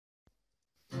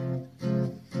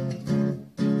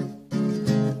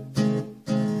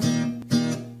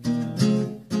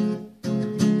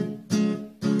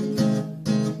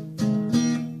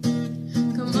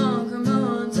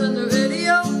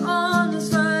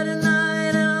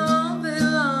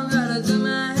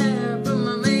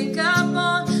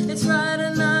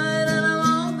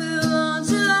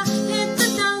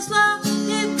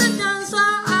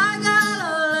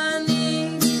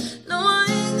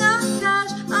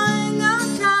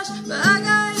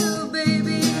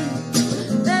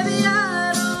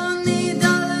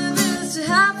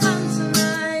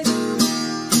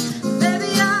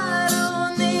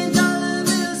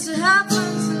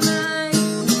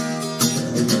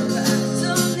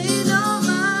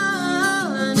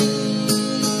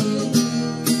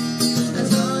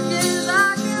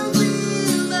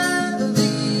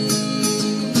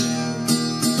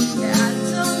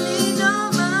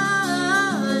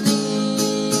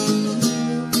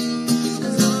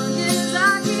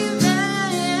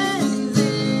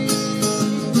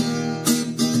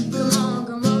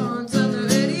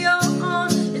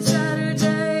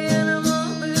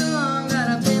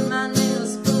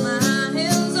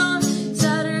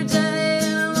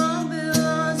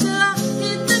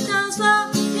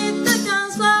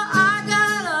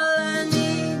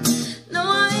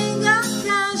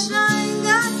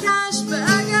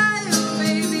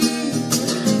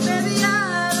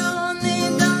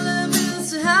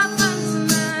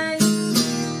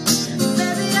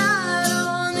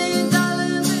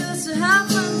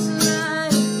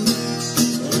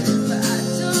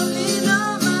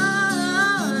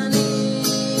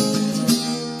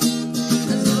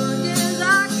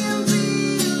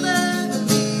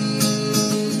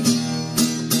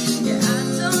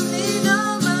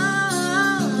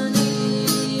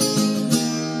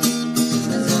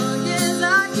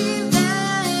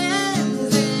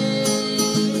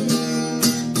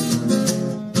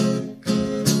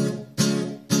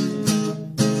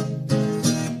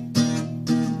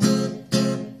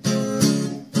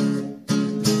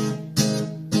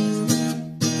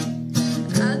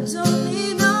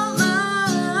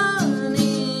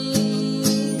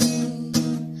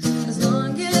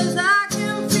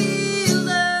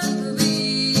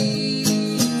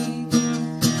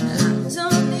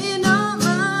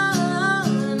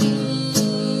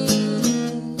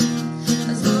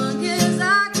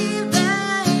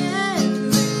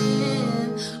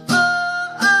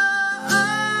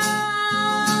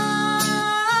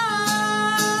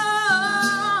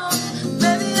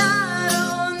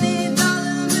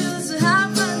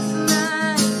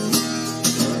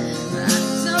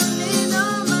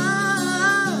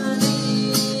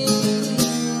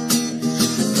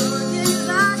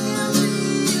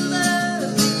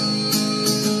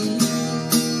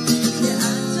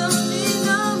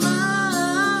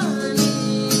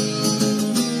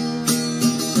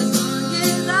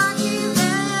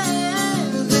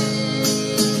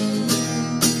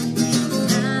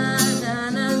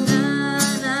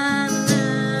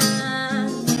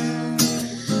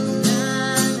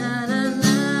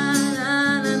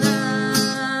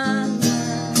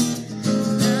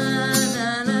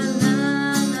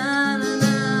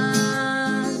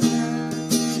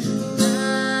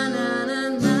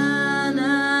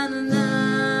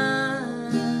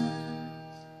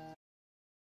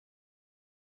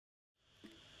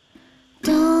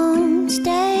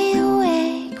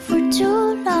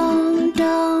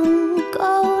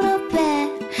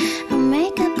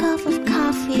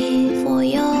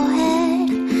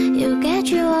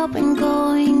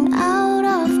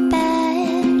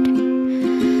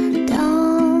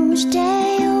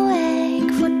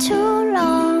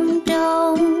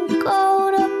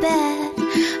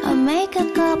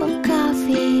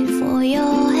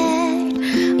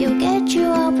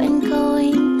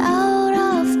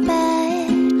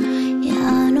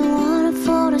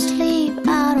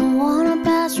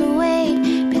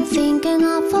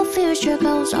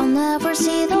never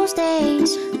see those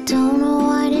days. Don't know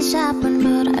why this happened,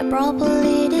 but I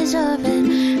probably deserve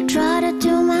it. Try to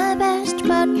do my best,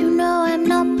 but you know I'm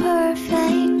not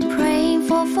perfect. Praying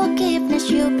for forgiveness,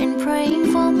 you've been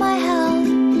praying for my health.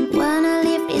 When I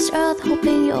leave this earth,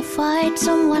 hoping you'll find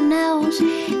someone else.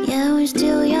 Yeah, we're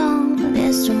still young,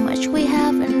 there's so much we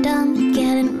haven't done.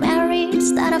 Getting married,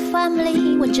 start a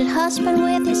family, with your husband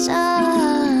with his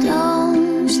son.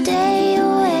 Don't stay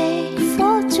awake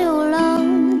for too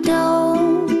long,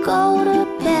 don't go to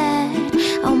bed.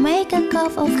 I'll make a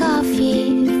cup of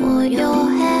coffee for your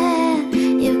head.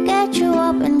 It'll get you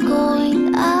up and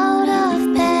going out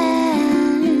of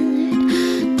bed.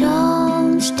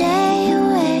 Don't stay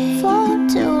awake for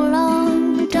too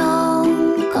long,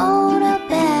 don't go to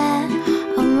bed.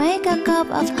 I'll make a cup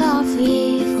of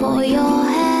coffee for your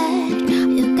head.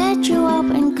 It'll get you up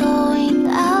and going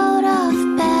out of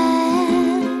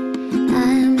bed.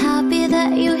 I'm happy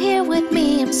that you're here with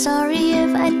me. I'm sorry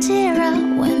if I tear up.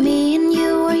 When me and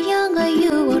you were younger,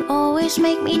 you would always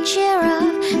make me cheer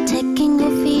up. Taking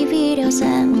goofy videos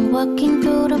and walking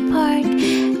through the park.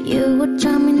 You would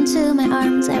jump into my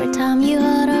arms every time you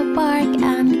heard a bark.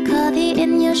 And cuddly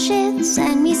in your shit,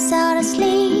 sang me sound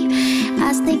asleep.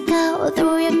 I sneak out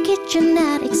through your kitchen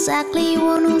at exactly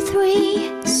 1:03.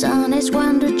 Sundays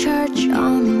went to church,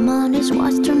 on Mondays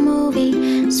watched a movie.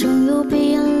 Soon you'll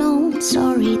be alone,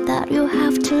 sorry that you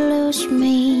have to lose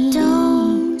me.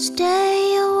 Don't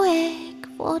stay awake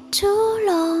for too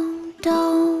long,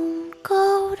 don't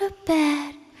go to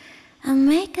bed. I'll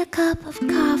make a cup of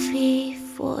coffee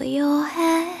for your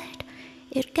head.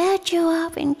 It'll get you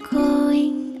up and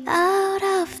going out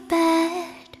of bed.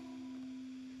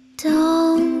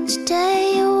 Don't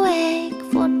stay awake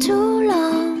for too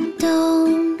long,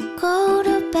 don't go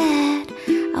to bed.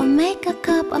 I'll make a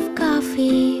cup of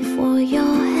coffee for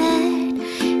your head.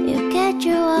 It'll get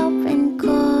you up and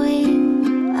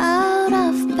going out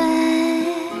of bed.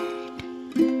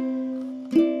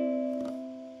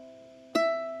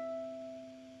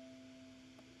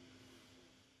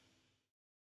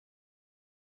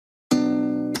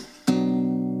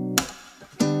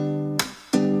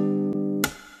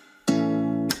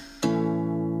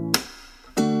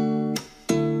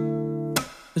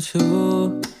 It's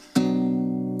you,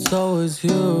 it's always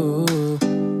you.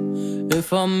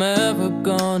 If I'm ever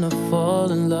gonna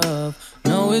fall in love,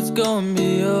 no, it's gonna be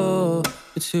you.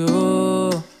 It's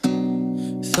you,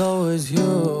 it's always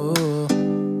you.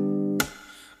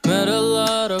 Met a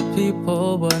lot of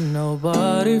people, but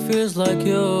nobody feels like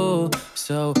you.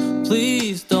 So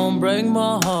please don't break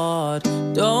my heart,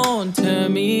 don't tear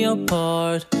me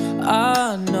apart.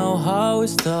 I know how it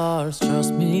starts,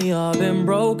 trust me, I've been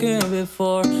broken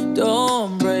before.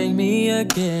 Don't break me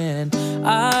again,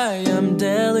 I am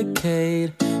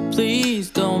delicate. Please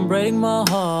don't break my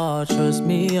heart, trust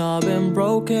me, I've been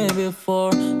broken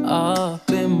before. I've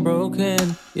been broken,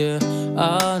 yeah.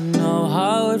 I know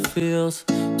how it feels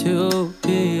to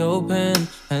be open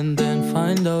and then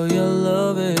find out your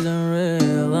love isn't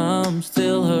real. I'm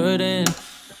still hurting,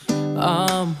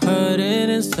 I'm hurting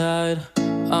inside.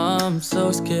 I'm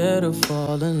so scared to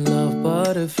fall in love,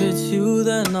 but if it's you,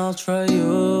 then I'll try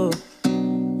you.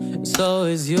 It's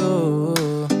always you.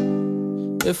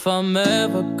 If I'm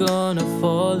ever gonna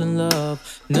fall in love,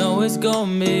 no, it's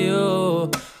gonna be you.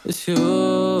 It's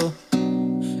you,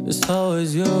 it's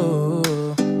always you.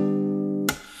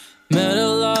 Met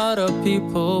a lot of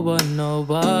people, but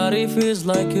nobody feels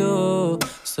like you.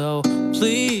 So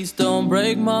please don't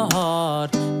break my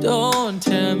heart, don't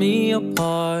tear me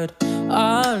apart.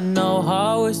 I know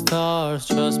how it starts,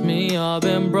 trust me, I've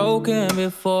been broken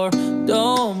before.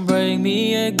 Don't break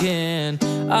me again,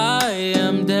 I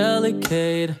am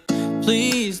delicate.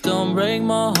 Please don't break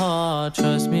my heart,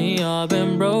 trust me, I've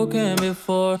been broken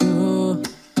before. You,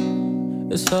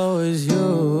 it's always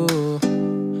you.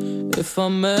 If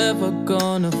I'm ever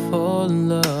gonna fall in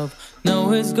love,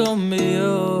 no, it's gonna be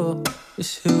you.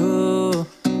 It's you,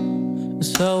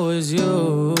 it's always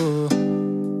you.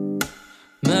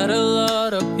 Met a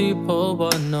lot of people,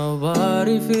 but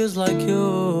nobody feels like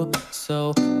you.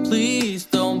 So please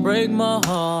don't break my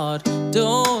heart,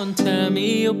 don't tear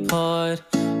me apart.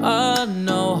 I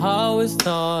know how it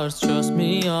starts, trust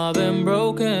me, I've been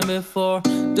broken before.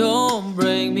 Don't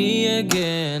break me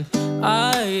again,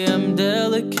 I am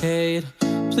delicate.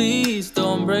 Please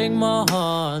don't break my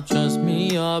heart, trust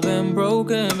me, I've been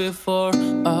broken before.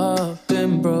 I've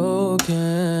been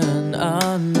broken,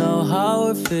 I know how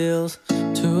it feels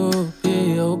to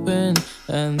be open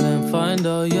and then find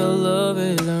out your love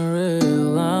isn't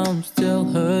real. I'm still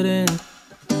hurting,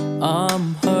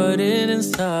 I'm hurting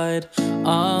inside.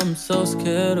 I'm so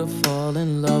scared to fall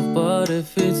in love, but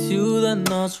if it's you, then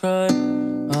I'll try.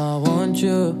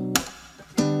 you,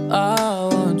 I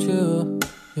want you,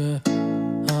 yeah.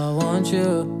 I want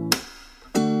you,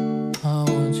 I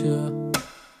want you.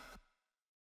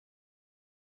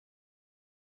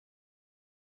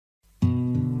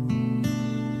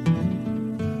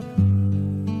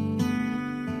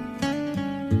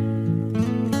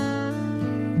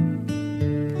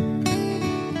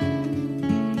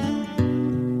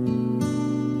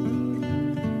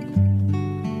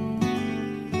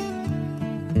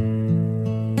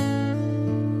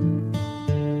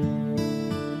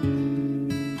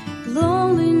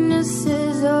 Loneliness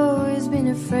has always been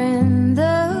a friend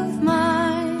of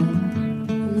mine.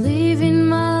 I'm leaving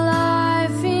my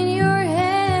life in your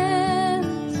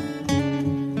hands.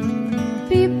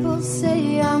 People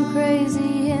say I'm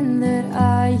crazy and that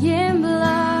I am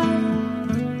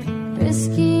blind,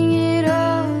 risking it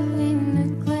all in a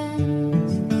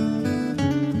glance.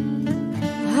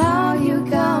 How you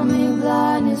got me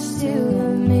blind is still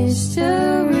a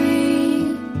mystery.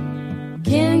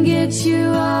 Can't get you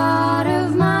out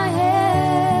of my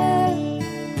head.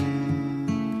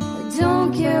 I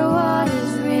don't care what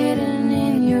is written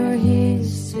in your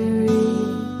history,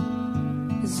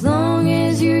 as long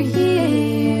as you're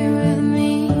here with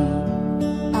me.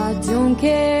 I don't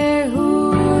care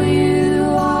who you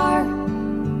are,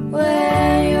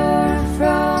 where you're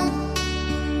from,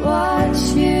 what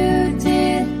you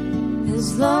did,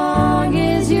 as long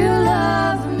as you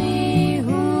love me.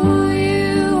 Who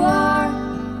you are,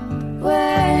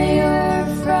 where you're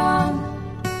from,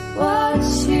 what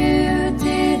you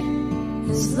did,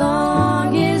 as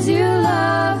long as you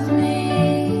love me.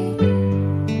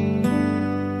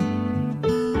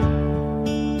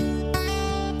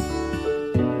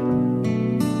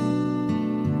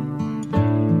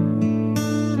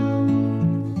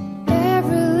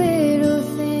 Every little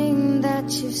thing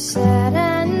that you said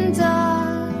and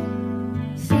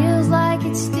done feels like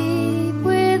it's deep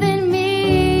within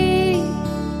me.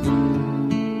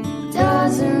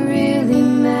 Doesn't really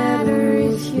matter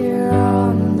if you're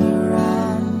on the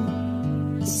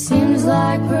run. It seems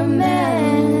like we're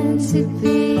meant to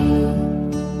be.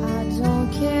 I don't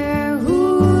care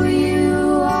who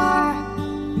you are,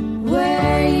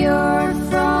 where you're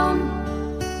from,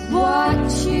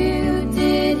 what you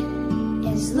did,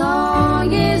 as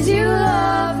long as you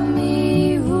love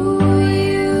me. Who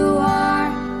you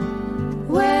are,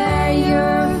 where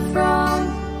you're from,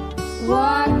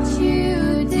 what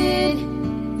you did,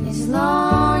 as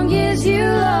long as you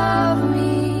love me.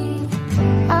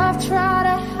 I've tried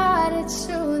to hide it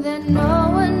so that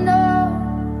no one knows,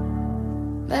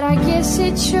 but I guess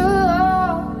it's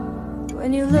true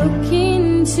when you look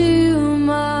into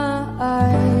my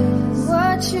eyes.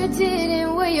 What you did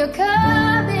and where you're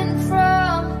coming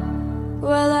from,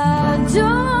 well, I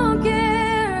don't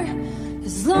care,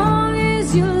 as long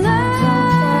as you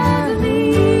love me.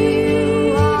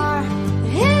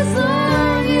 As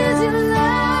long as you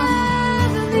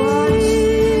love me. What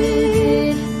you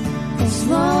did, as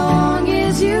long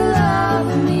as you love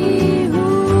me. Who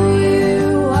you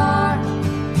are,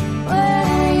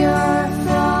 where you're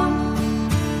from,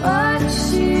 what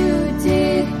you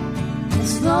did,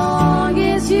 as long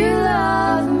as you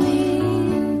love me.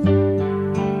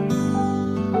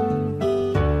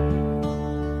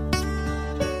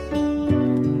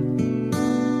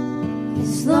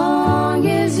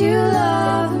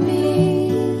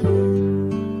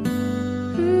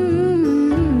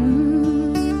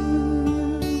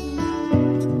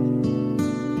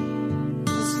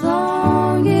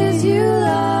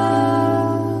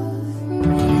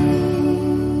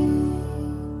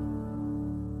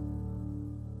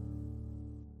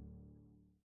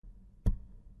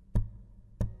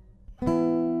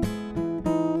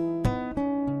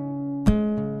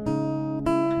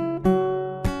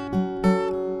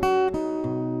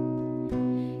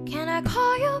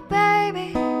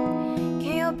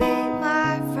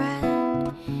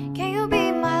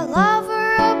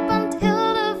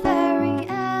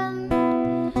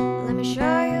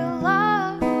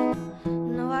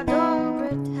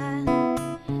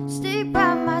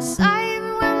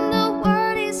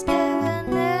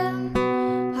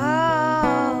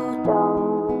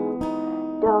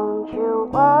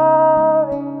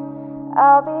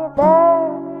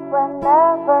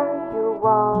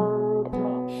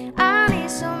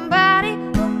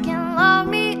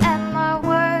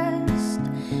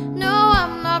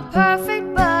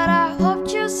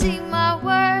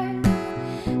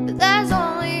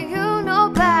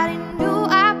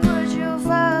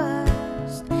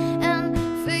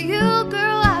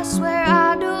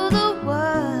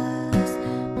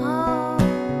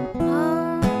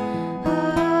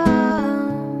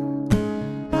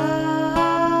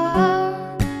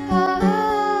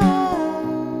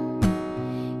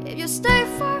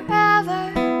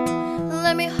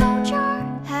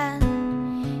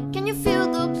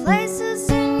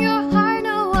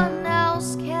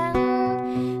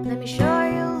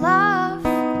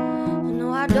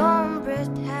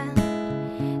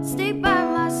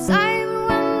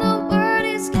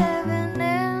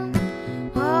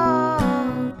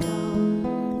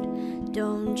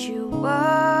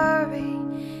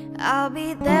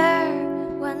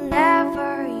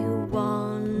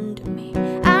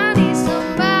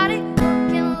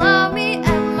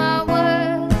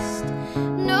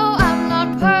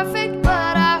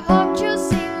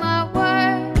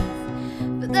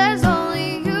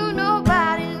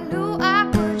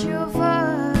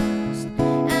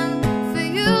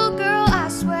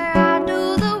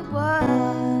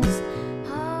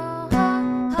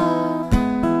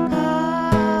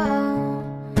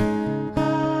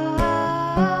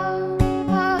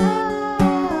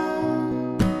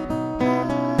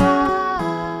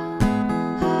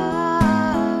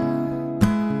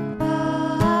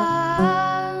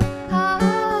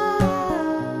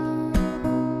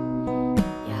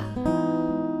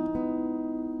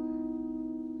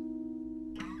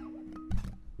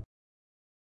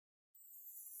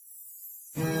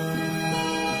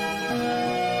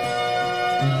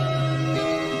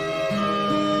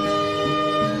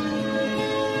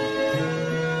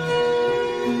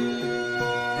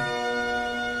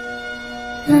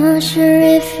 Not sure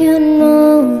if you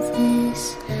know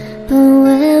this, but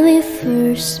when we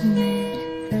first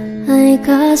met, I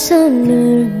got so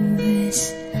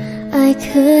nervous I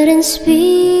couldn't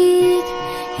speak.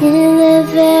 In the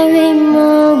very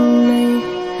moment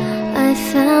I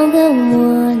found the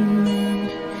one man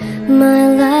my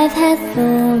life had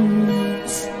found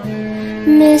its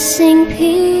missing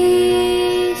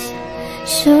piece.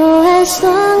 So as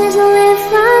long as I live,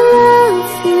 I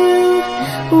love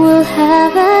you, will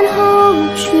have and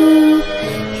hold you.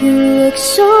 You look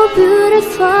so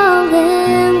beautiful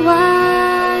and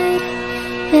white,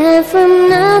 and from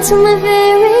now to my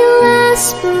very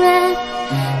last breath,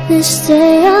 this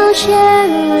day I'll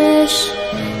cherish.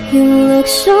 You look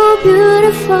so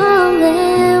beautiful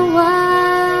and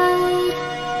white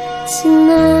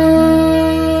tonight.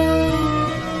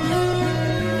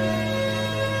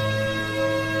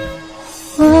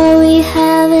 What we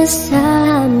have is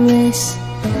timeless,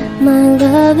 my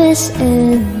love is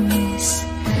endless,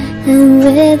 and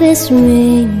with this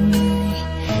ring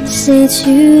I say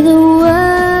to the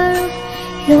world,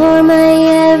 you're my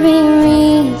every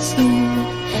reason,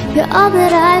 you're all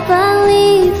that I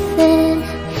believe in.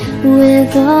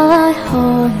 With all my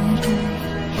heart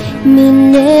I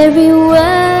mean every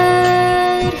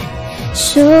word.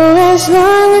 So as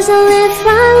long as I live, I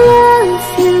love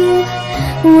you,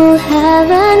 will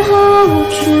have and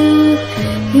hold you.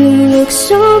 You look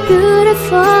so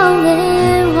beautiful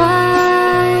and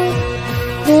white,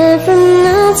 and from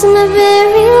now to my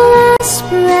very last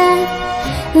breath,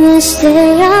 this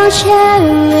day I'll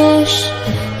cherish.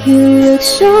 You look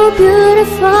so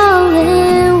beautiful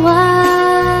and white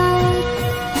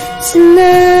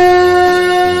tonight.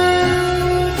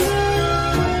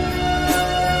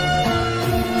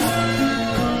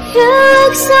 You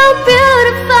look so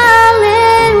beautiful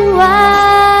and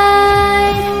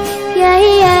white, yeah,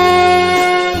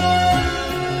 yeah.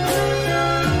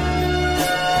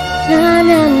 Na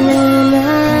na na na,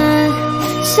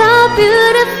 so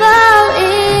beautiful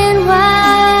and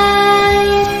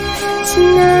white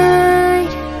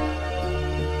tonight.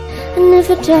 I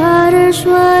never doubters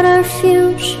what our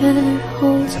future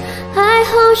holds. I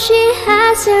hope she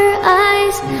has her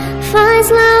eyes, finds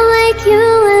love like you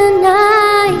and I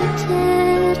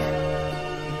did.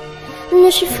 And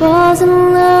if she falls in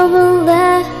love, we'll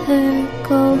let her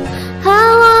go.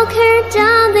 I'll walk her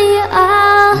down the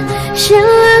aisle. She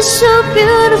looks so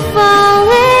beautiful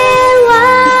and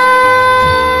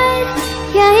white,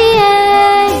 yeah,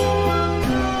 yeah.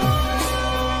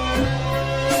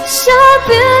 So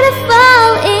beautiful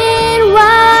and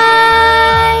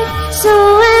white. So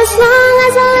as long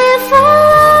as I live, I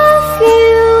love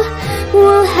you,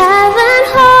 will have and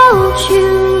hold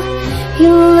you.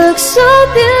 You look so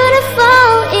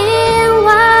beautiful and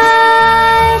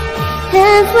white,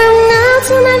 and from now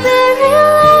to my very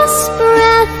last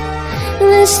breath,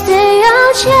 this day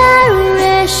I'll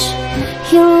cherish.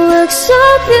 You look so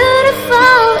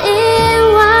beautiful and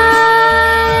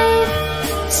white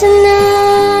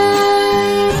tonight.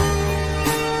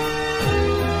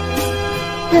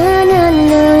 Na na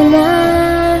na na,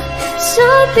 so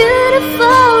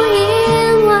beautiful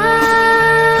and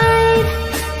white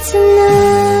tonight.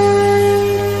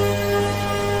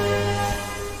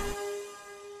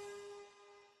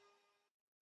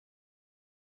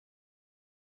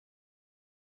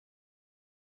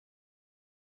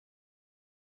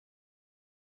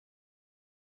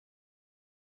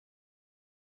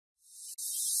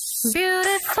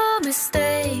 Beautiful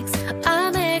mistakes I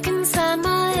make inside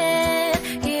my head.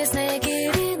 He's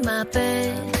naked in my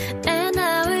bed, and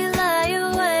I will lie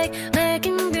awake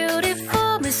making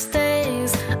beautiful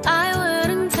mistakes. I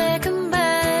wouldn't take them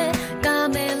back.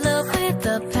 Got me in love with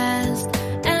the past,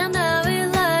 and I will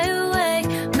lie awake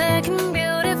making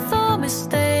beautiful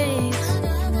mistakes.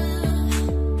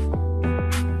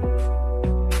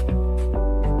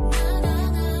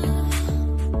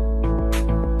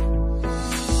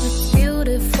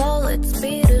 Beautiful, it's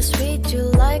bittersweet. You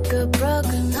like a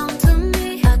broken home to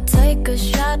me. I take a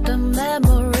shot of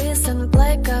memories and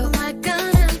black out like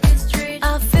an empty street.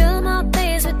 I fill my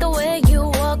days with the way you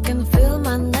walk and fill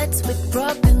my nights with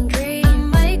broken dreams. I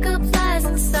make up lies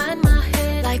inside my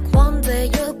head, like one day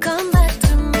you'll come back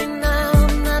to me. Now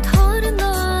I'm not holding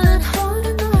on, not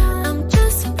holding on. I'm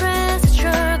just a breath that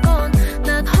you're gone.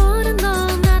 Not holding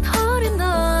on, not holding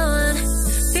on.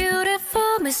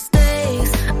 Beautiful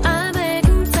mistakes I make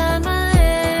inside my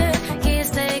head.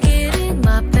 He's naked in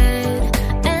my bed,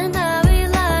 and I will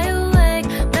lie awake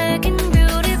making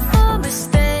beautiful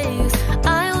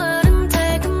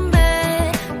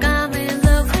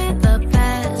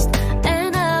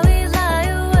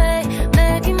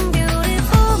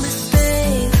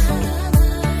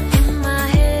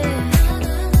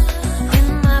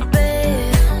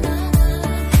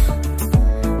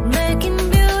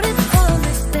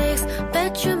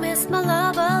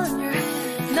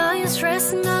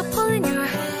I pulling your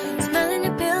hair, smelling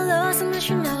your pillows and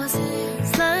your nose,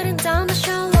 sliding down the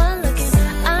shower looking.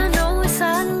 I know it's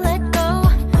hard to let go.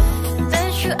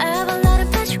 That you ever let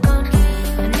it bet you gone.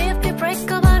 And if we break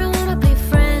up, I don't wanna be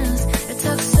friends. You're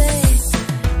toxic.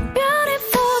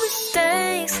 Beautiful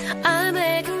mistakes I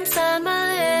make inside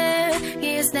my head.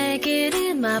 He's naked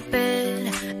in my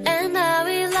bed, and I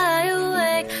will lie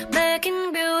awake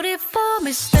making beautiful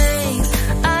mistakes.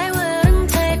 I wouldn't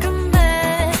take them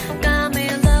back. Got me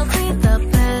in love with the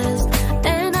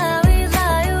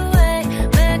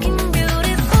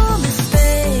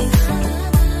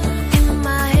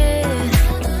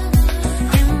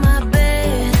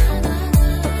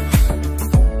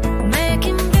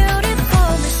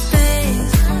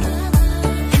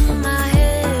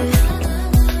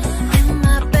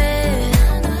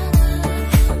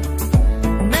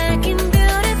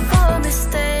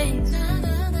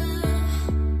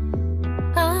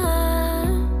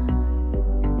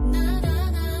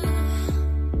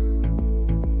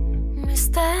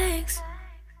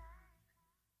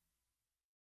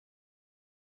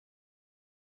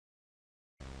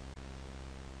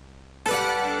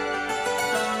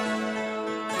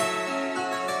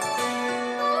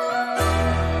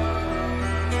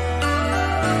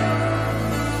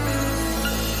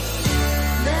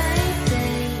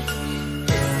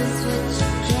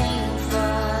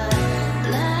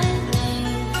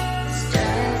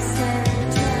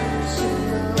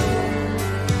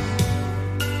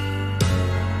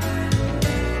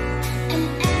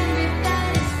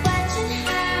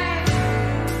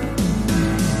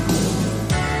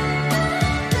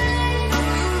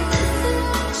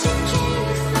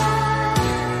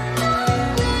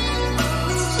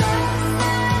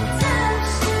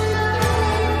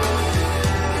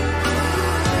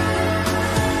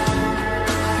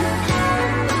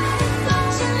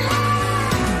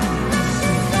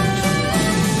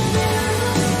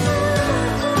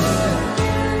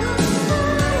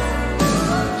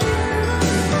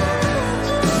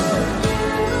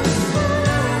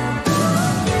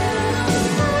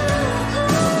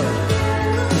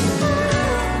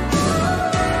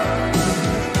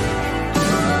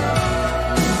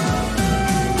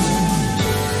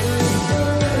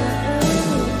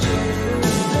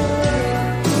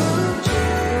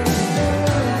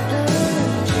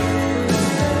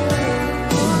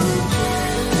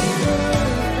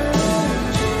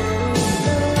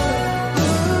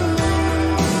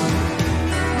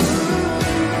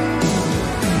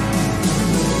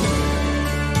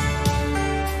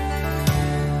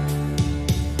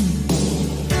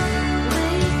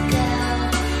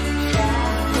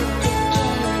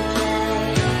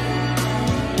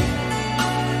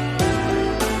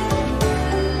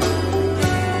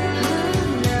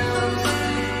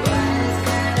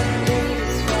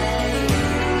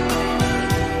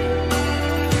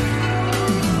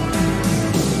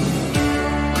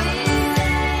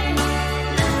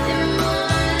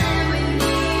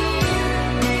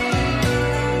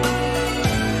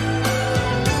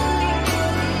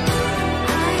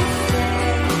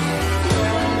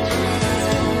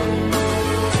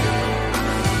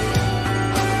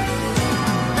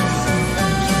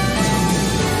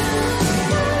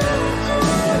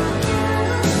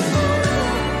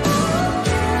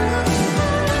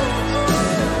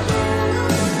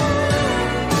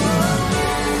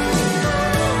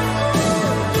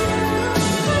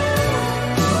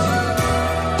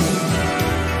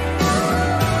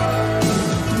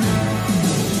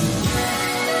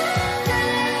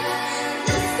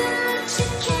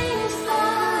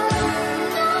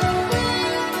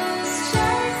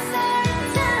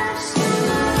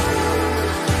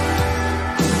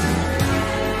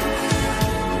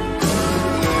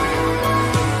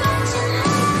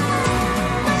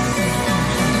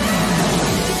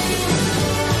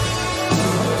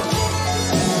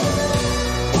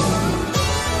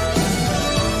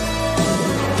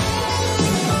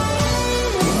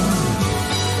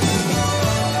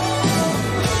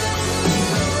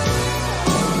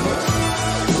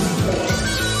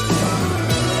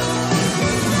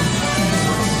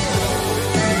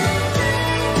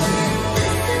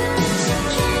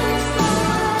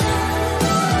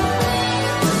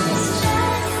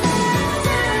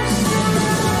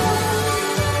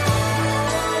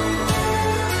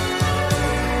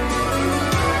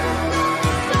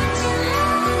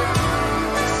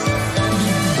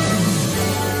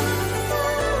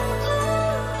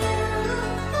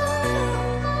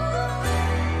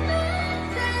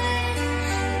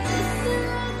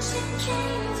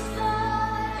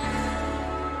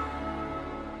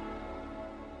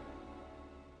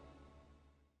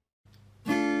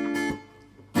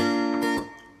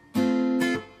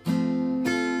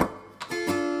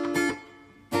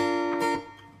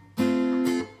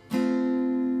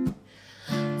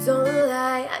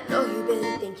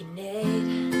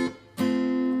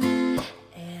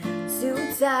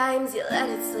Sometimes you let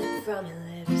it slip from your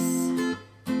lips.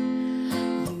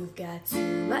 You've got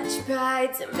too much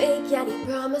pride to make any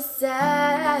promises,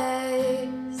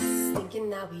 thinking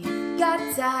that we've got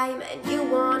time and you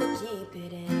wanna keep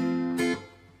it in.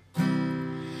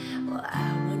 Well,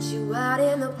 I want you out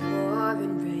in the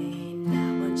pouring rain,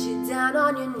 I want you down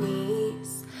on your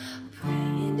knees,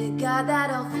 praying to God that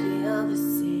I'll feel the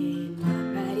same.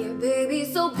 I'm right here, baby,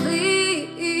 so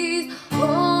please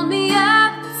hold me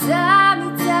up, tie me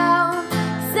down,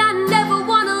 'cause I never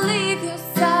wanna leave your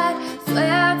side.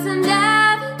 Swear to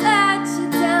never let you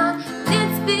down,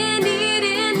 it's been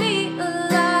eating me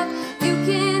alive. You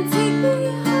can take me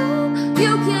home,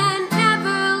 you can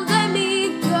never let me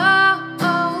go.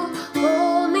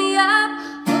 Hold me up,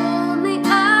 hold me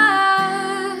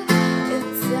up, and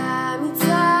tie me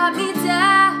down,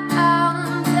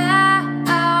 down,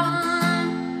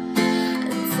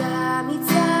 and tie me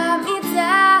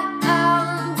down,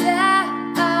 down.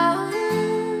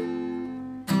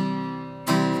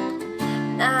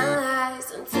 Nice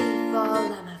until you fall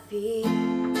at my feet.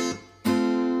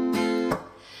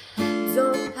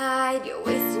 Don't hide, you're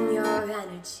wasting your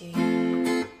energy.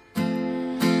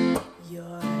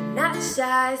 You're not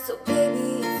shy, so baby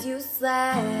it's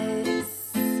useless.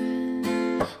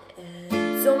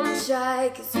 And don't try,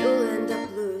 'cause you'll end up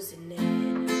losing it.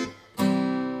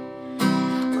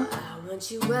 Well, I want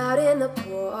you out in the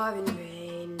pouring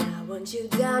rain, I want you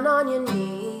down on your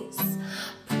knees,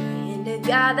 praying to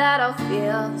God that I'll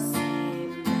feel the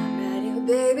same. I'm right here,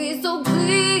 baby, so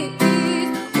please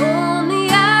hold me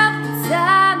up,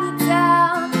 tie me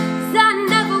down, 'cause I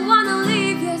never wanna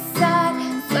leave your side.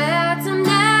 Swear to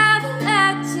never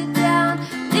let you down,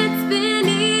 it's been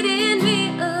eating me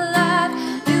alive.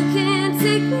 You can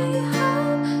take me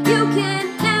home, you can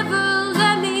never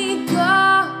let me go.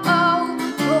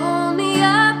 Hold me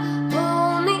up,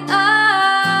 hold me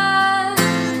up,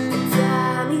 and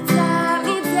tie me down,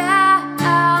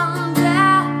 down,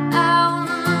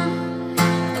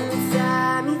 and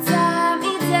tie me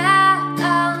down,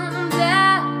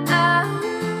 down.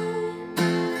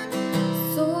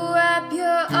 So wrap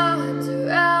your arms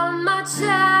around my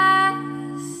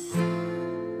chest,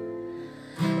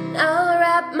 and I'll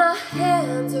wrap my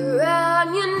hands around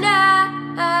your neck.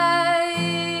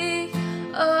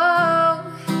 Oh,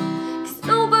 'cause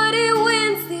nobody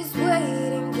wins these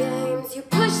waiting games. You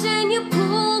push and you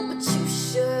pull, but you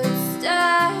should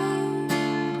stay.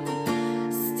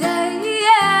 Stay,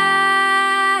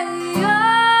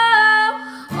 oh,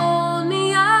 hold me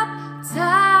up,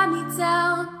 tie me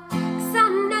down, 'cause I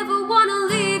never wanna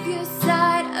leave your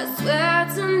side. I swear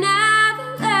to never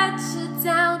let you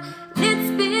down, it's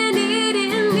been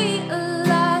eating me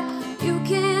alive. You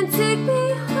can take me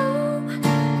home,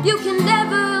 you can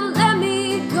never let me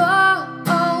go.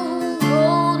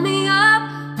 Hold me up,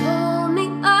 hold me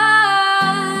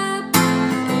up,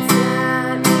 and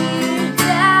tie me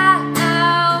down,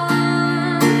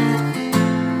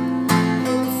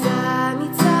 and tie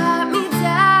me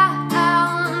down,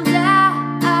 down,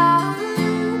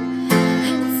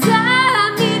 and tie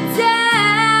me down,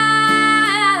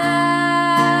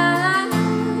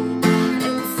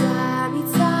 and tie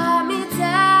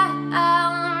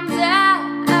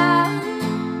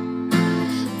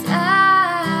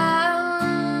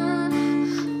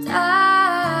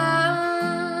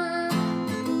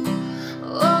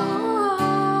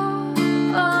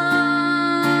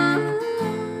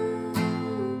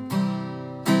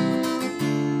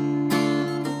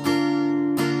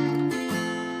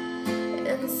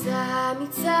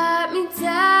me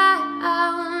down,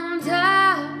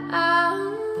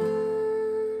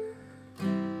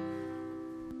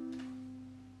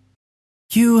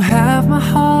 You have my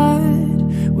heart,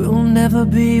 we'll never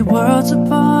be worlds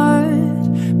apart.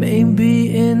 Maybe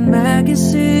in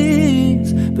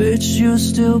magazines, but you'll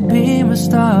still be my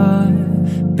star.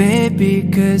 Baby,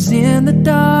 'cause in the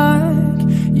dark,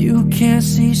 you can't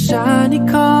see shiny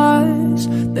cars.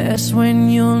 That's when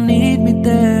you'll need me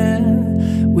there.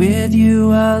 With you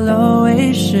I'll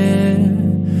always share.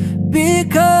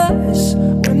 Because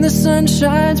when the sun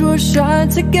shines, we'll shine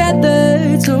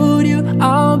together. Told you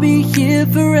I'll be here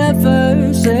forever.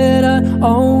 Said I'd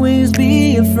always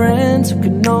be a friend. Took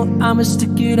a note, I'ma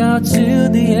stick it out till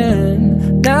the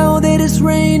end. Now that it's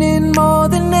raining more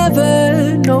than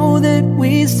ever, know that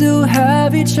we still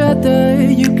have each other.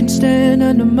 You can stand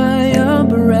under my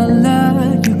umbrella,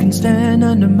 you can stand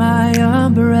under my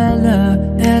umbrella.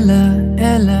 Ella,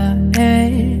 Ella, hey,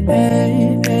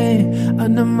 hey, hey.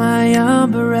 Under my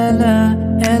umbrella,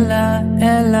 Ella,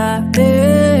 Ella,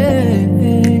 hey,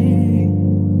 hey.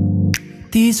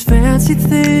 These fancy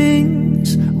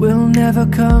things will never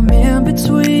come in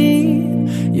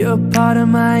between You're part of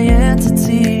my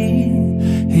entity,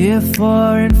 here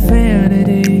for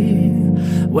infinity.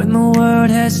 When the world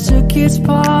has took its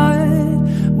part,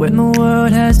 when the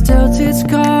world has dealt its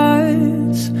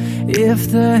cards,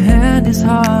 if the hand is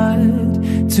hard,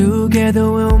 together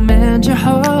we'll mend your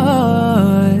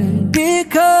heart.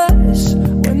 Because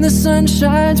when the sun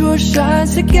shines, we'll shine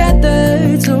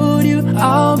together. Told you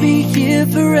I'll be here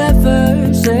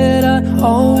forever. Said I'd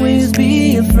always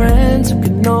be a friend. Took a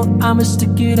note, I'ma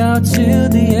stick it out till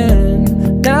the end.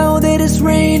 Now that it's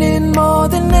raining more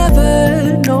than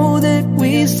ever, know that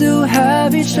we still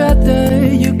have each other.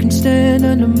 You can stand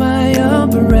under my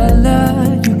umbrella.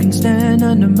 You can stand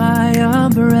under my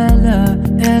umbrella.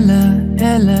 Ella,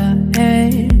 Ella,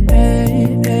 hey,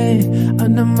 hey, hey.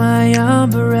 Under my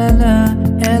umbrella.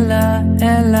 Ella,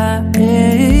 Ella,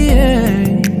 hey,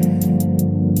 hey.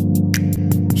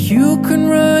 You can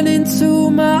run into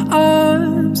my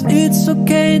arms. It's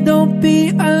okay, don't be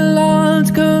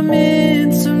alarmed. Come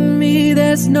into me,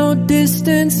 there's no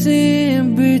distance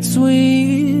in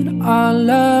between our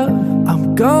love.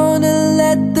 I'm gonna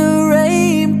let the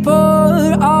rain pour.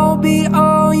 I'll be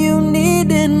all you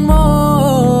need and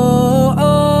more.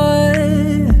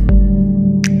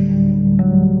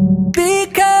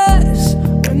 Because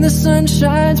when the sun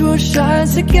shines, we'll shine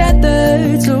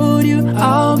together. Told you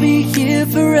I'll be here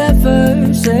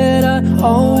forever. Said I'd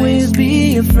always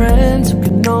be a friend. Took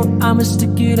a note, I'ma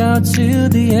stick it out till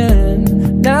the end.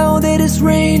 Now that it's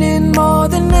raining more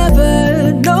than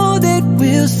ever, know that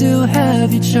we'll still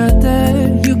have each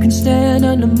other. You can stand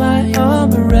under my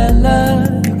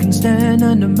umbrella. You can stand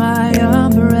under my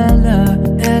umbrella.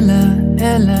 Ella,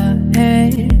 Ella,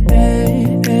 hey,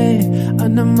 hey, hey.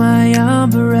 Under my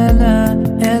umbrella.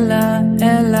 Ella,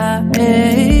 Ella,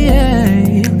 hey,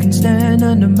 hey. You can stand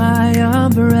under my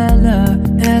umbrella.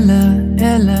 Ella,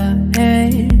 Ella,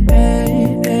 hey,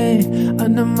 hey, hey.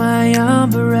 Under my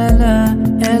umbrella.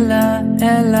 Ella,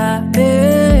 Ella,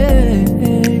 hey,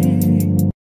 hey.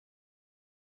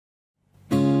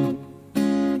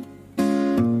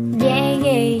 Yeah,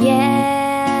 yeah,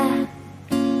 yeah.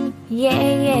 Yeah,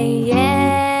 yeah,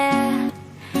 yeah.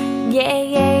 Yeah,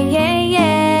 yeah, yeah,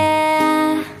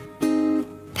 yeah.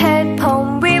 เพชรผม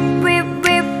วิบวิบ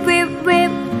วิบวิบวิ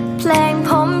บเพลงผ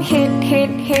มฮิตฮิ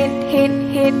ตฮิตฮิต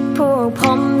ฮิตพวกผ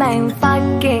มแม่งฟัก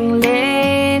เก่งเล่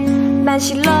นแม่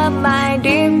ฉันเลิฟไม่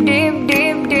ดิบดิบดิ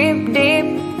บดิบดิบ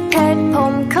เพชรผ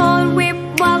มโคตรวิบ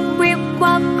วับวิบ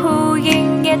วับผู้หญิง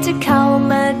อยากจะเข้า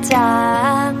มาจั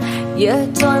บเยอะ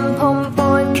จนผมป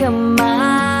วดขมั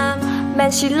บแม่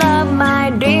ฉันเลิฟไม่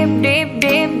ดิบดิบ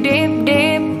ดิบดิบดิ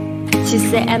บShe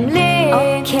said I'm lit,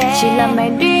 okay. She love my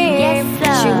dick, yes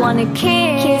sir. She wanna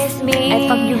kiss me, I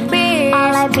fuck you bitch.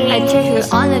 All I be, I take her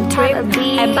on a trip.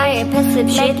 I buy a passive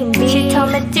shit. She told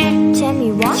me dick, tell me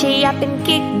what. She up and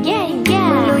kick, yeah yeah.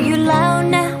 มึงรู้อยู่แล้ว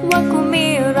นะว่ากูมี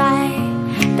อะไร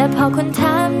แต่พอคนถ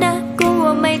ามนะกูว่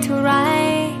าไม่เท่าไร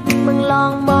มึงลอ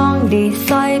งมองดิส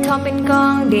ร้อยทองเป็นกอ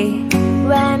งดิแห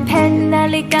วนเพชรนา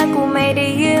ฬิกากูไม่ได้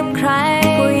ยืมใคร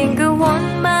ผู้หญิงก็วน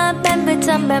มาเป็นประจ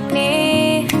ำแบบนี้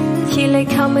ที่เลย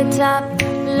เข้ามาจับ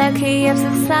และขยับ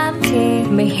สัก3 ที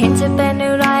ไม่เห็นจะเป็นอ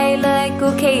ะไรเลยกู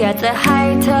แค่อยากจะให้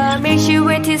เธอมีชี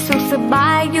วิตที่สุขสบา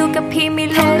ยอยู่กับพี่ไม่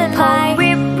ล้มละลาย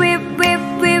วิบวิบวิบ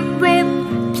วิบวิบ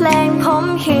เพลงผม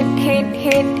ฮิตฮิต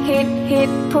ฮิตฮิตฮิ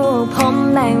ตพวกผม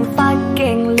แม่งฟักเ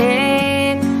ก่งเล่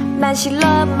นแม่ฉันเ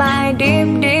ลิฟไม่ดิบ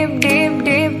ดิบดิบ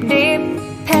ดิบดิบ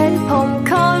เพชรผมโ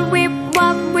คตรวิบวั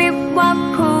บวิบวับ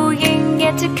ผู้หญิงอย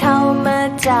ากจะเข้ามา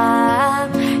จับ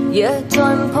เยอะจ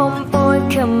นผมปวด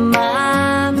ขมั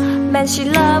บแม่ฉัน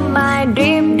เลิฟไม่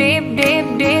ดิบดิบดิบ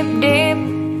ดิบดิบ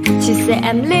She said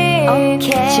I'm lit,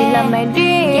 okay. She love my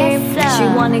dick, yes sir. She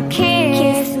wanna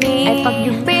kiss me, I fuck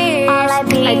you bitch. All I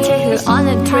be, I take her on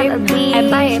a trip. I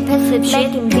buy a passive shit.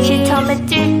 She told me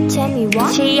dick, tell me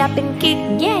what. She up and kick,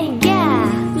 yeah yeah.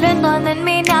 เรื่องตอนนั้นไ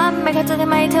ม่นับไม่เข้าใจทำ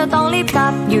ไมเธอต้องรีบกลั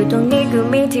บอยู่ตรงนี้ก็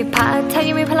มีที่พักเธอ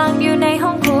ยังมีพลังอยู่ในห้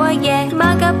องครัวแย่มา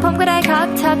กับผมก็ได้ครับ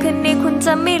ถ้าคืนนี้คุณจ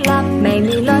ะไม่หลับไม่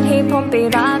มีรถให้ผมไป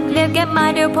รับเรียกแก๊ปมา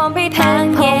เดี๋ยวผมไปทาง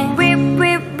แย่วิบ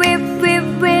วิบวิบวิบ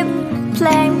วิบเพล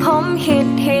งผมฮิต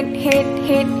ฮิตฮิต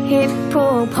ฮิตฮิตพว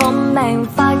กผมแม่ง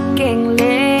ฟักเก่งเ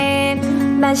ล่น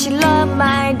แม่ฉันเลิฟไ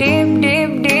ม่ดิบดิบ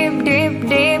ดิบดิบ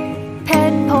ดิบเพ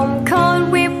ชรผมโคตร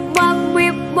วิบวับวิ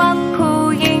บวับผู้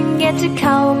หญิงอยากจะเ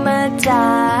ข้ามาจั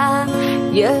บ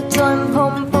เยอะจนผ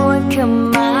มปวดข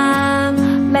มับ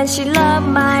แม่ฉันเลิฟ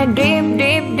ไม่ดิบ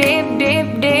ดิบดิบดิบ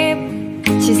ดิบ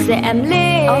She said I'm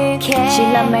lit, okay. She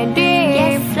love my dick,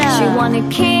 yes sir. She wanna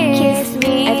kiss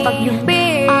me, I fuck you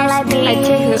bitch. All I be, I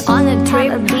take her on a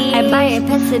trip. I buy a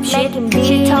passive shit.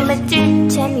 She told me dick,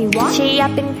 tell me what. She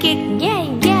up and kick, yeah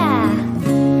yeah.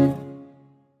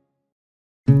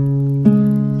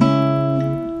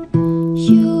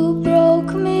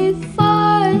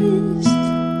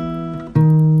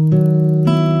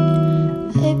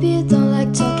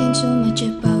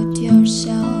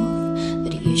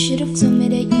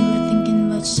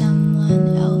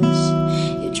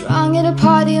 wrong at a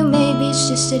party, or maybe it's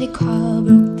just that the car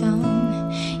broke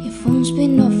down. Your phone's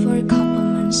been off for a couple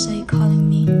months, are you calling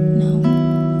me now?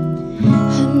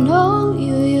 I know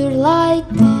you're like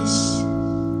this.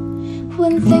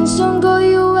 When things don't go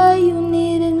your way, you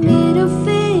needed me to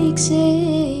fix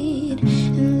it.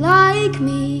 And like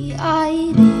me,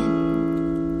 I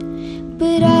did,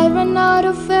 but I ran out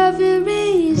of every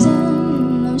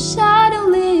reason. Now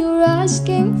suddenly you're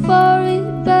asking for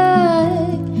it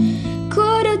back.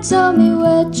 Could you tell me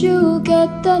where'd you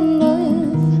get the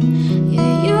nerve?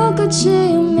 Yeah, you could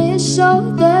see you miss all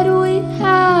that we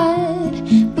had,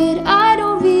 but I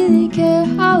don't really care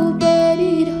how bad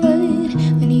it hurt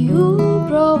when you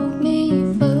broke me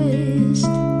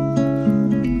first.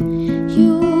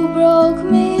 You broke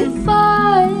me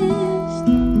first.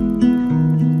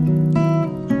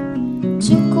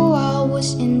 Took a while,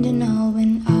 was in the know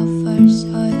when I first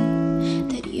heard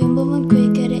that you moving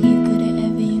quicker than you could have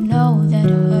ever, you know that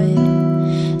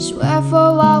hurt. Swear for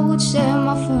a while would stare at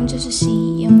my phone just to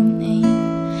see your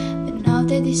name, but now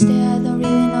that it's there I don't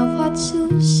really know what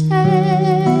to say.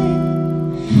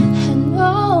 I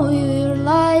know you're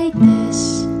like this.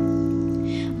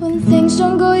 When things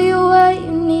don't go your way,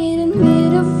 you needed me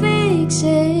to fix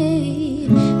it.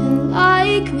 And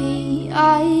like me,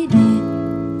 I did,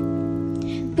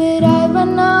 but I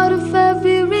ran out of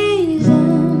every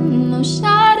reason. Now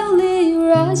suddenly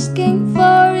you're asking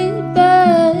for it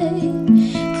back.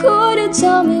 Could you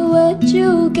tell me where'd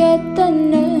you get the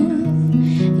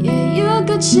nerve? Yeah, you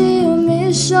could see you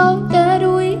miss all that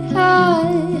we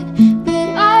had, but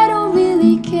I don't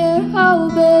really care how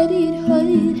bad it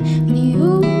hurt when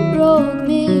you broke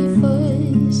me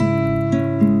first.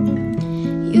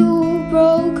 You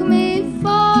broke me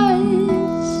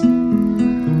first.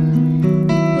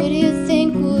 What do you think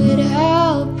would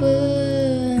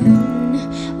happen?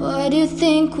 What do you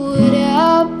think would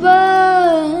happen?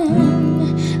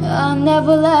 I'll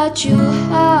never let you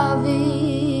have it.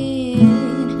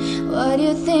 What do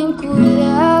you think would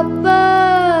happen?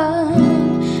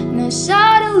 Now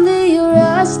suddenly you're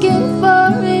asking for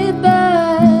it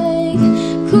back.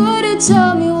 Could you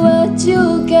tell me where'd you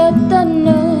get the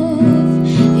nerve?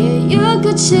 Yeah, you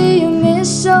could see you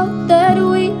miss all that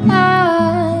we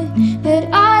had, but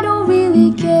I don't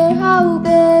really care how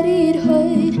bad it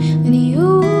hurt when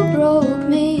you broke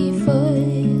me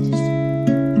first.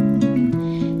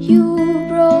 You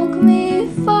broke me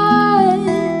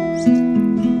first.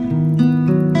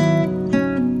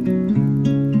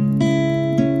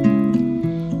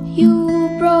 You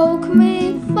broke me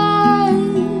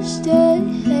first.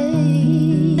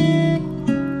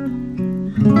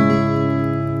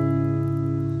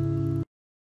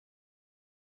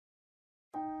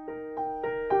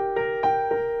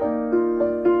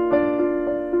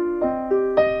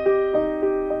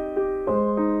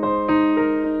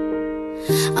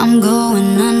 I'm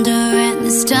going under, and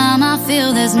this time I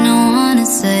feel there's no one to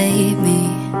save me.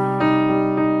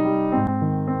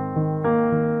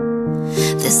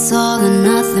 This all or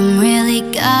nothing really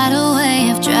got a way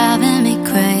of driving me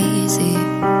crazy.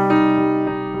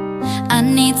 I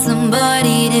need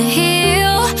somebody to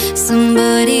heal,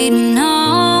 somebody to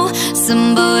know,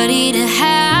 somebody to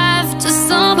have, just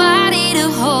somebody to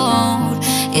hold.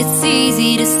 It's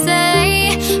easy to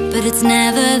say, but it's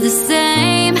never the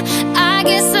same. I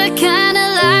guess I kinda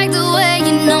like the way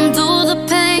you numb through the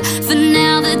pain. For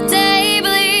now the day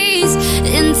bleeds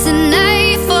into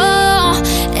nightfall,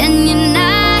 and you're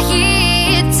not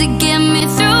here to get me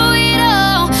through it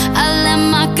all. I let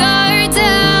my guard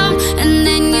down, and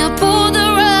then you pulled the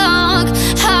rug.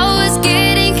 I was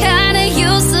getting kinda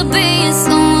used to being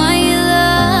someone you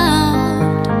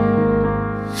loved.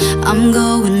 I'm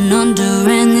going under,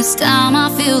 and this time I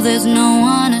feel there's no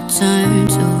one to turn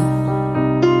to.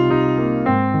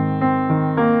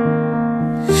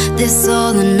 This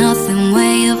all or nothing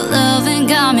way of loving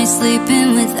got me sleeping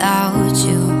without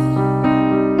you.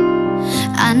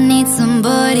 I need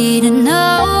somebody to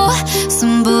know,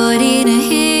 somebody to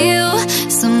heal,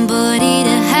 somebody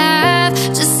to have,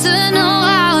 just to know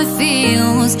how it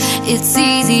feels. It's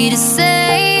easy to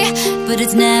say, but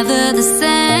it's never the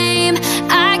same.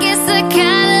 I guess I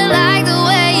kinda like the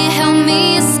way you help me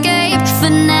escape. For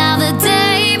now the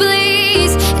day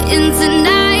bleeds into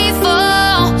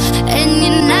nightfall, and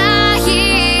you're not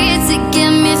here to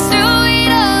get me through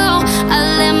it all. I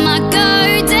let my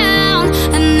guard down,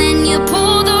 and then you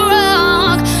pulled the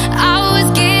rug. I was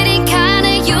getting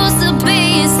kinda used to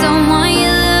being someone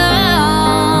you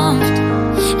loved,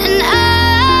 and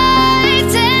I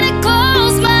tend to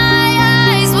close my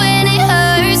eyes when it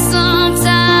hurts sometimes.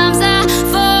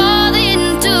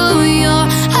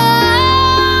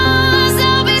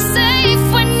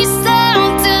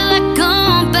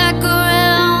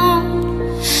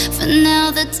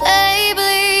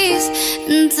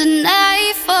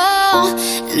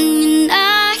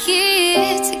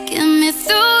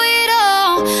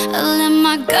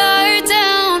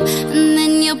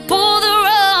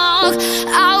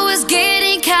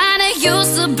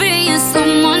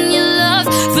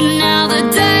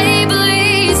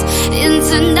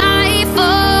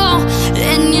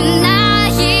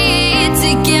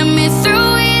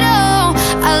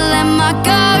 I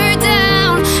got her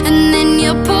down, and then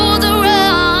you pulled her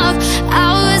up. I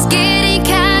was getting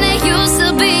kinda used to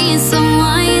being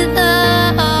someone you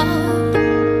love.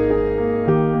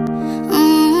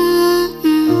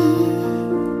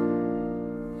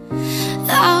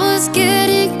 I was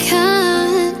getting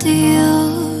kinda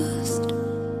used.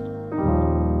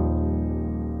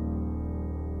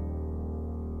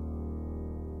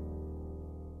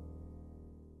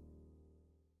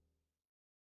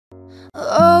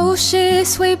 Oh, she's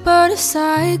sweet but a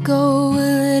psycho, a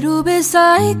little bit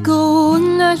psycho,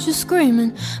 and now she's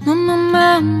screaming, mama,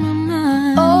 mama,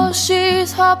 mama. Oh,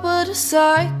 she's hot but a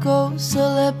psycho,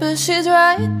 celeb but she's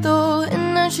right though,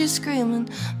 and now she's screaming,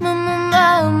 mama,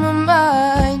 mama,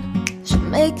 mine. She'll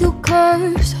make you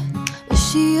curse, is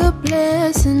she a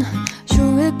blessing?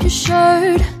 She'll rip your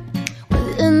shirt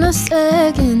within a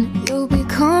second. You'll be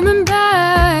coming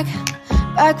back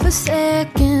for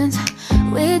seconds.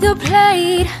 With your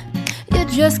plate, you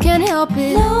just can't help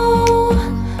it. No,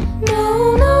 no,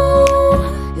 no.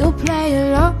 You'll play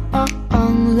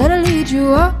along, let her lead you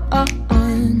on.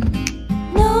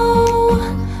 No,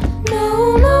 no,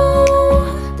 no.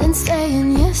 Then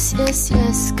saying yes, yes,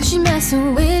 yes, 'cause she's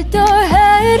messing with your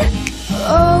head.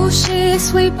 Oh, she's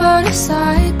sweet but a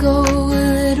psycho, a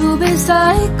little bit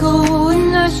psycho,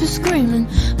 and now she's screaming,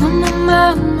 mama,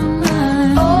 mama, mama.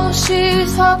 Oh,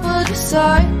 she's hot but a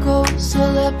psycho,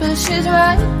 celeb but she's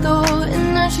right though,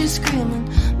 and now she's screaming,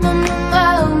 mama,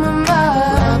 mama, mama.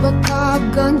 Grab a cop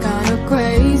gun, got her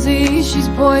crazy, she's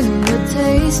poison but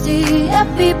tasty. Yeah,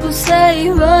 people say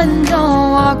run,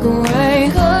 don't walk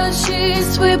away, 'cause she's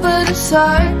sweet but a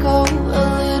psycho, a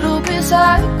little bit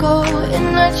psycho, and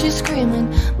now she's screaming,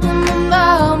 mama,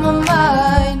 mama,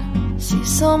 mine. See,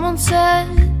 someone said,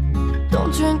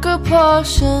 don't drink her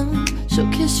potion,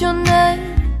 she'll kiss your neck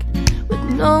with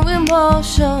no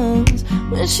emotions.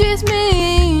 When she's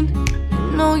mean, you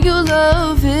know you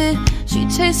love it. She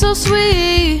tastes so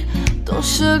sweet, don't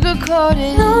sugarcoat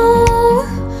it. No,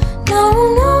 no,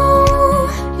 no.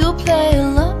 You'll play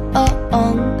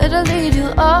along, let her lead you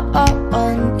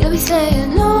on. You'll be saying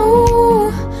no,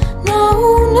 no,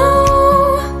 no.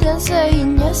 Then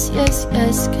saying yes, yes,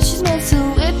 yes, 'cause she's messing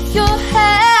with your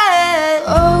head.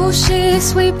 Oh, she's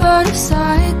sweet but a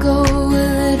psycho, a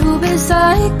little bit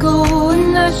psycho,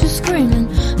 and now she's screaming,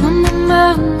 mama,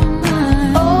 mama,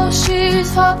 mama. Oh, she's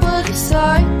hot but a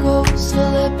psycho,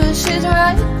 celeb but she's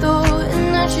right though, and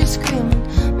now she's screaming,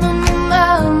 mama,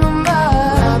 mama, mama.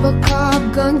 Grab a cop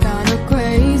gun, got her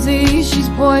crazy, she's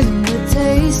poison but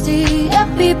tasty. Yeah,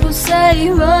 people say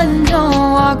run,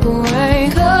 don't walk away,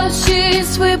 'cause she's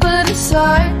sweet but a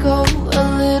psycho, a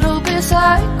little bit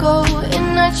psycho, and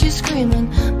now she's screaming,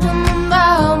 mama,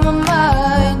 mama,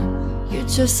 mine. You're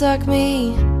just like me,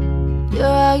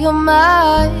 you're out your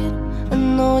mind. I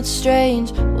know it's strange,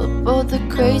 we're both the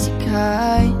crazy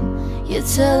kind. You're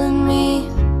telling me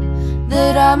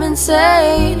that I'm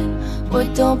insane, but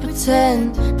don't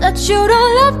pretend that you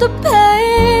don't love the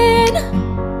pain.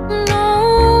 No,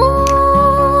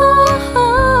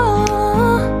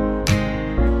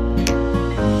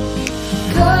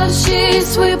 'cause she's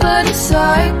sweet but a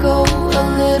psycho, a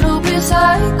little bit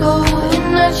psycho, and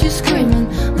now she's screaming,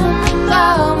 mama,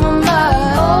 mama, mama.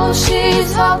 Oh, she's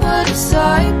hot but a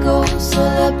psycho,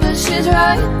 celeb but she's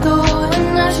right though, and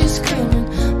now she's screaming,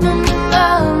 mama,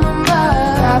 mama, mama.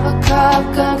 Grab a cop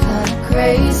gun, kinda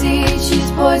crazy,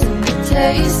 she's poison but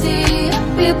tasty.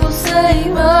 People say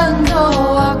run, don't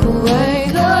walk away,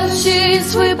 'cause she's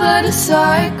sweet but a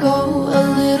psycho, a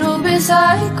little bit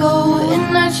psycho, and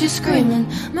now she's screaming,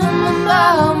 mama,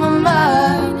 mama,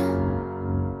 mine.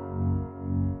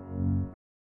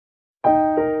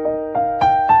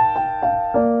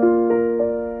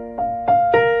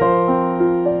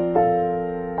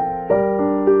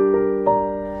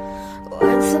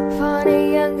 Once upon a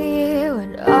younger year,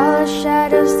 when all the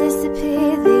shadows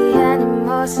disappeared, the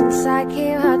animals inside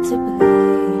came out to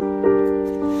play.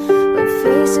 When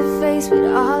face to face with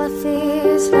all our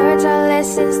fears, learned our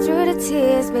lessons through the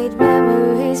tears, made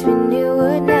memories we knew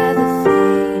would never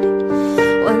fade.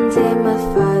 One day my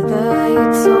father, he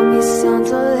told me, son,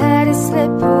 don't let it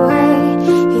slip away.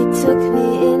 He took me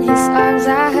in his arms,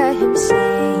 I heard him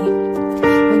say,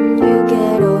 when you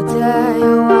get older,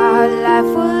 your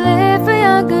wildlife will live for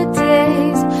younger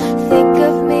days. Think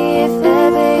of me if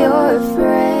ever you're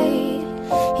afraid.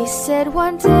 He said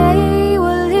one day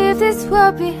we'll leave this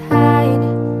world behind,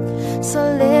 so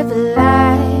live a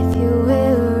life you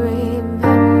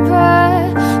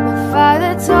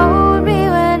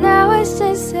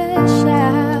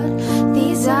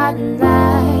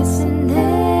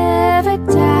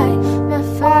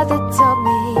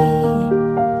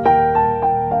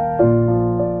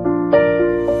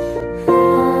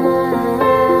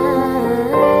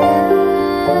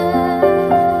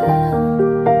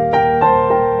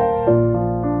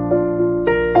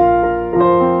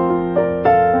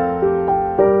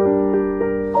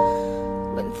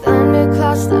the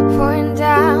clouds start pouring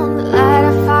down, light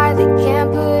a fire they can't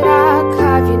put out,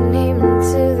 carve your name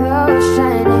into those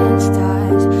shining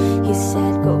stars. He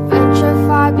said, go venture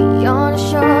far beyond the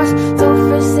shores, don't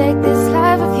forsake this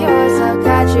life of yours, I'll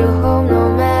guide you home no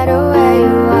matter where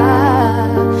you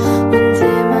are. One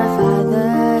day my father,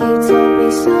 he told me,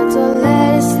 son, don't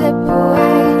let it slip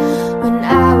away. When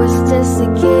I was just a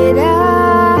kid,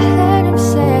 I heard him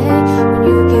say, when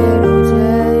you get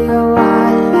older, your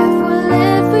wildlife will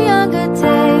live for younger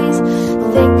days.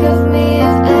 Think of me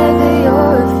if ever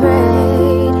you're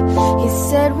afraid. He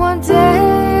said one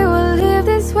day we'll leave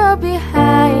this world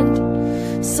behind,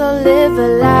 so live a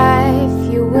life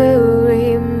you will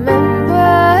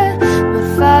remember. My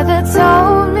father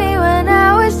told me when I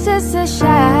was just a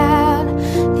child,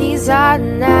 these are the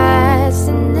nights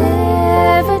that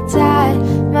never die.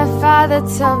 My father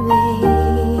told me.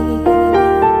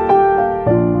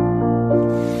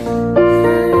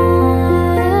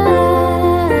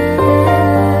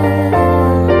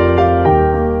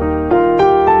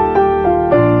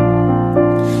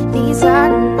 These are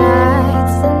the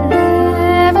nights that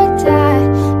never die.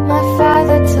 My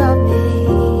father told me.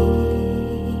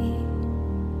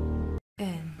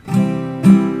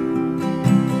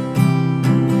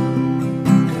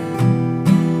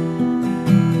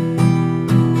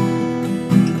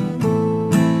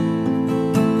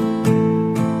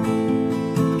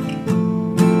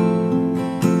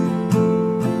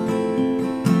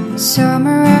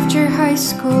 Summer after high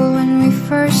school when we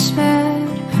first met,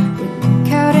 we'd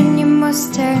look out in your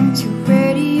Mustang to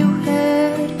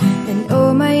Radiohead. And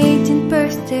on my 18th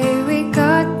birthday we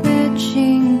got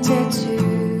matching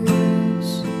tattoos.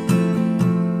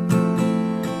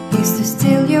 Used to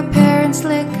steal your parents'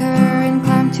 liquor and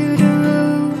climb to the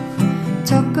roof,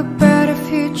 talk about our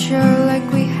future like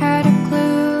we had a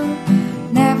clue.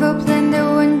 Never planned that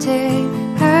one day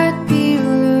I'd be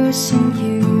losing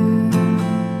you.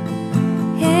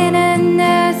 In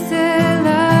another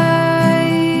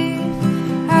life,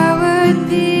 I would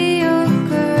be your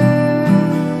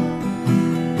girl.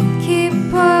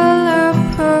 Keep all our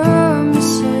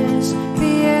promises,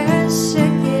 be us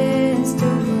against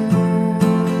the world.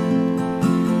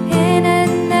 In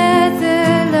another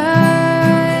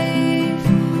life,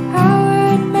 I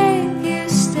would make you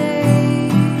stay,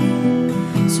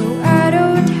 so I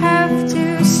don't have to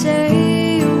say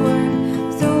you were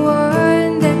the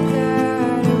one that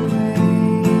got away,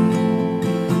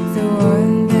 the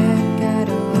one that got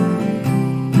away.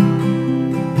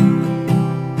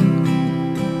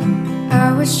 I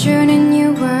was June and you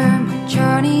were my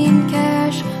Johnny and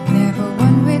Cash, never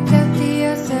one without the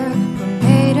other, we're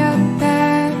made up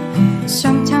bad.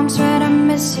 Sometimes when I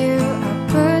miss you, I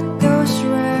put those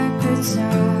records on.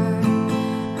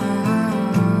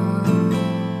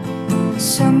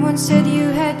 Someone said you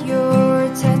had your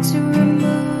tattoo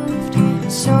removed,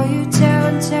 saw you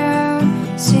downtown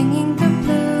singing the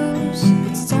blues.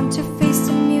 It's time to face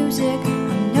the music,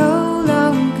 I'm no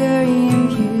longer in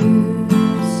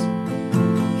use.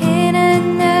 In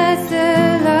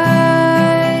another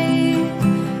life,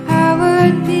 I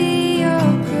would be your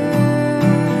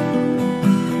girl.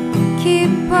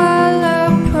 Keep all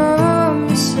our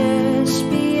promises,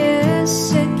 be us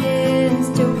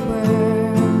against the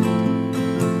world.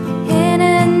 In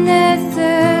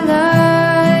another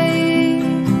life,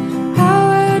 I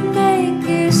would make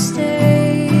you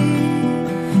stay,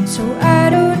 so I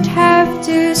don't have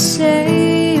to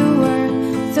say you were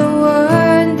the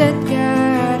one that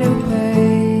got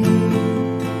away,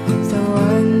 the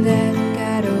one that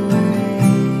got away,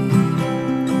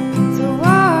 the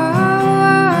one,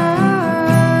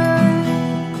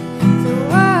 the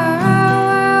one,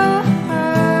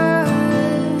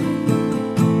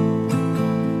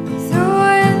 the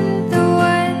one, the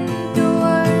one, the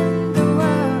one, the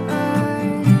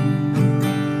one.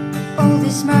 All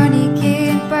this money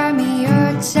can't buy me a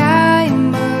time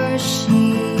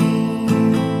machine.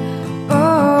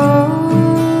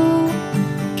 Oh,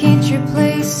 can't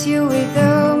replace you with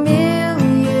a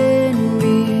million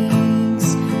rings.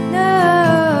 No,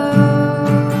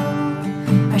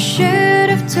 I should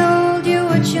have told you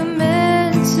what you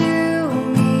meant to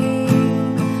me.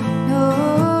 No,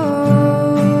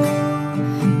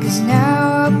 'cause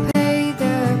now I pay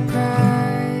the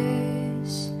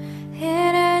price.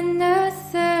 In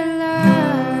another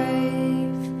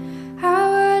life, I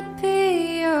would be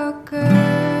your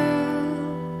girl.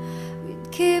 We'd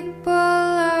keep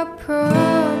all our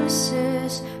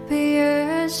promises, be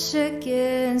us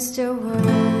against the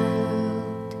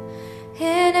world.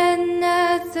 In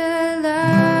another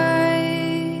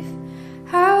life,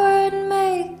 I would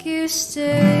make you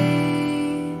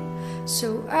stay, so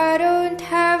I don't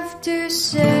have to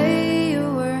say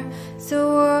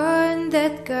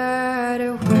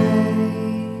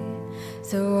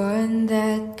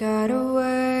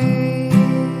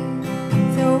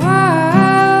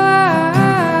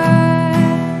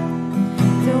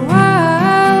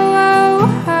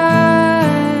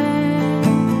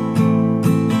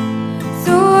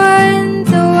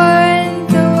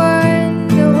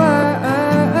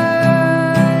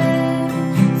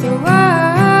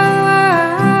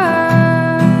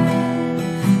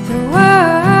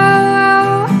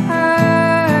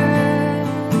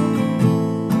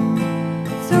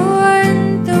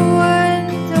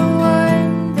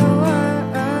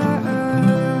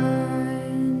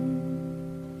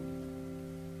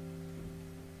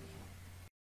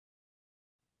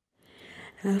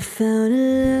I found a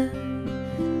love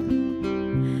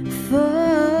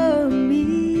for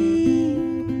me.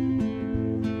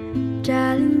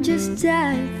 Darling, just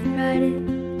dive right in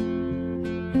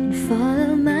and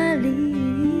follow my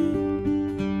lead.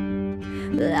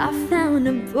 Well, I found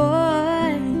a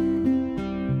boy,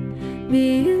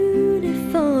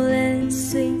 beautiful and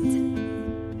sweet.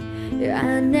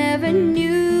 I never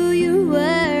knew you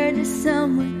were the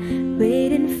someone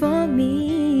waiting for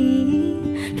me.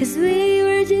 'Cause we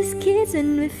were just kids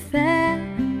and we fell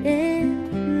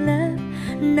in love,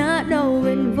 not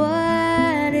knowing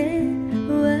what it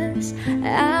was.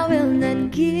 I will not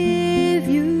give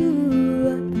you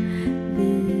up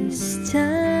this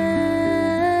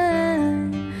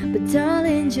time, but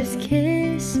darling, just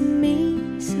kiss me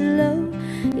slow.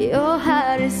 Your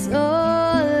heart is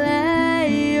all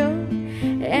I own,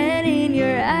 and in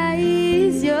your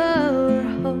eyes you're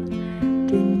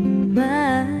holding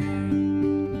mine.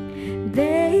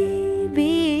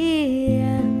 Baby,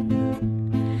 I'm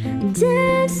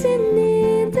dancing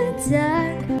in the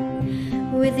dark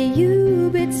with you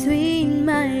between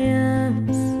my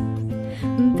arms,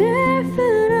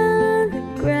 barefoot on the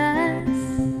grass,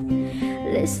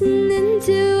 listening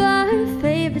to our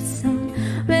favorite song.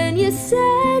 When you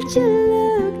said you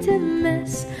looked a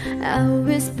mess, I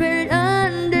whispered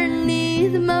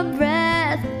underneath my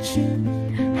breath, but you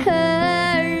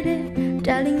heard it.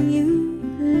 Darling, you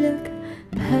look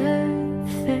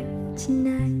perfect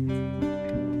tonight.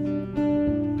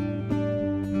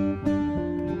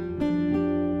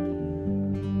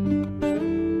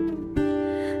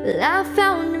 Well, I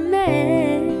found a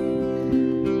man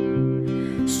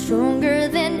stronger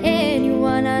than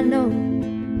anyone I know.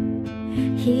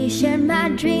 He shared my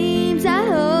dreams. I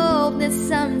hope that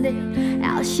someday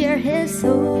I'll share his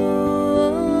soul.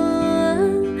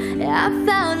 I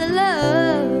found a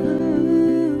love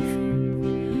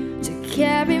to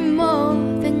carry more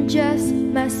than just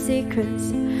my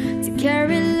secrets, to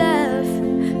carry love,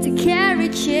 to carry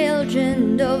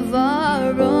children of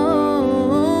our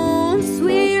own.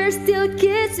 We are still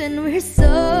kids and we're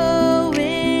so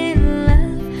in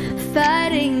love,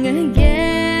 fighting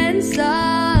against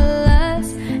all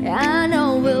odds. I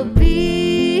know we'll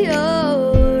be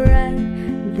alright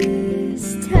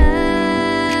this time.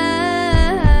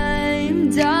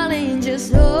 Darling,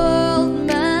 just hold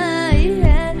my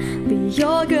hand. Be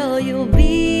your girl, you'll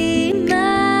be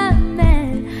my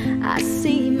man. I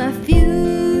see my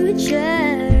future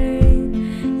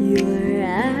in your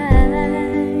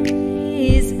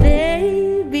eyes,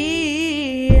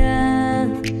 baby.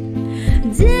 I'm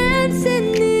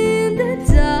dancing in the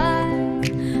dark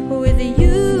with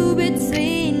you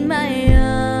between my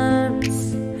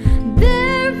arms,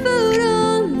 barefoot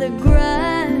on the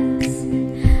grass,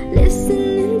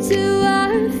 listening to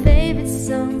our favorite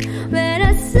song. When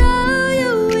I saw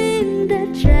you in that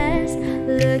dress,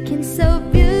 looking so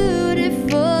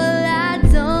beautiful, I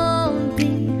don't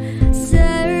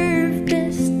deserve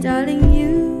this. Darling,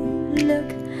 you look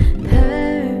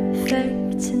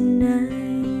perfect tonight.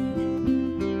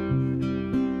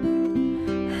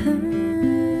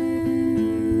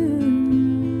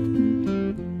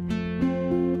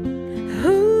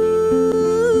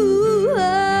 Ooh,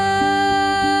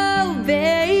 oh,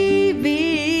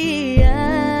 baby,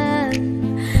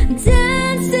 I'm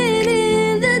dancing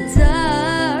in the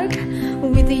dark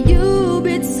with you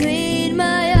between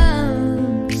my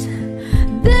arms,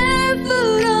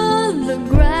 barefoot on the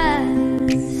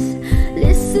grass,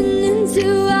 listening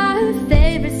to our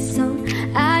favorite song.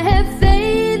 I have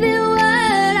faith in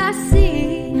what I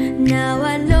see. Now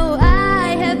I know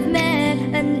I have met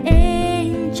an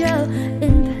angel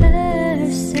in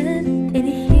person, and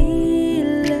he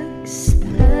looks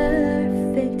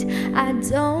perfect. I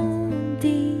don't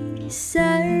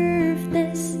deserve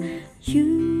this. You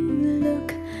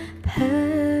look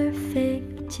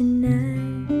perfect tonight.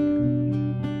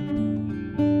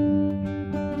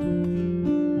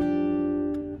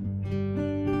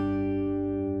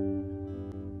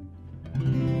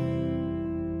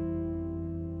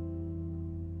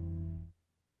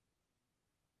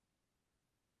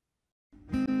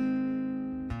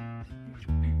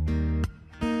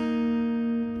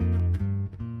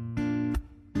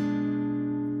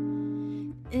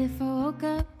 If I woke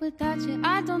up without you,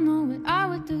 I don't know what I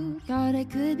would do. Thought I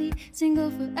could be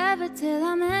single forever till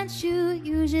I met you.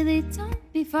 Usually don't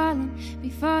be falling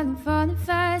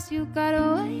fast. You got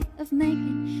a way of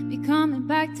making me coming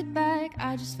back to back.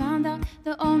 I just found out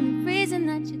the only reason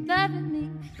that you loving me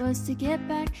was to get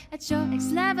back at your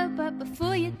ex-lover. But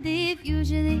before you leave,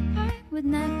 usually I would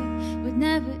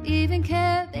never even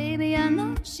care. Baby, I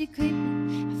know she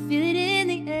creeping, I feel it in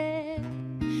the air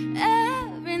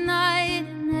every night.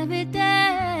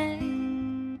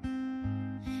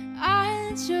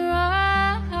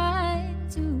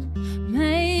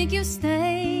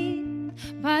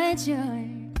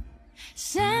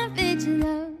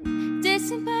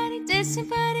 Did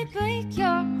somebody break your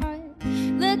heart?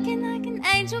 Looking like an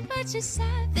angel, but you're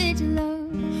savage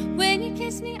love. When you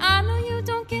kiss me, I know you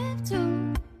don't give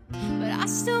to, but I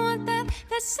still want that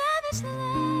savage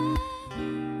love.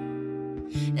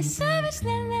 The savage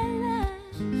la la la.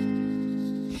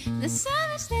 The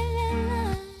savage la la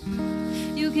la.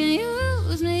 You can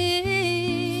use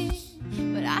me,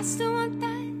 but I still want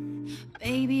that.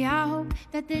 Baby, I hope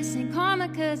that this ain't karma,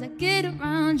 cause I get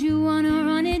around you, wanna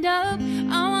run it up.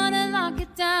 I wanna lock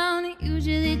it down. It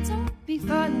usually don't be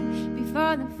falling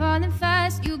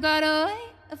fast. You got a way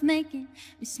of making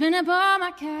me spend up all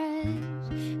my cash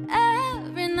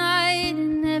every night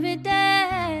and every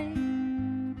day.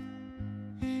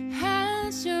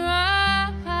 Has your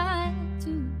right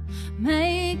to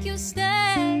make you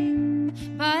stay,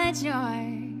 but your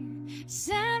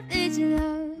savage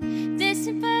love. Did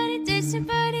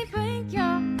somebody break your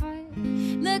heart?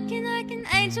 Looking like an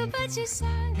angel, but you're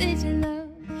savage love.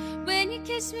 When you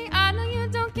kiss me, I know you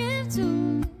don't give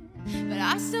to, but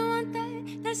I still want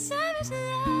that savage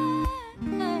love.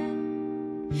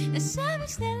 The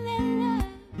savage love.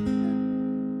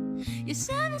 Your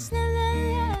savage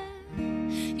love.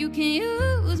 You can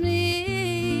use me,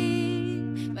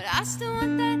 but I still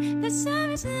want that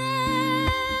savage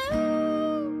love.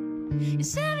 Your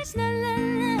savage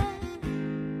love.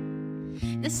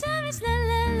 The savage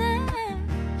love.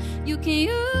 You can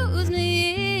use me,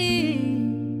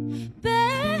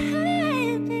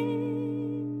 baby.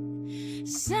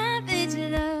 Savage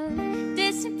love.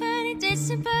 Did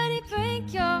somebody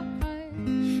break your heart?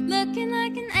 Looking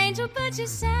like an angel, but you're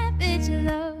savage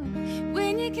love.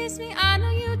 When you kiss me, I know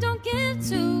you don't give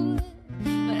to,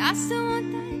 but I still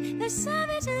want that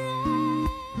savage love.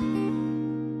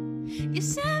 Your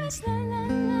savage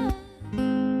love.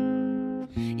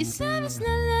 Your savage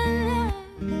love.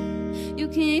 You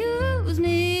can use me,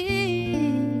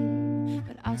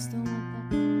 but I still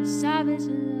want that savage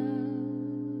love.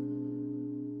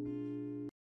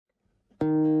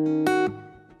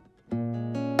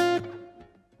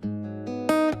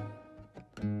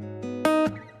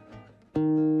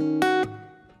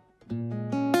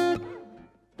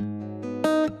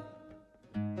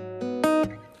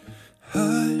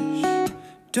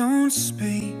 Don't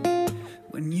speak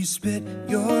when you spit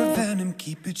your venom,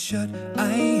 keep it shut.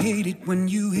 I hate it when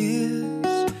you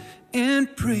hiss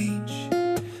and preach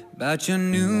about your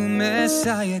new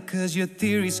messiah, cause your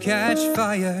theories catch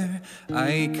fire.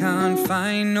 I can't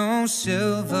find no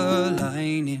silver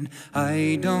lining.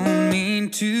 I don't mean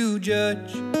to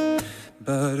judge,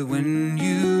 but when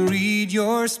you read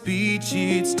your speech,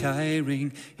 it's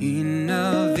tiring.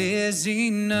 Enough is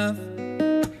enough.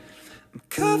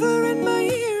 Covering my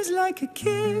ears like a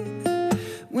kid.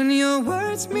 When your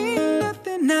words mean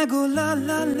nothing, I go la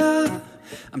la la.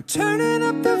 I'm turning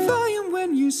up the volume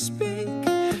when you speak,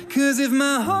 cause if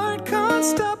my heart can't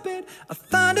stop it, I'll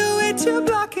find a way to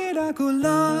block it. I go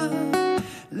la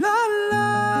la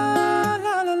la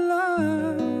la la la.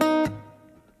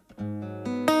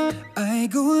 I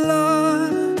go la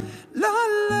la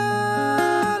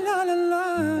la la la la.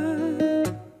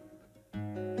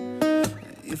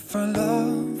 If our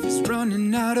love is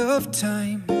running out of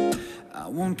time, I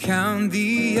won't count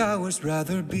the hours,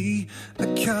 rather be a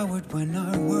coward when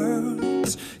our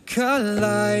worlds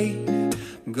collide.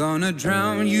 I'm gonna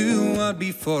drown you out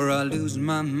before I lose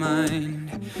my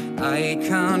mind. I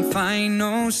can't find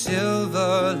no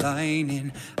silver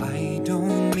lining. I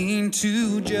don't mean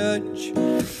to judge,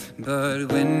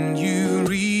 but when you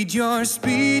read your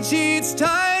speech, it's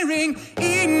tiring.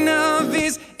 Enough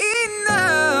is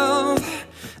enough.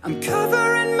 I'm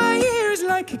covering my ears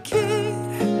like a kid.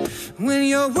 When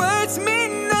your words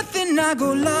mean nothing, I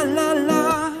go la la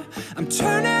la. I'm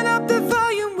turning up the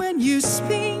volume when you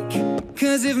speak,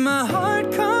 cause if my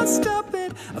heart can't stop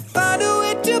it, I'll find a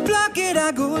way to block it.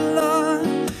 I go la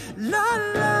la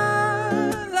la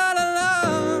la la la.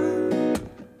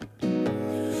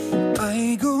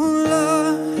 I go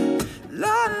la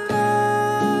la la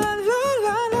la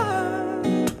la la.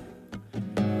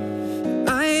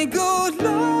 I go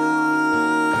la.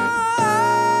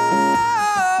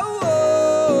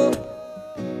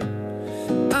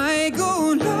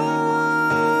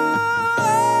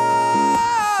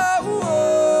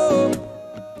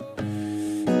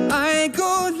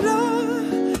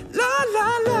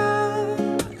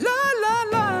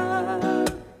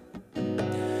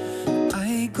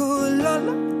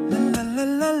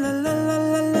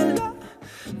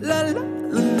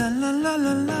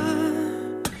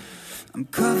 I'm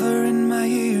covering my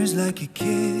ears like a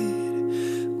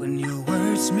kid. When your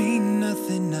words mean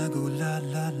nothing, I go la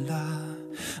la la.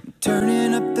 I'm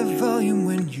turning up the volume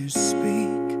when you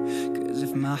speak, cause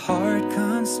if My heart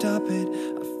can't stop it,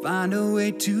 I find a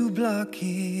way to block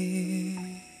it.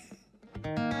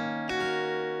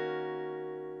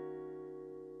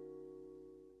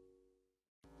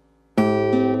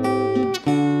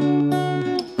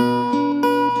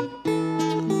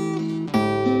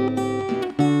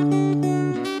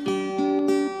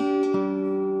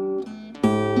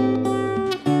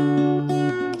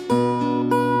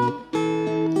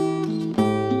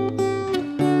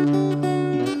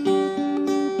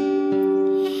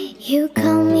 You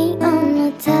call me on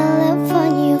the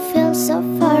telephone, you feel so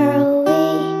far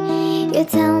away. You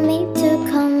tell me to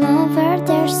come over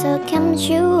there, so come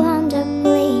you on the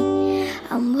plane.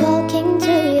 I'm walking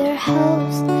to your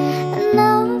house and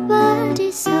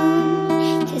nobody's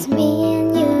home, just me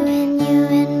and you and you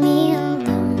and me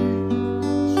alone.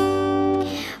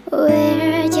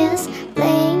 We're just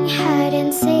playing hide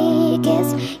and seek,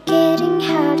 it's getting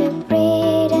hard to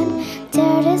breathe and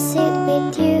dare to sit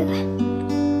with you.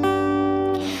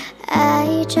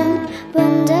 I don't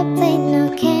want to play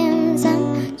no games,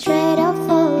 I'm straight off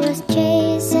always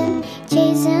chasing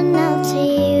after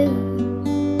you.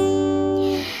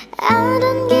 I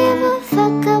don't give a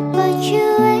fuck about you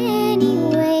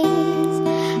anyways.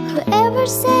 Whoever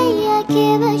say I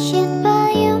give a shit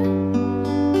about you,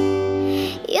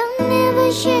 you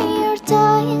never share your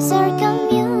toys or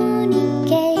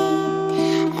communicate.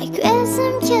 I guess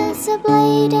I'm just a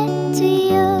blade to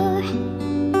you.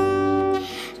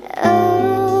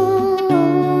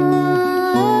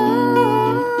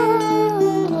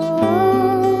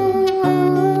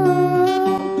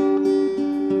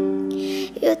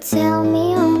 You tell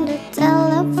me on the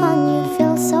telephone you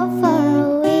feel so far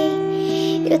away.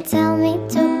 You tell me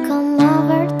to come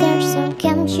over there, so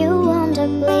can't you on the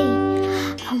plane?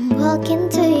 I'm walking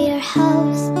to your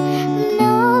house,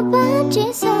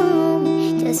 nobody's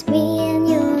home, just me and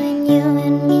you and you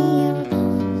and me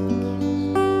alone.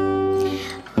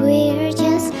 We're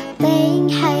just playing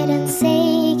hide and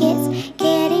seek, it's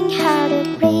getting hard to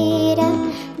breathe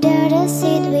and dare to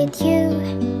sit with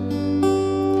you.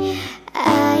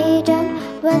 I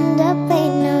don't want to play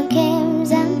no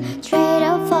games, I'm straight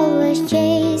off always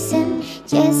chasing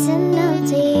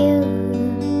after you.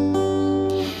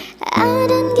 I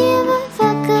don't give a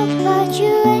fuck about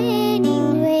you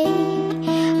anyway.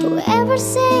 Whoever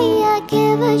say I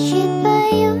give a shit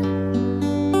about you,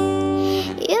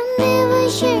 you never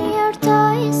share your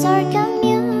toys or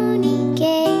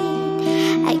communicate.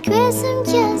 I guess I'm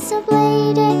just a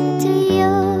blade to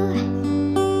you.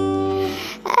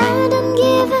 I don't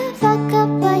give a fuck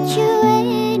about you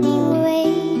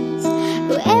anyways.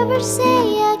 Whoever say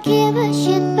I give a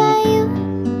shit about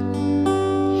you,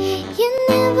 you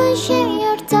never share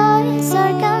your toys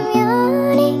or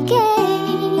communicate.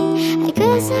 I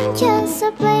guess I'm just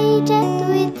a blade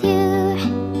with you.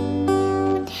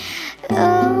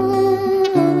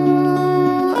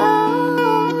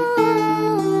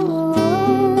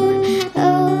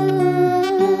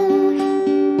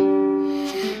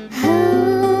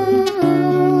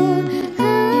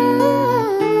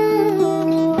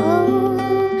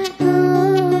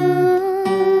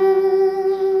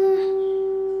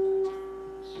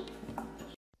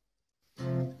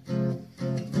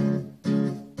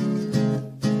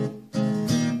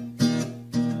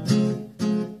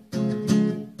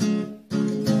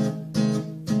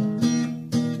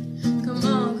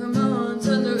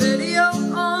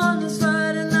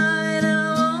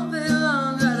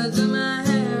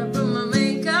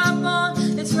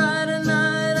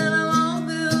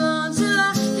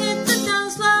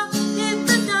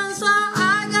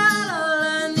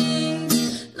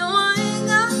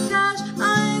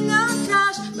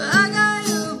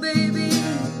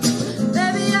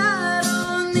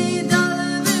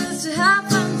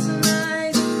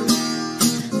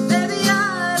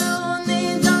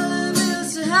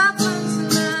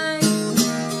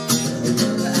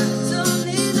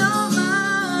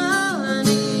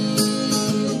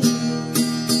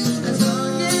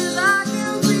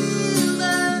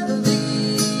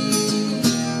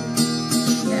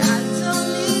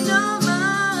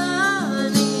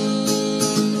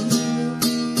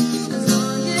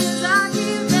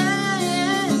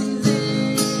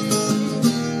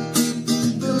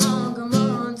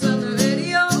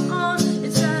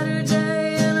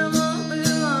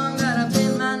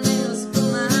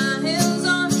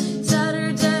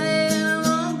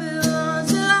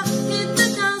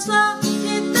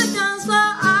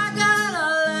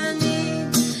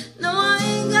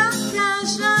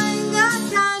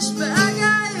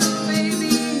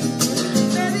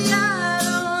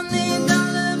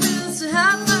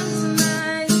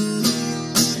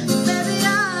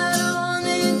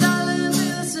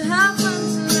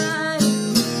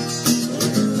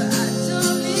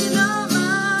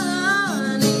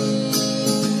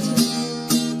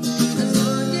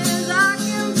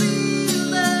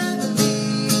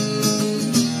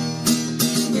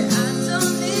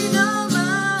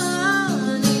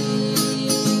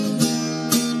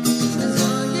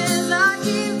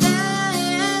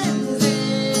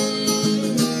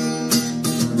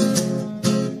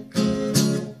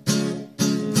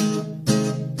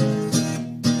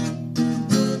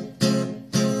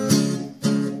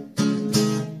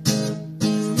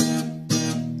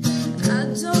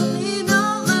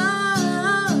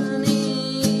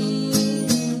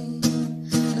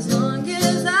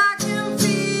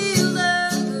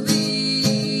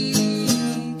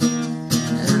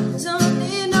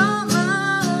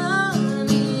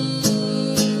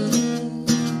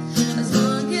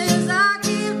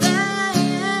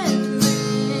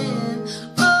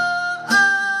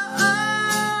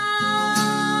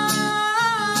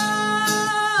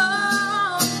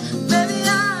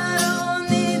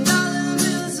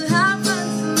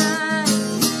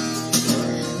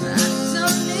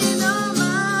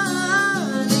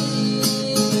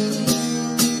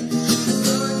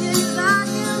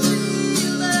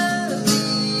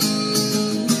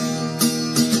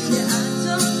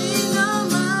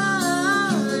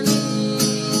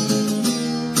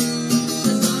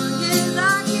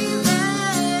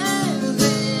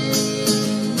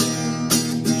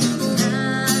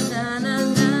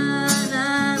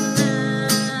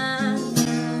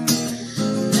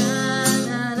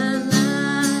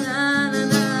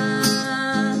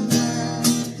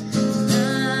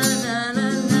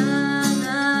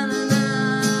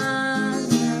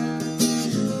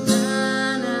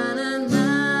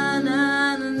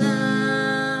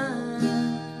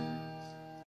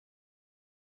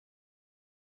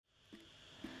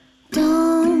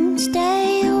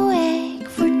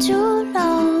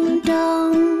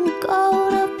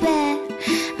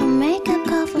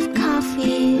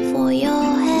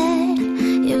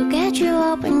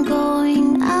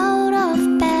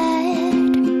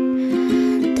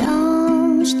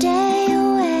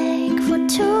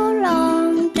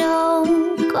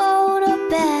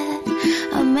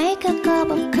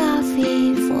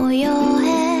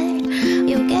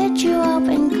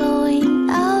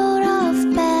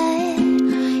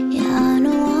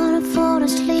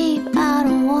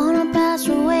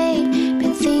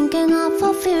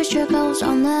 future goes,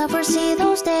 I'll never see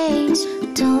those days.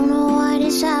 Don't know why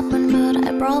this happened, but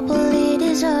I probably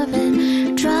deserve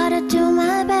it. Try to do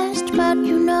my best, but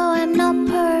you know I'm not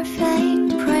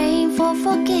perfect. Praying for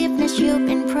forgiveness, you've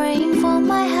been praying for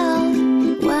my health.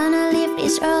 When I leave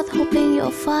this earth, hoping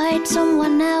you'll find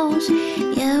someone else.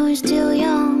 Yeah, we're still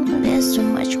young, but there's so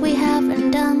much we haven't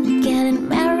done. Getting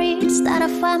married, start a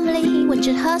family with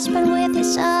your husband, with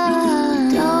his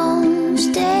son. Don't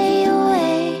stay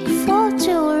awake for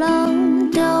too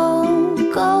long.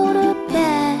 Don't go to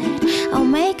bed. I'll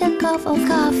make a cup of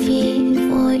coffee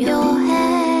for your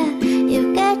head.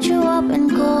 It'll get you up and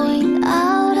going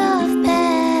out of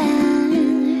bed.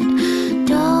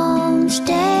 Don't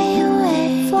stay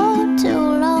awake for too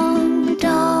long.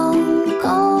 Don't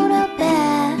go to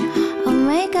bed. I'll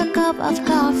make a cup of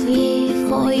coffee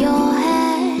for your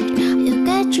head. It'll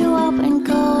get you up and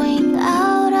going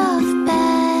out of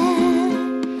bed.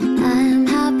 I'm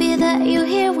happy that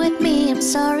you're here with me. I'm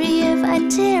sorry if I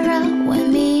tear up.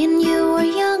 When me and you were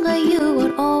younger, you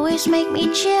would always make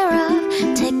me cheer up.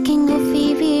 Taking goofy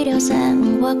videos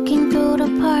and walking through the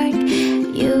park.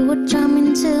 You would jump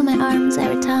into my arms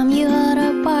every time you heard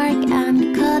a bark.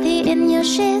 And cuddly in your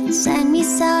shit, sang me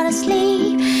sound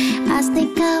asleep. I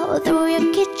sneak out through your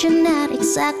kitchen at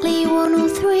exactly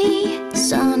 1:03.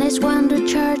 Sundays went to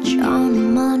church,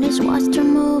 on Mondays watched a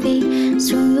movie.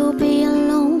 Soon you'll be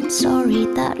alone, sorry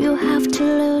that you have to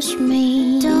lose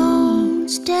me. Don't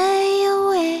stay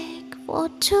awake for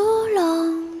too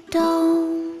long.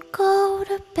 Don't go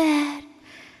to bed.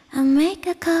 I'll make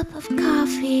a cup of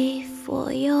coffee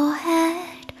for your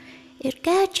head. It'll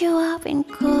get you up and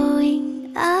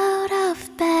going out of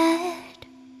bed.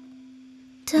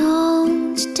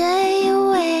 Don't stay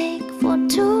awake for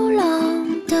too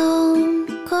long. Don't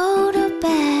go to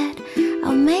bed.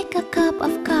 I'll make a cup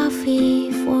of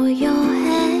coffee for your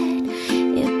head.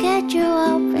 It'll get you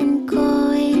up and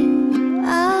going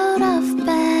out of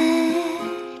bed.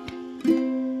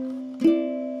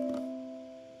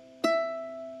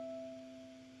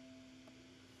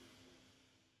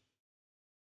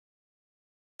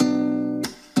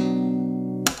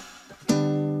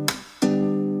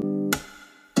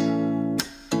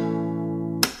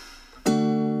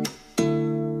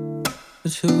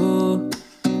 It's you,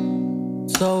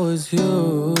 it's always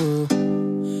you.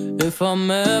 If I'm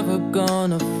ever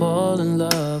gonna fall in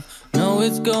love, no,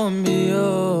 it's gonna be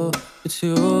you. It's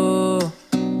you,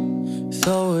 it's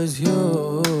always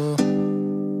you.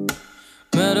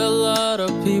 Met a lot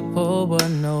of people, but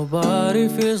nobody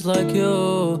feels like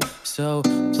you. So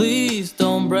please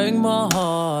don't break my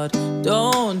heart,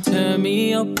 don't tear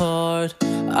me apart.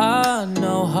 I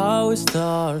know how it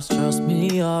starts, trust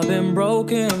me, I've been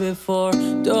broken before.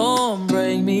 Don't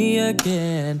break me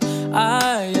again,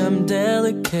 I am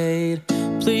delicate.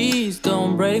 Please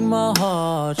don't break my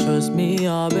heart, trust me,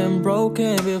 I've been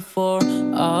broken before.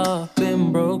 I've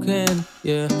been broken,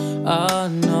 yeah. I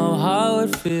know how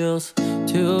it feels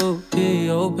to be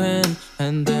open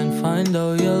and then find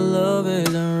out your love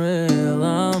isn't real.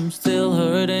 I'm still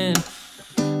hurting,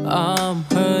 I'm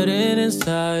hurting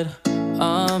inside.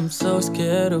 I'm so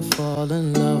scared to fall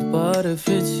in love, but if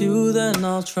it's you, then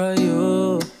I'll try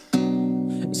you.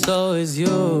 It's always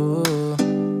you.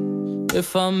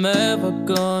 If I'm ever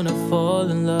gonna fall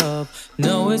in love,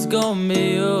 no, it's gonna be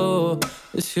you.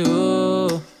 It's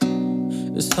you,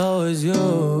 it's always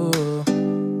you.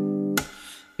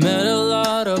 Met a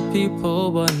lot of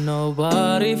people, but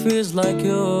nobody feels like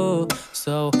you.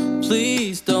 So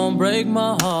please don't break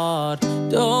my heart,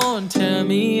 don't tear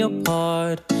me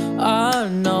apart. I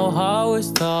know how it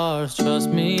starts, trust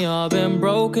me, I've been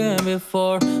broken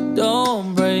before.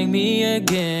 Don't break me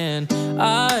again,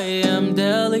 I am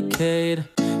delicate.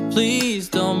 Please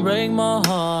don't break my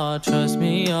heart, trust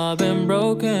me, I've been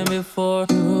broken before.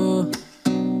 You,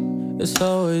 it's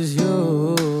always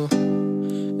you.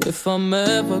 If I'm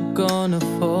ever gonna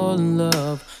fall in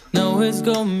love, no, it's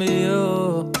gonna be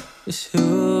you. It's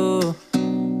you,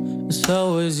 it's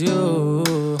always you.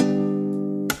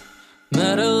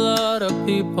 Met a lot of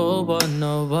people, but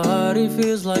nobody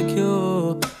feels like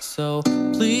you. So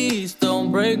please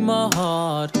don't break my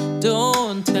heart,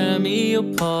 don't tear me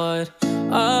apart.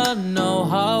 I know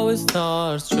how it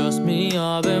starts, trust me,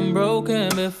 I've been broken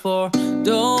before.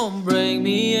 Don't break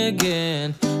me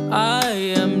again, I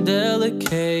am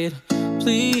delicate.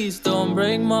 Please don't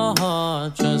break my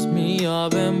heart, trust me,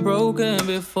 I've been broken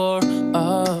before.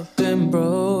 I've been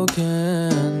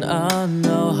broken, I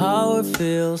know how it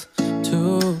feels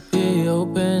to be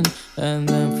open and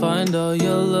then find out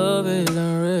your love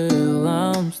isn't real.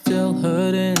 I'm still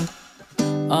hurting,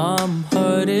 I'm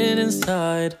hurting inside.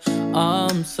 inside.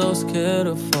 I'm so scared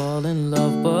to fall in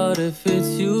love, but if it's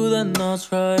you, then I'll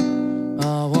try.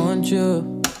 I want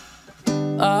you,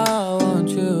 I want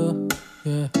you,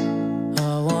 yeah.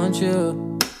 I want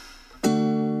you,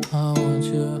 I want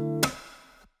you.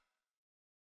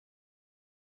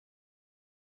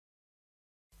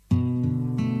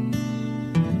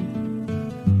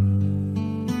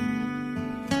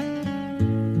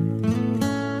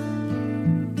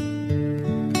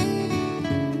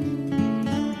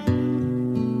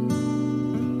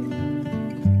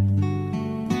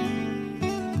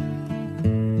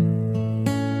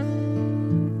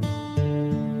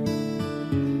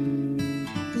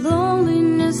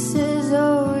 Loneliness has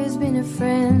always been a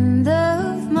friend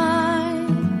of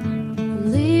mine.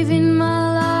 I'm leaving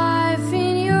my life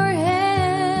in your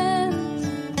hands.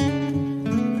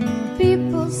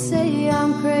 People say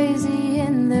I'm crazy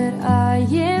and that I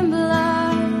am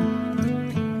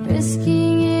blind,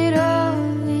 risking it all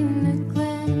in a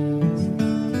glance.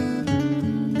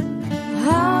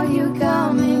 How you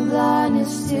got me blind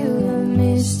is still a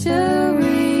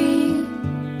mystery.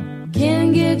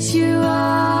 Can't get you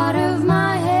out of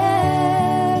my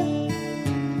head.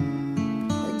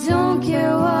 I don't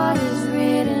care what is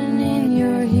written in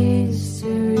your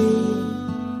history,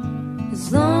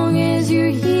 as long as you're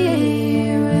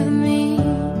here with me.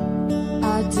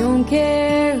 I don't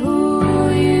care who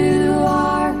you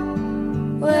are,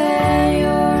 where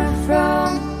you're from,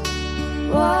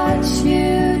 what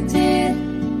you did,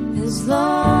 as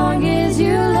long as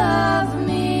you love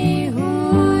me.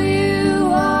 Who you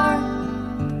are,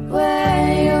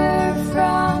 where you're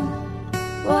from,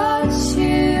 what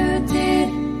you did,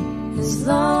 as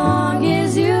long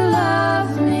as you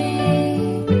love me.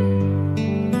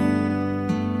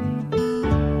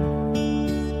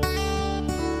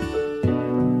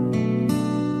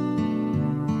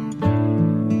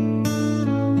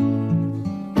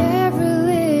 Every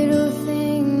little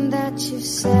thing that you've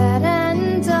said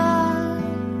and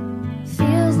done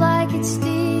feels like it's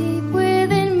deep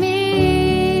within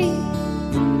me.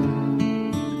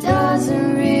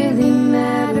 Doesn't really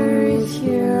matter if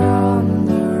you're on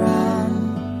the run.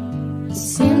 It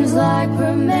seems like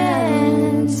we're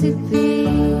meant to be.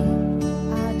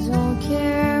 I don't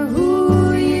care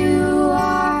who you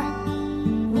are,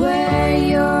 where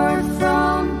you're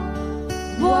from,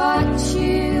 what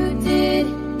you did,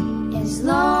 as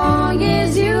long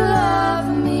as you love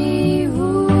me.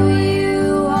 Who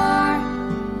you are,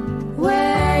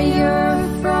 where you're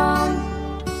from,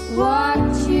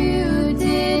 what you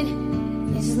did,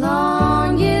 as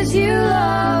long as you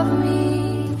love me.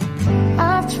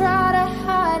 I've tried to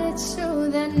hide it so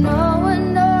that no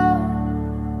one knows,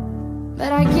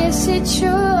 but I guess it's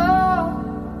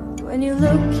true when you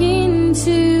look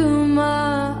into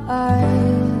my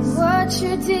eyes. What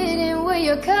you did and where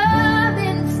you're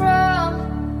coming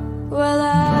from, well,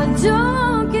 I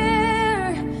don't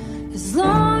care, as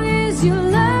long as you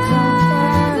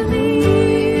love me.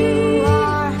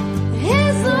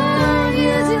 As long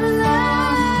as you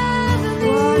love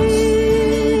me,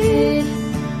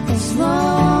 as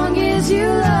long as you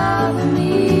love me.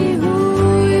 Who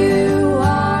you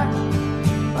are,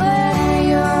 where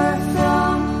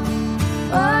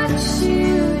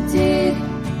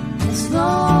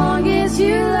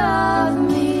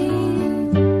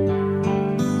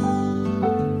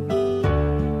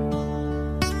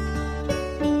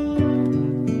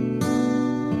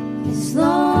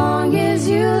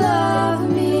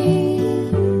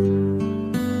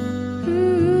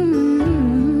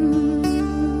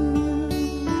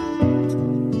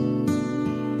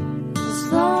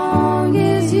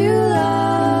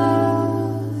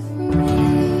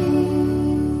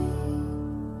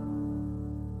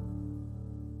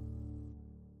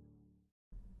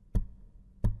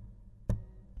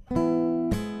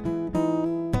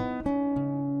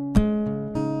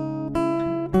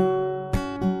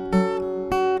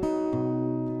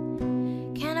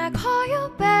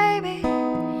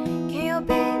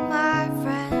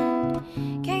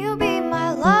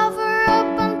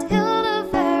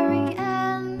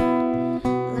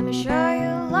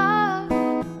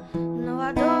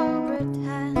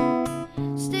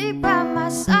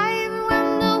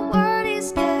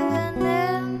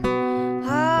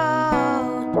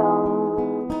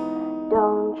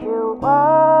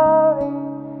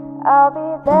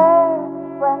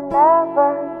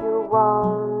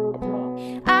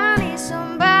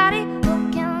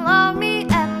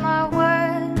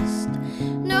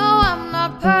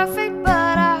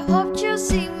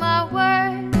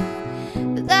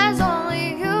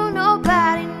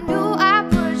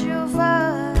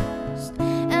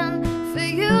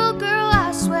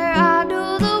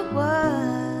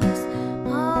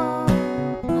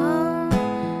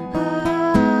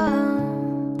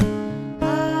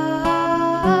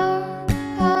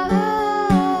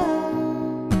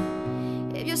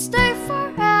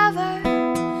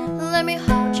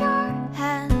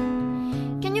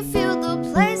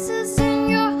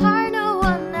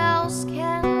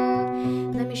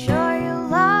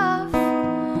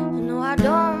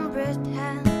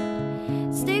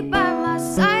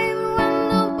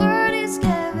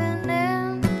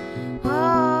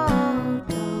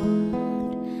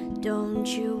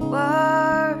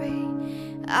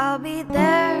I'll be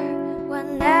there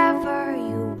whenever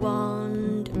you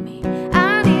want me.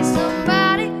 I need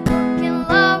somebody who can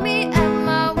love me at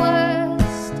my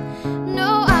worst.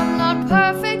 No, I'm not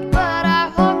perfect, but I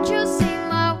hope you see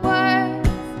my worth.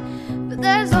 But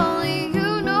there's only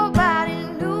you, nobody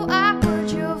knew I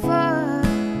put you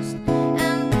first.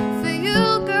 And for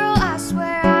you, girl, I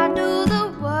swear I do the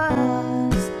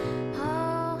worst.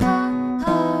 Oh, oh,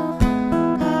 oh,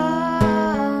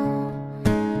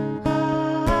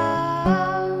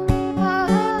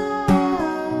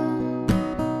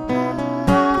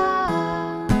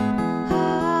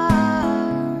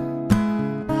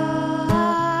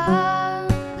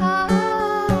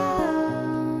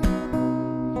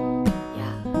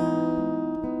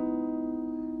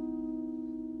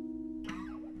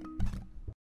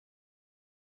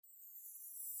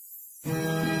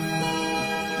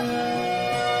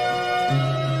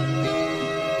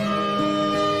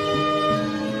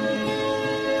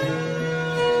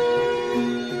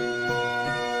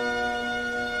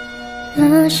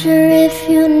 Not sure if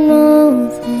you know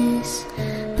this,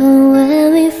 but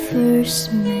when we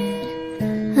first met,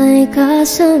 I got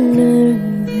so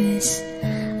nervous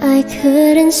I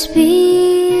couldn't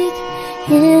speak.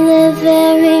 In the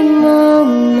very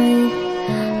moment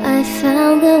I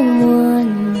found the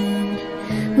one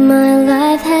my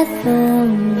life had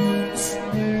found its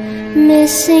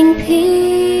missing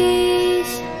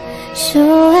piece. So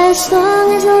as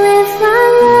long as I live, I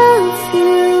love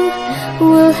you,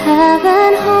 will have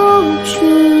and hold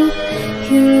you.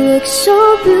 You look so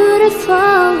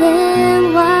beautiful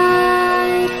in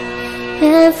white.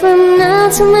 And from now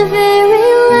to my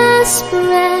very last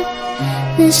breath,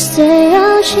 this day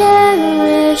I'll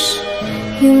cherish.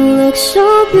 You look so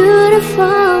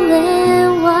beautiful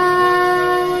in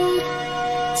white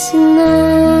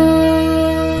tonight.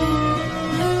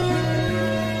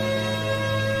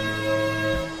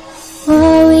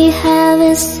 What we have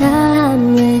is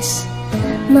timeless,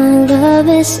 my love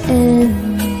is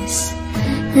endless.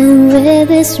 And with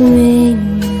this ring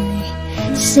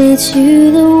I say to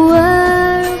the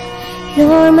world,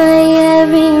 you're my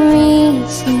every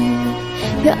reason,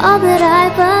 you're all that I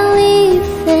believe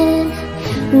in.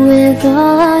 With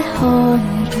all my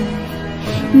heart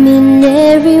I mean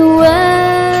every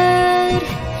word.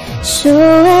 So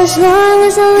as long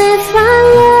as I live, I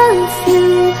love you,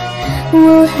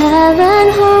 will have and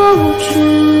hold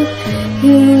you.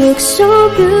 You look so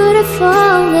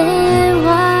beautiful in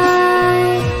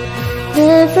white.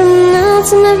 And from now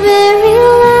to my very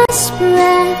last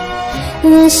breath,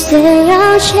 this day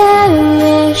I'll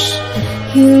cherish.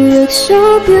 You look so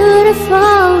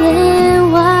beautiful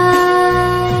in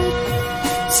white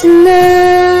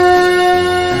tonight.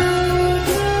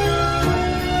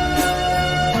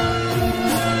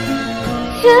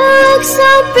 You look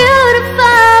so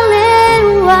beautiful in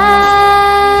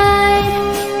white.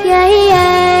 Yeah,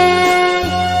 yeah.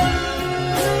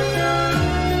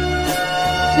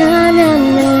 Na na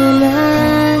na na.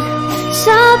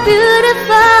 So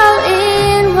beautiful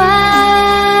in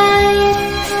white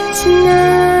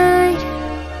tonight.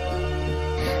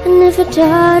 I never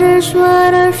doubters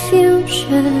what our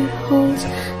future holds.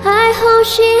 I hope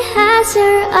she has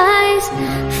her eyes,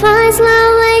 finds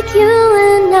love like you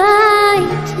and I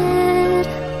did.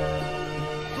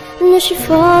 And if she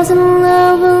falls in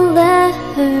love, we'll let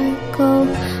her go.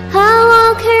 I'll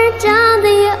walk her down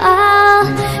the aisle.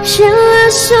 She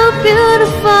looks so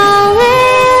beautiful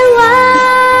in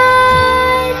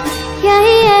white. Yeah,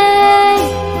 yeah.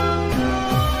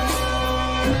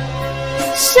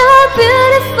 So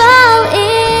beautiful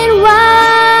in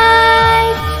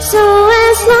white. So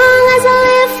as long as I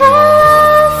live, I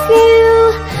love you,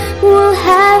 will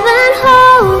have and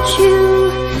hold you.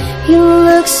 You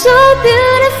look so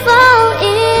beautiful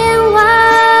in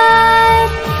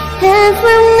white. And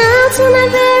from now to my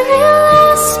very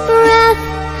last breath,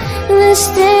 this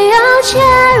day I'll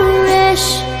cherish.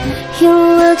 You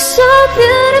look so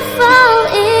beautiful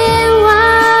in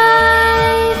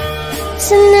white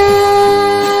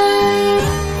tonight.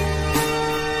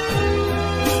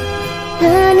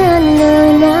 Na na na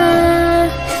na.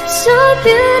 So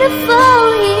beautiful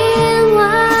in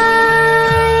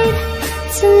white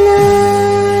tonight.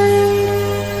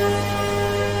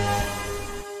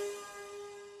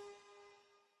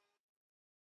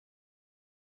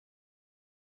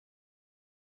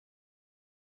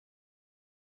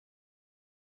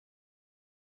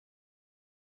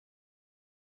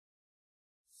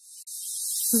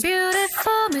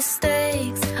 Beautiful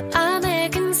mistakes I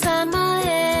make inside my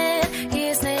head.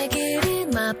 He's naked in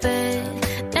my bed,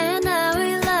 and I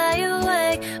will lie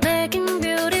awake, making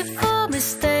beautiful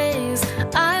mistakes.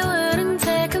 I wouldn't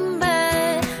take him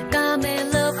back. Got me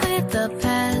love.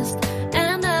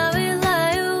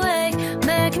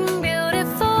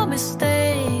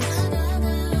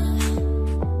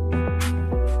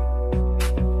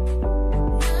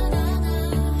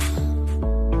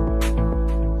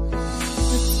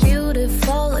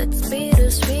 it's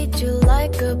bittersweet. You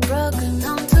like a broken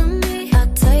home to me. I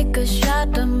take a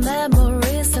shot of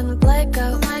memories and black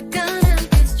out like an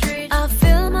empty street. I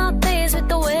fill my days with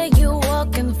the way you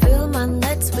walk and fill my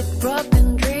nights with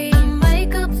broken dreams. I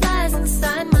make up lies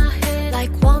inside my head,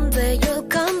 like one day you'll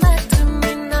come back to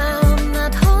me. Now I'm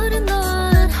not holding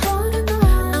on,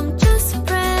 I'm just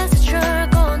surprised that you're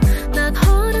gone. Not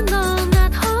holding on,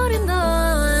 not holding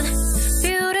on.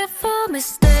 Beautiful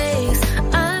mistakes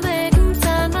I make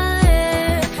inside my head.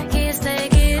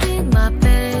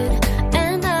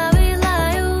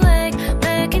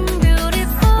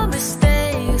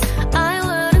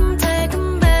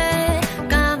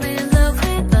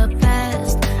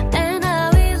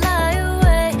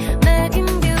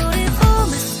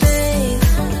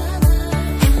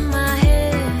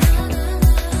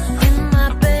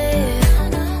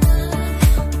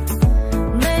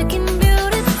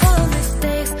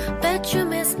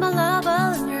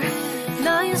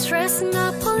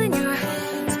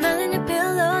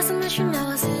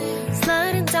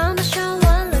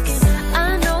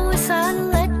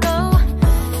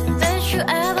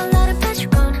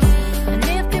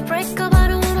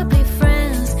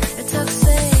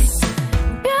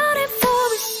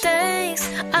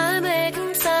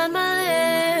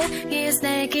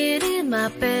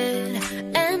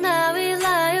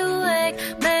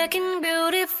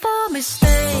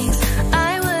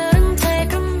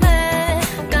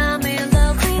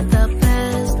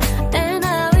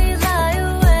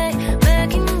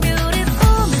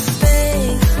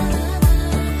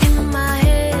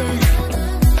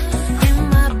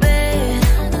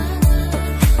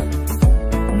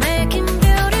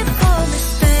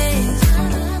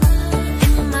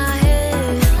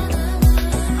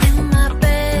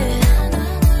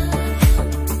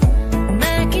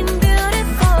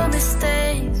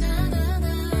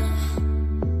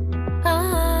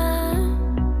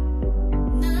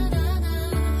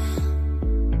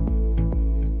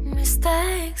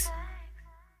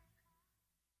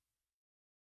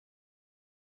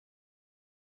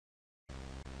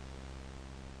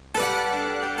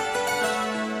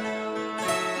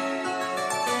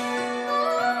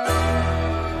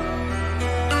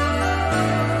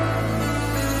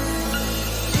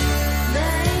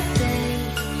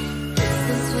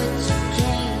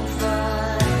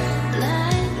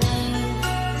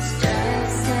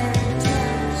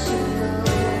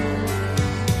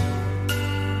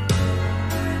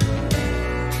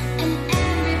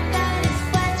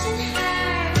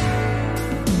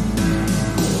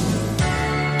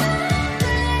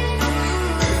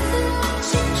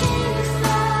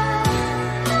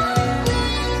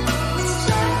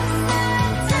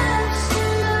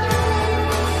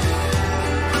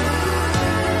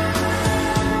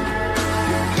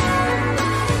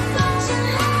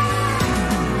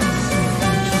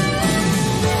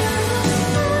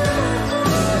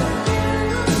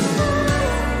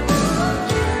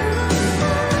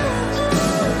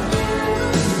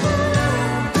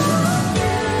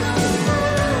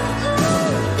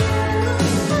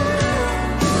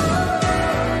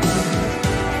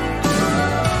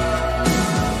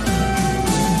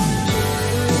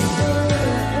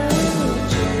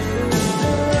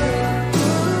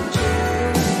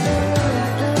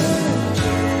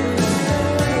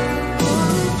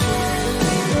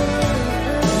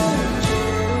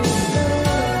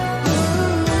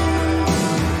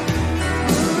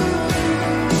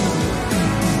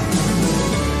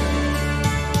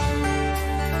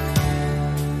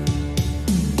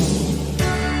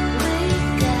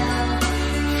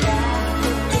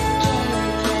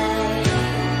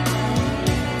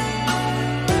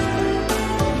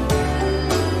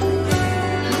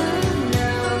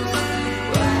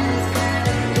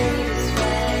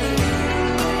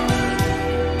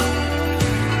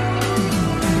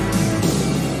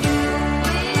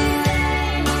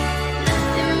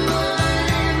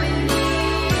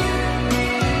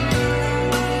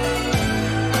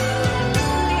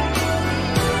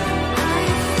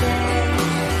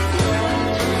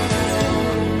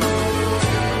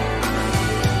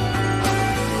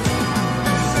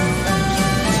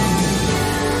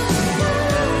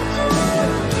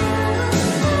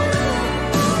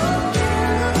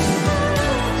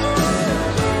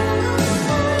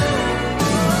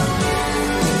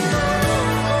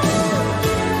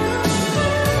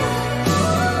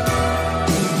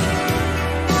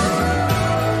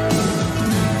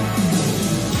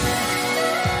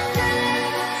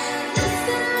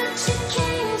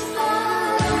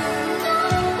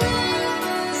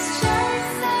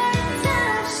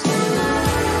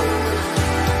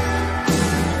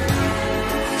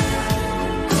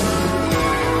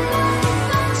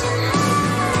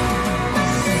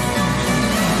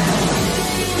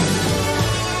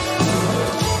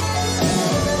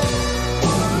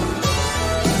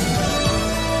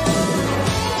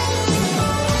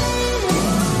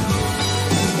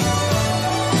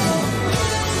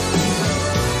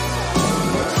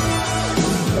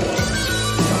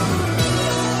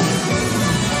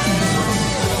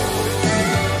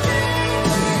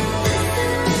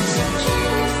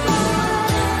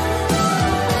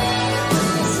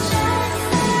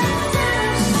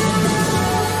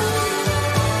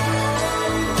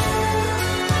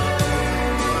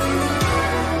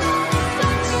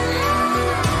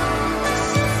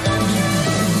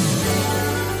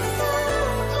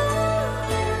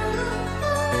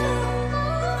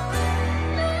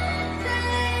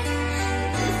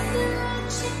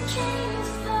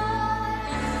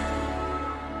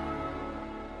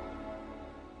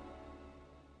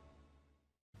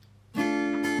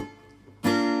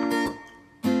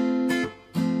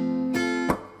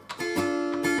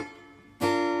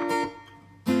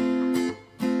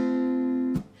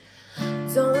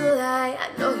 Don't lie, I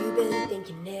know you've been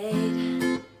thinking it.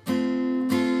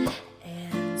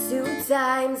 And 2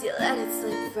 times you let it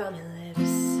slip from your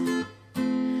lips.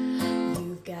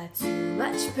 You've got too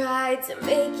much pride to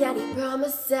make any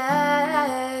promises,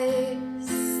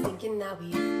 thinking that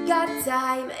we've got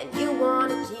time and you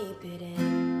wanna keep it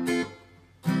in.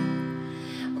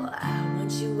 Well, I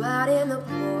want you out in the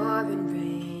pouring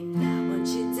rain, I want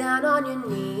you down on your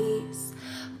knees,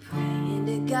 praying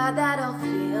to God that I'll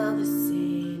feel the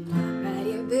same. I'm right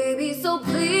here, baby, so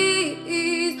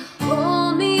please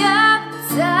hold me up,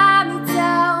 tie me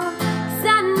down, 'cause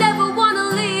I never wanna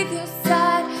leave your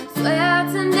side. Swear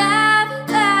to never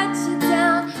let you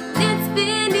down. It's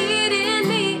been eating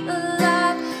me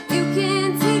alive. You can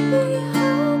take me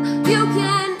home, you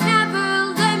can never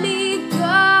let me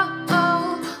go.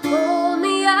 Hold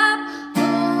me up,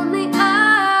 hold me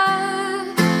up,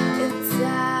 and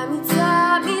tie me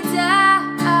down,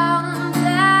 down,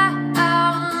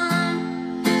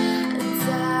 and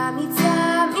tie me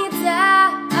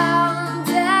down, down.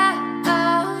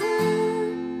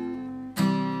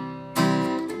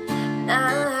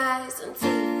 Nice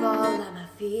until you fall at my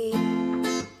feet.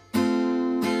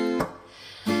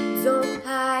 Don't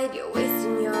hide, you're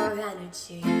wasting your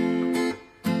energy.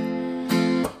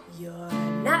 You're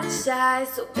not shy,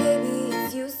 so baby,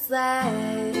 it's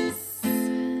useless.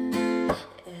 And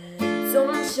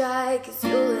don't try, 'cause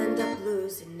you'll end up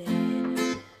losing it.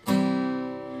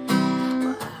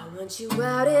 Well, I want you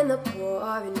out in the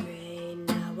pouring rain,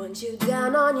 I want you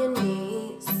down on your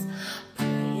knees,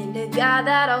 praying to God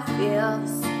that I'll feel the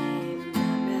same.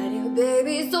 I'm right here,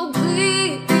 baby, so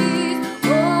please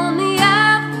hold me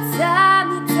up, tie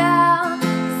me down,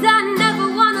 'cause I never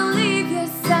wanna leave your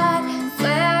side.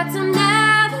 Swear to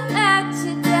never let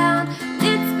you down.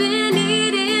 It's been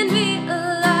eating me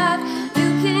alive. You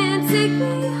can take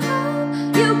me home,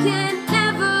 you can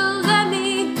never let me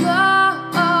go.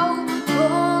 Hold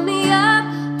me up,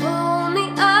 hold me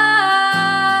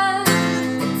up,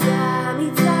 and tie me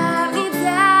down,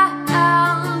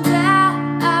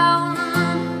 down,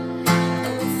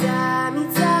 and tie me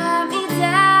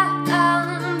down,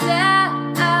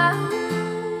 down.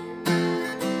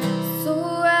 So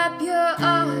wrap your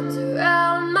arms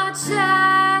around my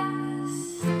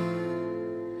chest,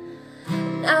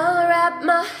 and I'll wrap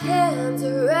my hands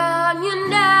around your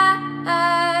neck.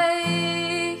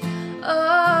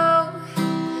 Oh,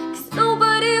 'cause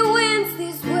nobody wins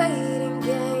these waiting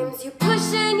games. You push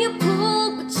and you pull,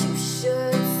 but you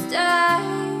should stay.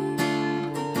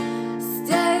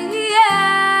 Stay,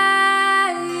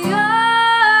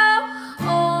 oh,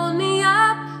 hold me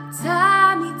up,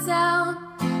 tie me down,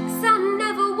 'cause I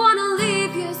never wanna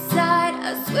leave your side.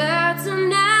 I swear to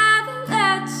never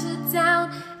let you down.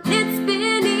 It's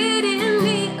been eating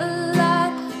me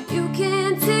alive. You can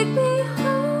take me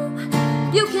home,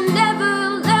 you can never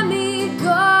let me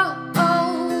go.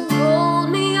 Hold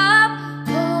me up,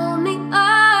 hold me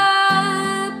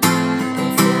up,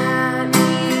 and tie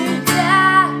me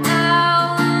down,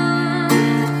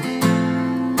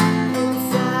 and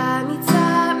tie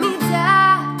me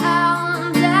down,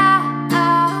 down,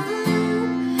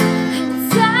 and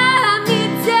tie me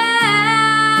down,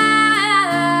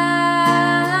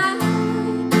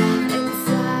 and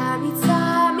tie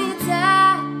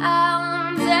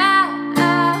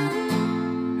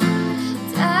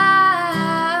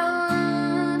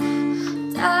me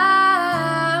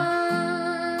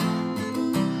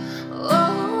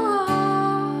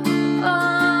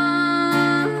down,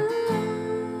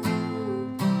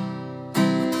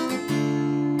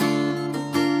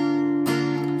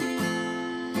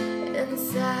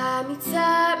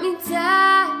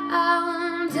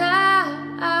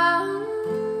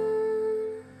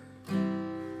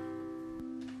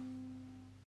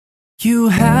 You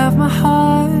have my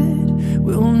heart,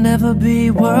 we'll never be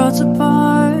worlds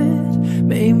apart.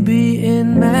 Maybe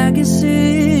in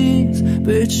magazines,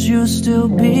 but you'll still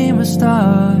be my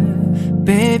star,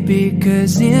 baby.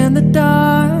 'Cause in the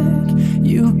dark,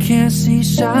 you can't see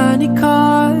shiny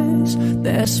cars.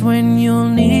 That's when you'll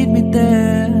need me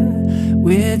there.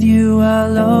 With you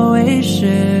I'll always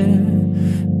share.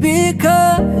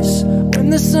 Because when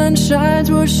the sun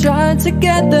shines, we'll shine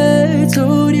together.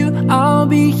 Told you I'll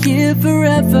be here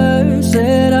forever.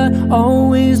 Said I'll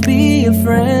always be a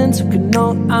friend. So you know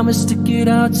I'ma stick it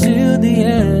out to the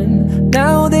end.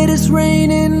 Now that it's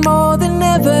raining more than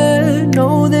ever,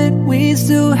 know that we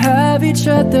still have each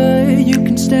other. You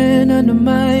can stand under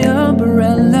my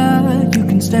umbrella. You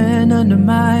can stand under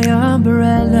my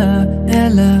umbrella.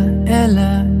 Ella,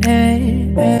 Ella,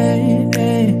 hey, hey,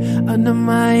 hey. Under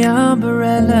my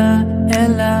umbrella.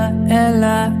 Ella,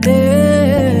 Ella,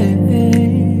 hey,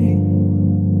 hey.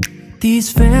 These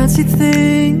these fancy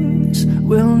things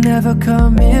will never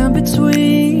come in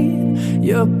between.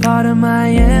 You're part of my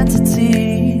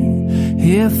entity,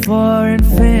 here for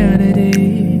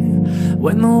infinity.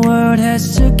 When the world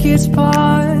has took its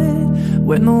part,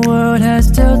 when the world has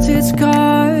dealt its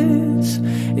cards,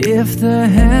 if the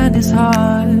hand is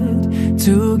hard,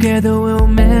 together we'll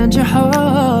mend your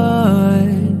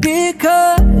heart.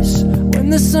 Because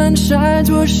when the sun shines,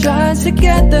 we'll shine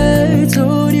together.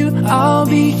 Told you I'll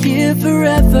be here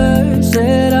forever.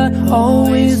 Said I'll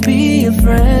always be a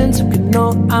friend. Took a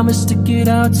note, I'ma stick it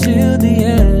out till the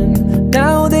end.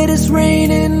 Now that it's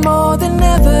raining more than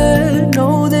ever,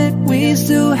 know that we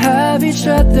still have each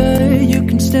other. You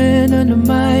can stand under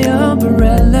my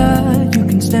umbrella. You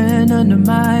can stand under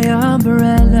my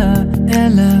umbrella.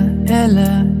 Ella,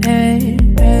 Ella, hey,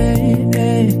 hey,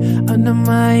 hey. Under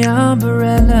my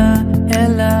umbrella.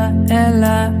 Ella,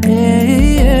 Ella,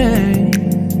 hey, hey.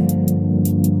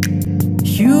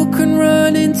 You can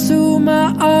run into my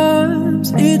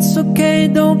arms. It's okay,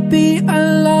 don't be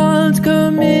alarmed.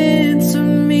 Come into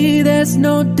me, there's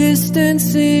no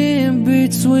distance in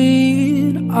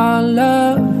between our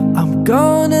love. I'm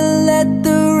gonna let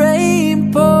the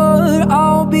rain pour.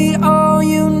 I'll be all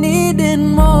you need and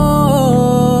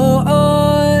more.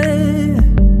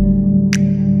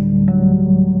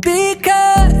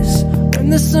 Because when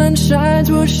the sun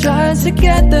shines, we'll shine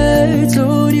together.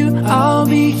 Told you I'll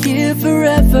be here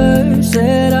forever.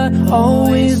 Said I'll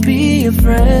always be a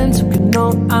friend. Took a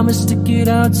note, I'ma stick it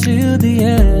out till the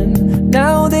end.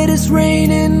 Now that it's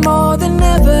raining more than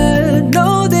ever,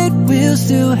 know that we'll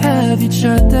still have each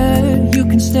other. You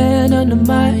can stand under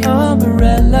my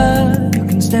umbrella. You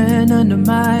can stand under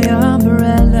my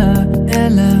umbrella.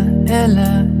 Ella, Ella,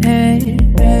 hey,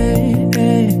 hey,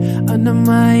 hey. Under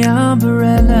my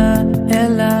umbrella.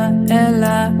 Ella,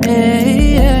 Ella,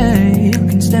 hey, hey. You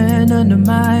can stand under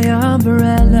my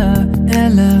umbrella.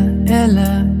 Ella, Ella,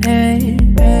 hey,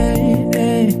 hey,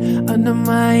 hey. Under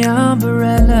my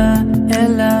umbrella.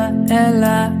 Ella,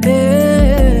 Ella,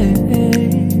 hey, hey.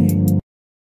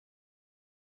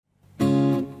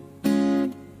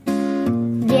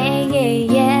 Yeah, yeah,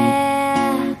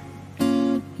 yeah.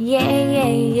 Yeah,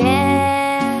 yeah,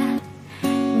 yeah.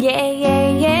 Yeah, yeah,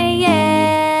 yeah, yeah.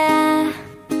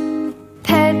 เพ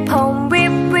ชรผมวิ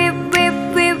บวิบวิบ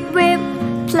วิบวิบ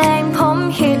เพลงผม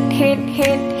ฮิตฮิต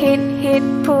ฮิตฮิตฮิต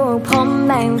พวกผมแ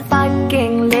ม่งฟักเก่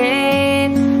งเล่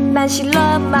นแม่ฉันเลิ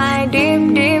ฟไม่ดิบ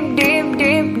ดิบดิบ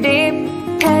ดิบดิบ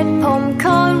เพชรผมโค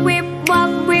ตรวิบวั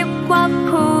บวิบวับ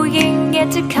ผู้หญิงอยาก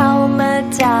จะเข้ามา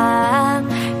จาก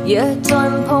เยอะจ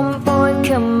นผมปวดข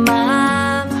มั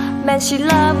บแม่ฉันเ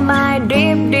ลิฟไม่ดิ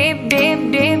บดิบดิบ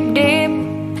ดิบดิบ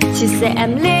She said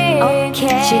I'm lit,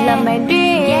 okay. She love my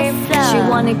dick, yes sir. She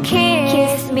wanna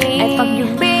kiss me, I fuck you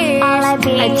bitch. All I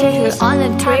be, I take her on a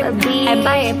trip. I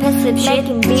buy a passive shit.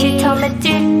 She told me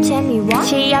dick, tell me what.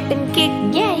 She อยากเป็นกิ๊ก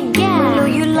yeah yeah. มึงรู้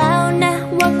อยู่แล้วนะ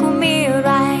ว่ากูมีอะไ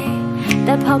ร แ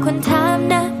ต่พอคนถาม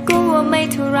นะกูว่าไม่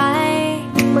เท่าไร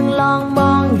มึงลองม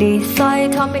องดิสร้อย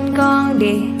ทองเป็นกอง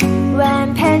ดิแหวน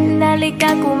เพชรนาฬิก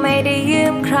ากูไม่ได้ยื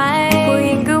มใครผู้ห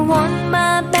ญิงก็วนมา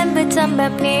เป็นประจำแบ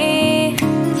บนี้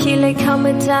ที่เลยเข้าม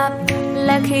าจับแล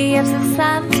ะขยับสัก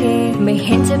3 ทีไม่เ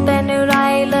ห็นจะเป็นอะไร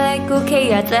เลยกูแค่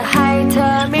อยากจะให้เธอ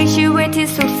มีชีวิตที่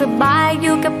สุขสบายอ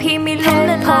ยู่กับพี่ไม่ล้ม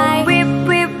ละลายวิบ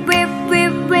วิบวิบวิ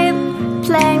บวิบเพ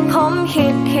ลงผมฮิ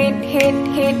ตฮิตฮิต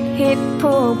ฮิตฮิตพ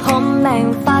วกผมแม่ง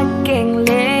ฟักเก่งเ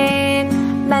ล่น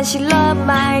แม่ฉันเลิฟไ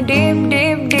ม่ดิบดิ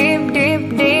บดิบดิบ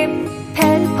ดิบเพ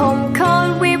ชรผมโคต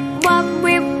รวิบวับ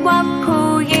วิบวับผู้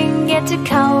หญิงอยากจะเ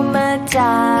ข้ามาจ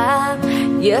าก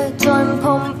เยอะจนผ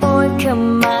มปวดข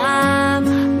มับ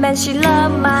แม่ฉันเลิ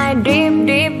ฟไม่ดิบ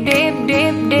ดิบดิบดิ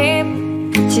บดิบ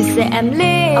She said I'm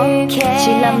lit, okay.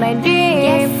 She love my dick,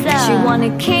 yes sir. She wanna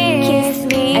kiss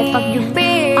me, I fuck you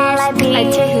bitch. All I be, I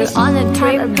take her on a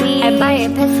trip. I buy a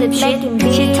passive shit.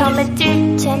 She told me dick,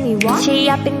 tell me what. She อ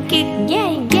ยากเป็นกิ๊ก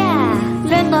yeah yeah. เ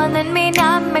รื่องตอนนั้นไม่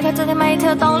นับไม่เข้าใจทำไมเธ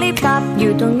อต้องรีบกลับอ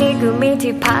ยู่ตรงนี้ก็มี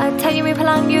ที่พักเธอยังมีพ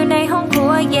ลังอยู่ในห้องครั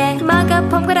วแย่มากับ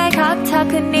ผมก็ได้ครับถ้า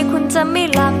คืนนี้คุณจะไม่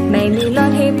หลับไม่มีร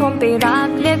ถให้ผมไปรับ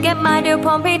เรียกแกมาเดี๋ยวผ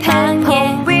มไปทางผม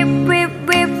วิบวิบ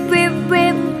วิบวิบวิ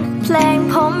บเพลง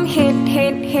ผมฮิตฮิ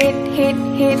ตฮิตฮิต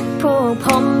ฮิตพวกผ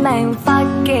มแม่งฟัก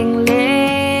เก่งเล่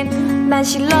นแม่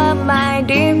ฉันเลิฟไม่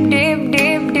ดิบดิบดิ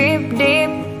บดิบดิบ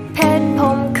เพชรผ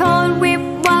มโคตรวิบ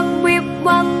วับวิบ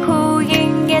วับผู้หญิ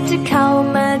งอยากจะเข้า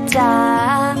มาจา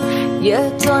กเยอะ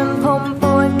จนผมป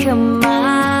วดขมั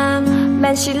บแ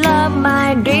ม่ฉันเลิฟไม่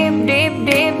ดิบดิบ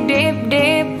ดิบดิบ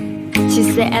ดิบ She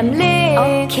said I'm lit,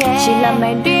 okay. She love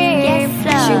my dick, yes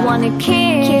sir. She wanna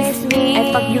kiss me, I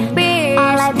fuck you bitch.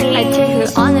 I take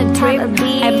her on a trip.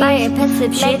 I buy a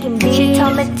pensive shit. She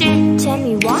told me to tell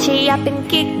me what. She up and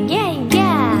kick, yeah,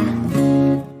 yeah.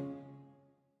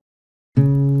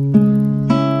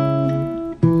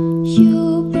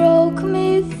 You broke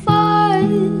me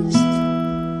fast.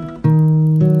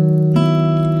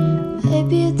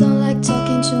 Maybe you don't like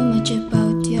talking too much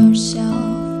about yourself,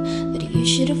 but you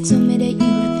should have told me that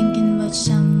you were thinking about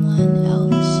someone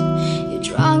else. You're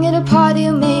drunk at a party,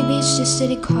 or maybe it's just that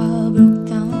the car broke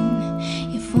down.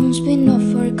 Your phone's been off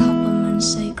for a couple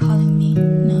months, are you calling me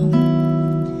now?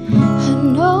 I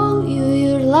know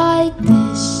you're like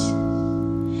this.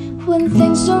 When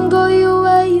things don't go your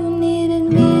way, you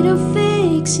needed me to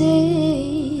fix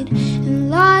it. And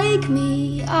like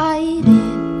me, I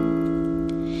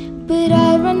did, but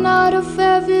I ran out of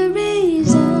every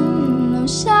reason. Now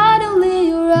suddenly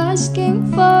you're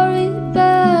asking for it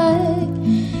back.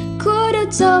 Could you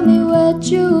tell me where'd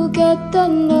you get the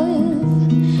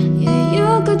nerve? Yeah,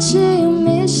 you could see you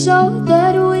miss all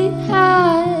that we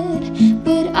had,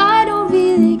 but I don't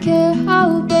really care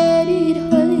how bad it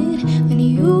hurt when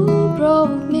you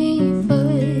broke me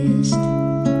first.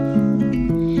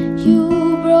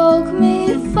 You broke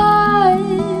me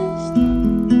fast.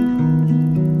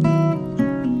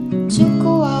 Took a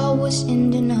while, was in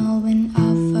the know when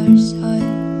I first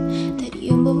heard that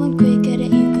you moving quicker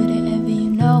than you could have ever, you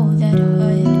know that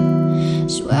hurt.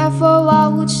 Swear for a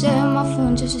while would stare at my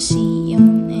phone just to see your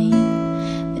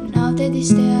name, but now that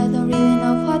it's there I don't really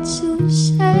know what to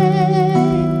say.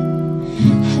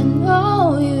 I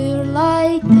know you're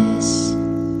like this.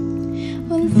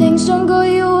 When things don't go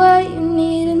your way, you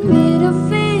needed me to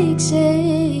fix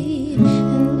it.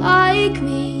 And like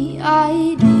me,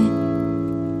 I did,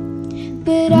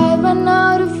 but I ran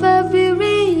out of every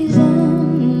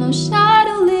reason. Now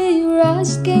suddenly you're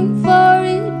asking for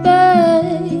it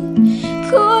back.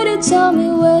 Could you tell me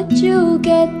where'd you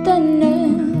get the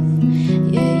nerve?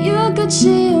 Yeah, you could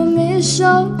see you miss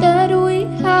all that we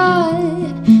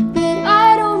had, but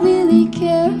I don't really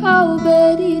care how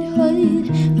bad it hurt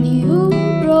when you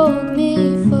broke me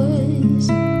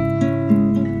first.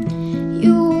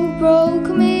 You broke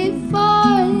me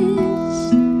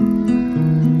first.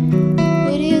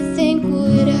 What do you think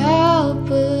would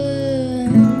happen?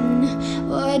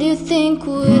 What do you think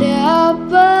would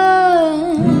happen?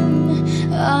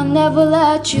 I'll never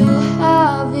let you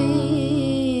have it.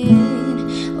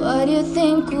 What do you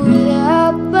think would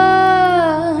happen?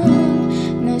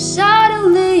 Now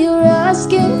suddenly you're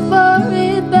asking for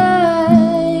it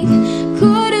back.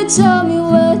 Could you tell me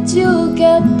where'd you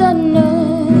get the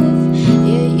nerve?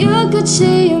 Yeah, you could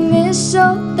see you miss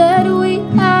all that we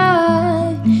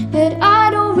had, but I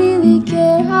don't really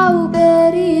care how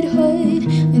bad it hurt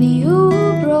when you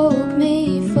broke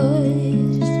me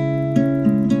first.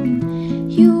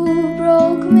 You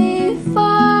broke me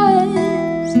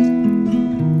first.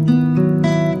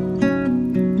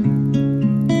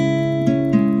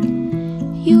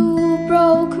 You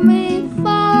broke me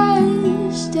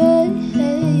first.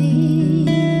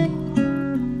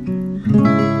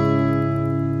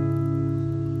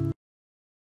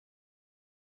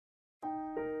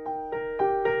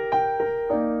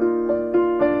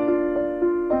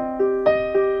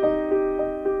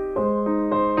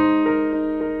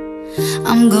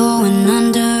 I'm going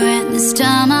under, and this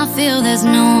time I feel there's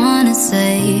no one to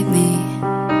save me.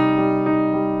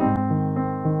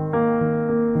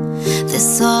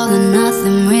 This all or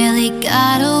nothing really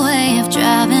got a way of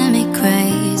driving me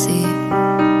crazy.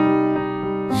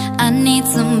 I need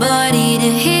somebody to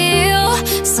heal,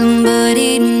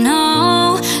 somebody to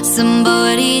know,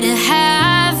 somebody to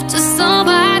have, just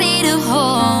somebody to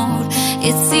hold.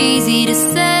 It's easy to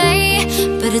say,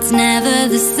 but it's never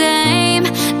the same.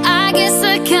 I guess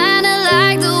I kinda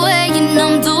like the way you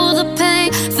numb through the pain.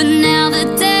 For now the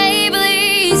day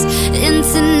bleeds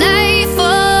into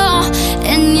nightfall,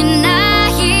 and you're not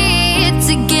here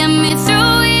to get me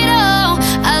through it all.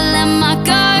 I let my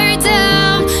guard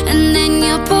down, and then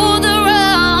you pulled the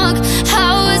rug. I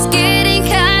was getting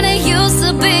kinda used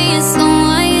to being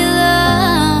someone you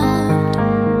loved.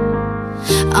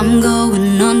 I'm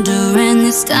going under, and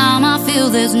this time I feel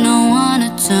there's no one to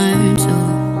turn to.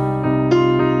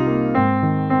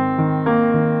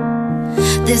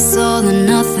 This all or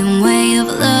nothing way of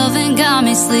loving got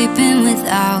me sleeping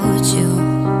without you.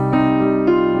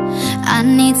 I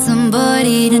need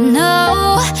somebody to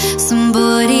know,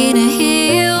 somebody to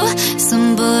heal,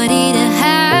 somebody to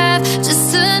have,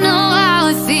 just to know how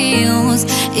it feels.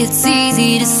 It's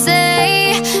easy to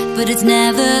say, but it's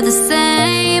never the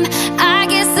same. I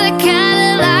guess I kinda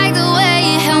like the way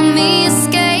you help me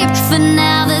escape. For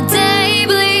now the day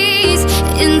bleeds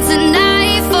into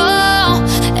nightfall,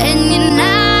 and you're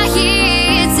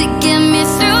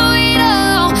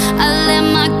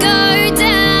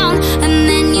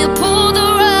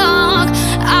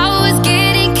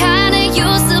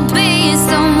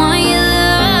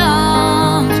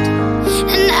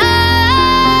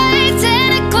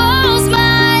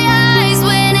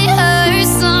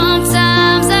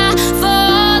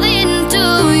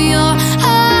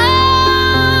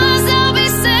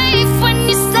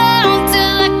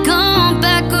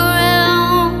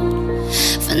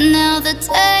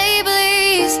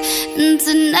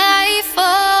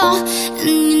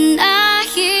and you're not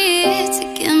here to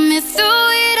get me through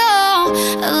it all.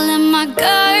 I let my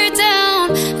guard down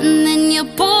and then you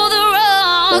pull the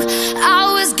rug. I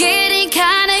was getting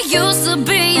kinda used to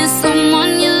being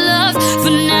someone you love,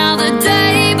 but now the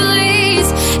day bleeds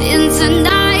into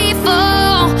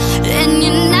nightfall, and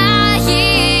you're not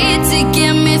here to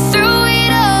get me through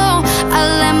it all. I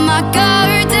let my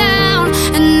guard down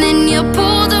and then you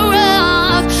pull the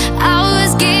rug. I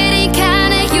was getting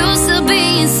kinda used to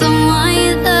being someone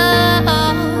you love.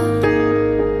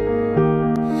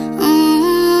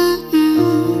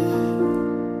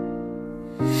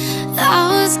 I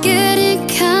was getting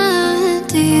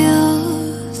kinda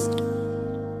used.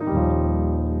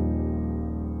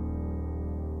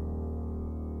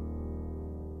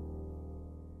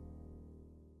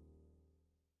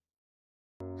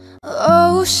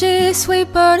 Oh, she's sweet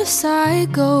but a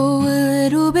psycho, a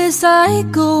little bit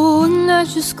psycho, and now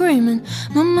she's screaming,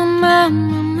 mama, mama,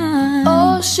 mama.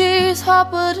 Oh, she's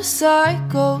hot but a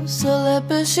psycho, celeb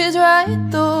but she's right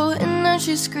though, and now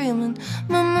she's screaming,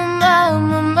 mama,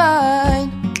 mama, mine.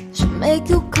 She'll make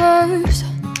you curse,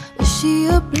 is she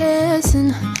a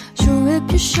blessing? She'll rip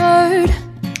your shirt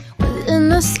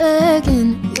within a second.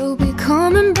 You'll be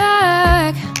coming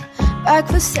back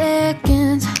for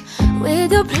seconds.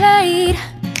 With your plate,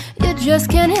 you just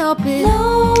can't help it.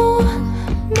 No,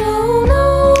 no, no.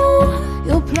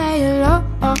 You'll play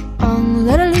along,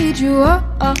 let her lead you on.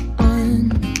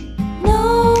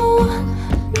 No,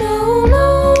 no, no.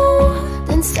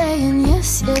 Then saying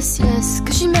yes, yes, yes,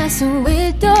 'cause she messing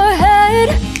with your head.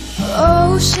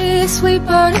 Oh, she's sweet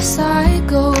but a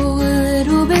psycho, a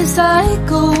little bit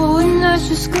psycho, and now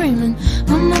she's screaming,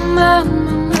 mama, mama,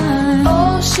 mama.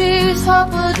 Oh, she's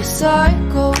hot but a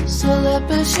psycho, celeb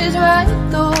but she's right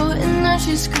though, and now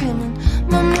she's screaming,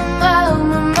 mama, mama,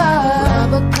 mama.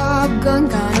 Grab a cop gun,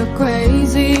 got her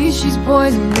crazy, she's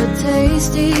poison but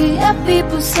tasty. Yeah,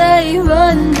 people say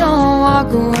run, don't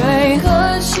walk away,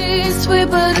 'cause she's sweet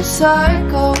but a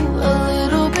psycho, a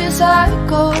little bit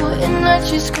psycho, and now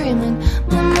she's screaming,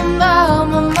 mama,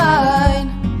 mama, mine.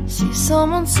 See,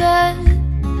 someone said,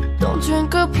 don't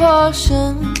drink her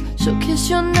potion, she'll kiss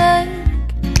your neck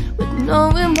with no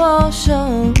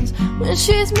emotions. When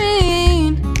she's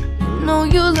mean, you know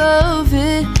you love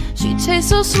it. She tastes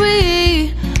so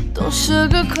sweet, don't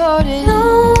sugarcoat it. No,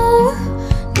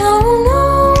 no, no.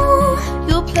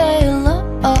 You'll play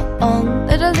along,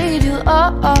 let her lead you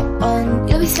on.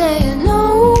 You'll be saying no,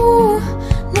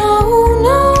 no,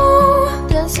 no.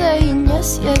 Then saying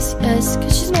yes, yes, yes,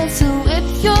 'cause she's meant to whip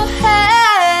your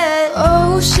head.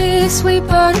 Oh, she's sweet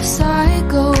but a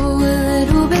psycho, a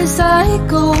little bit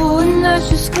psycho, and now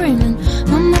she's screaming,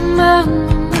 mama, mama,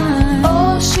 mama.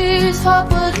 Oh, she's hot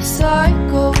but a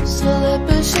psycho, celeb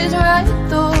but she's right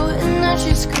though, and now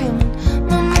she's screaming,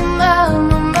 mama, mama,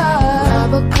 mama.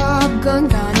 Grab a cop gun,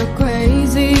 got her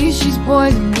crazy, she's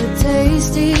poison but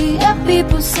tasty. Yeah,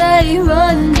 people say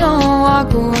run, don't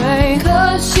walk away,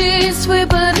 'cause she's sweet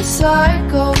but a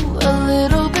psycho, a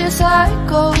little bit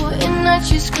psycho, and now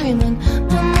she's screaming,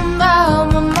 mama,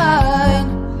 mama, mine.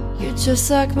 You're just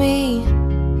like me,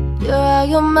 you're out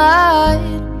your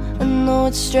mind. I know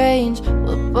it's strange,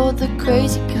 we're both the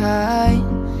crazy kind.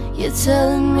 You're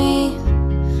telling me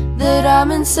that I'm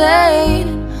insane,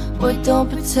 but don't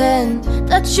pretend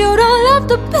that you don't love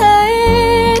the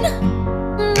pain.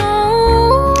 No,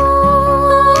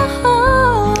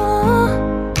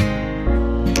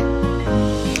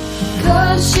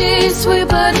 'cause she's sweet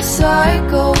but a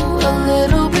psycho, a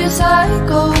little bit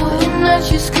psycho, and now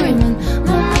she's screaming,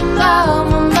 mama,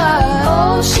 mama, mama.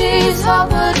 Oh, she's hot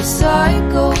but a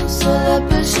psycho, celeb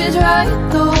but she's right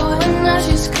though, and now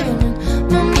she's screaming,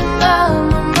 mama,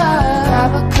 mama, mama.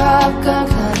 Grab a cop gun,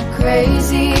 kinda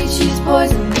crazy, she's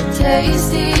poison but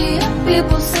tasty.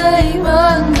 People say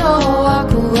run, don't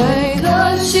walk away,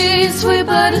 'cause she's sweet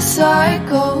but a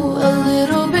psycho, a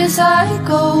little bit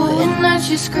psycho, and now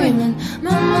she's screaming,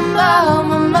 mama,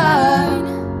 mama, mine.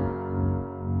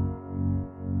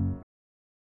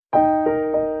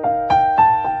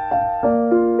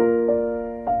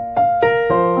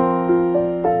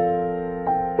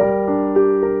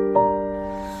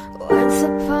 Once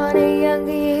upon a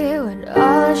younger year, when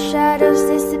all the shadows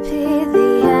disappeared, the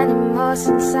animals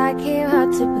inside came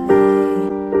out to play.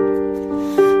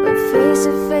 Went face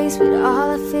to face with all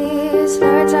our fears,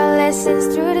 learned our lessons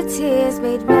through the tears,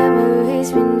 made memories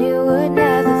we knew would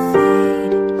never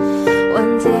fade.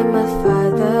 One day my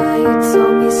father, he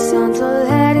told me, son, don't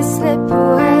let it slip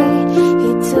away.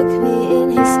 He took me in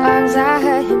his arms, I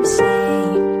heard him say,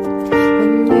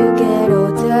 when you get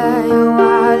older, your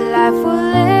wildlife will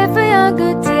live for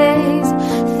younger days.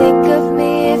 Think of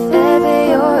me if ever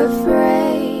you're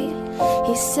afraid.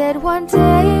 He said one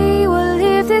day we'll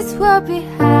leave this world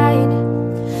behind,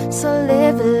 so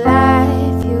live a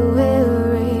life you will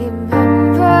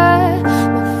remember.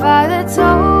 My father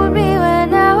told me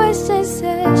when I was just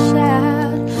a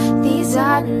child, these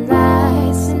are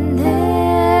nights that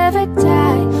never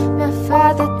die. My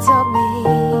father told me.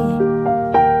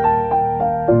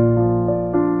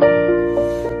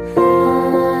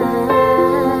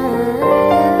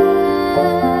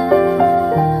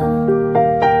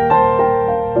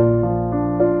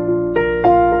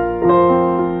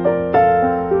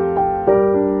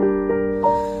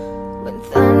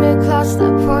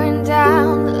 Stop pouring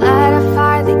down, the light of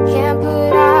fire they can't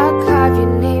put out. Carve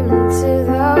your name into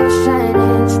those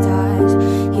shining stars.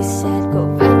 He said go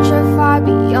venture far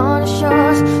beyond the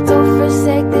shores, don't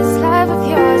forsake this life of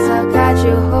yours. I'll guide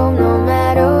you home no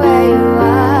matter where you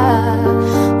are.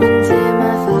 One day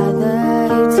my father,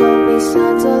 he told me,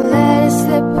 son, don't let it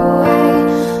slip away.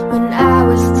 When I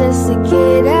was just a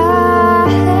kid, I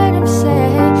heard him say,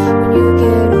 when you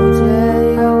get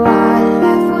older your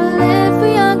wildlife will live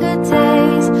for younger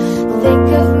days. Think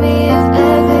of me if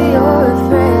ever you're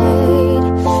afraid.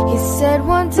 He said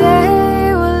one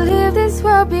day we'll leave this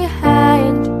world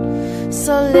behind,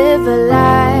 so live a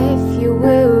life you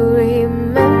will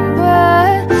remember.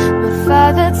 My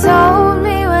father told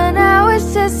me when I was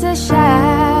just a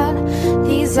child,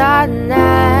 these are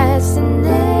nights that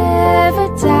never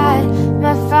die.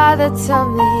 My father told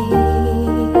me.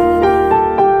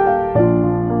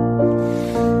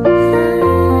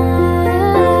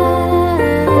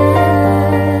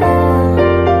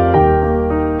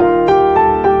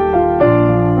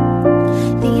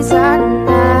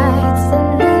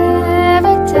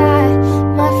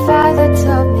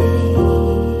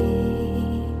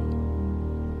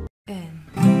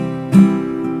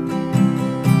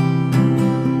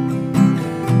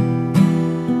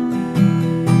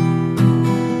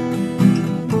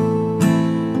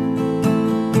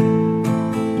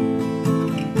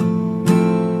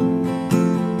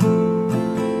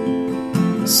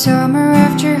 Summer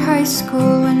after high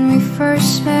school when we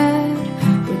first met,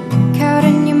 we look out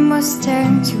in your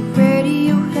Mustang to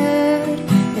Radiohead.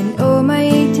 And on my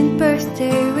 18th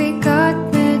birthday we got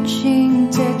matching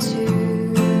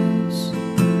tattoos.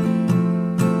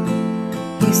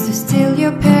 Used to steal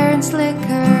your parents'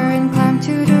 liquor and climb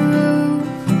to the roof,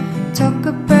 talk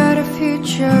about a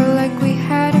future like we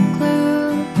had a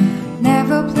clue.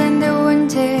 Never planned that one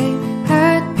day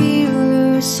I'd be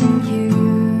losing you.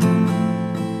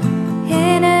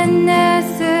 In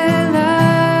another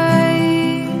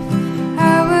life,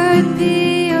 I would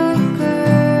be your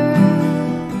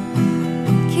girl.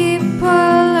 Keep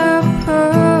all our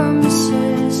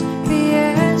promises, be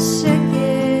us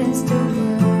against the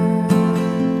world.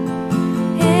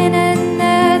 In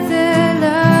another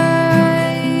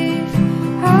life,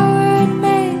 I would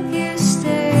make you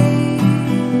stay,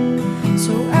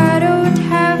 so I don't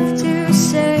have to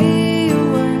say you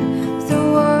were the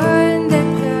one that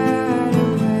got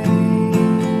away,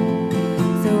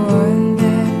 the one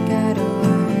that got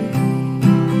away.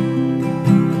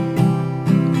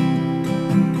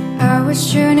 I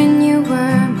was June and you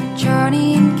were my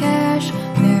Johnny and Cash,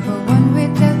 never one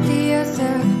without the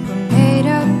other, we made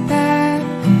up bad.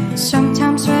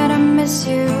 Sometimes when I miss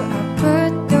you, I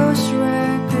put those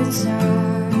records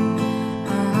on.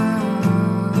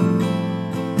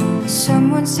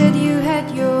 Someone said you had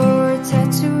your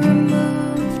tattoo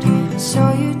removed,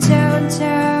 saw you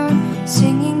downtown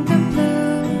singing the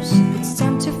blues. It's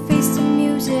time to face the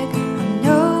music I'm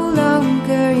no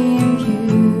longer in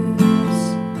use.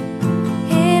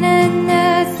 In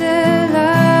another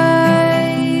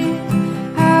life,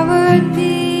 I would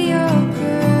be your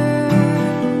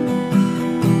girl.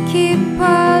 Keep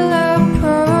all our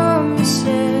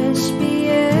promises, be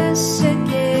us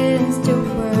against the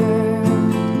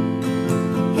world.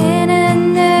 In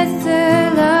another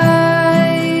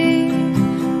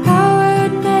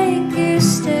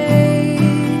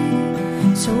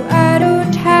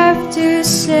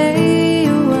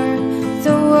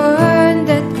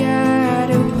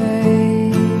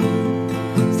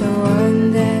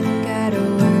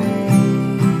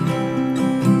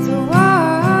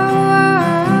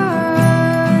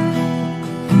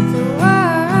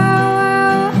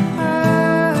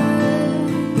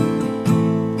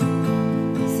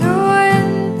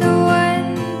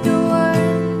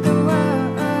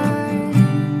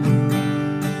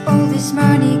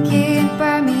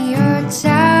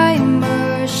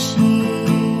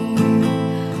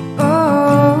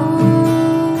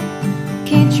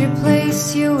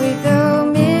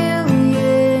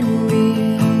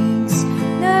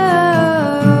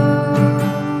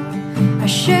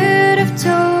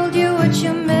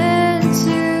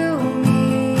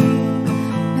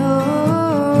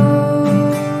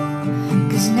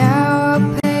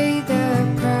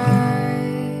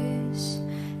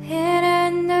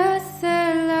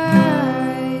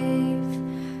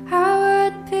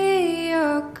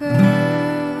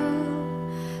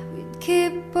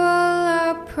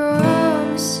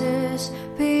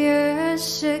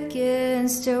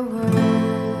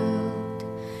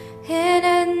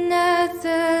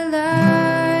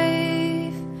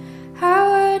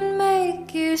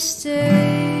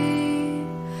stay,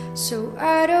 so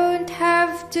I don't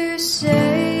have to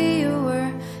say you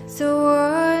were the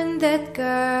one that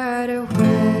got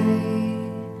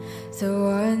away, the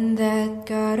one that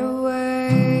got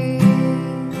away,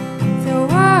 the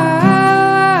one,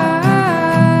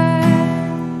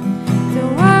 the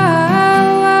one,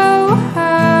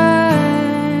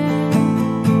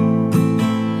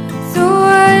 the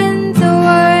one, the one, the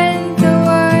one,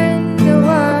 the one, the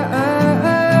one,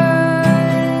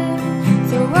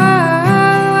 the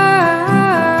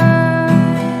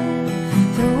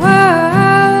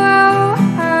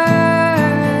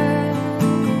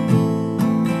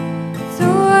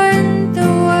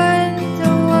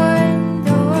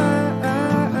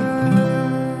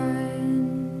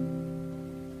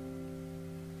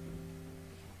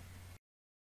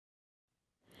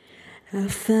I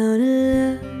found a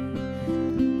love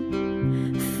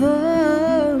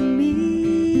for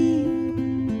me,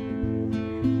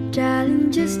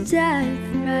 darling, just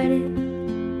dive right in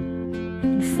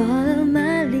and follow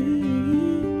my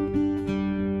lead.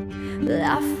 Well,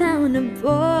 I found a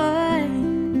boy,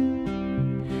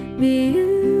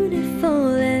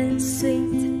 beautiful and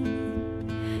sweet.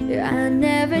 I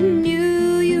never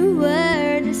knew you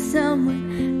were the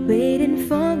someone waiting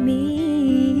for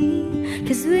me,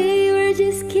 'cause we were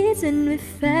just kids and we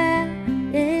fell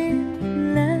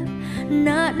in love,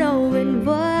 not knowing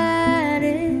what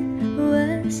it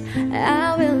was.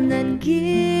 I will not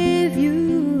give you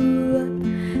up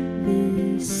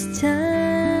this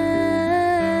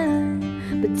time,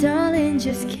 but darling,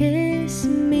 just kiss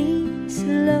me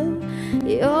slow.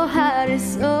 Your heart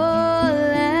is all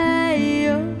I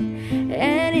own,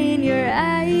 and in your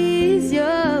eyes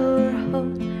you're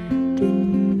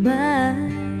holding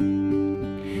mine.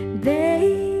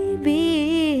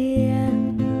 Baby,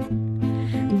 I'm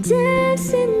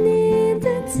dancing in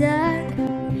the dark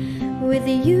with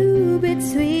you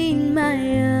between my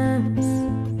arms,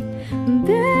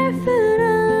 barefoot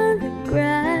on the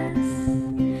grass,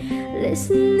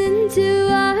 listening to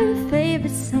our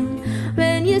favorite song.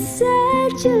 When you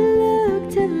said you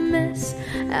looked a mess,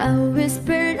 I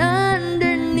whispered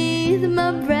underneath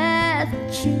my breath,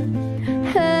 but you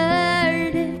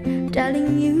heard it.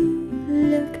 Darling, you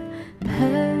look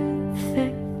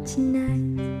perfect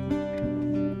tonight.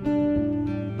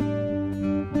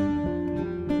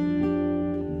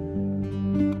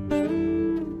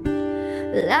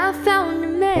 Well, I found a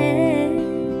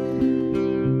man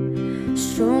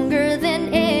stronger than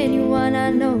anyone I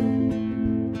know.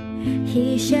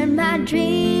 He shared my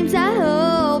dreams. I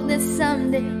hope that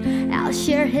someday I'll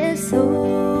share his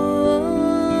soul.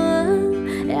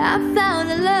 I found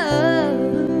a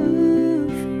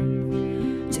love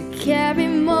to carry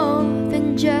more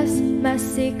than just my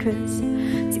secrets,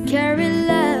 to carry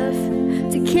love,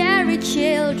 to carry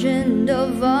children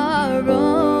of our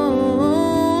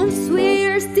own.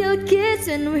 We're still kids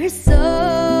and we're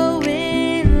so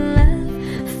in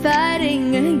love,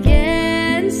 fighting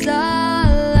against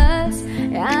all odds.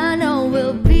 I know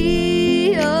we'll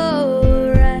be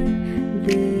alright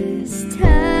this time.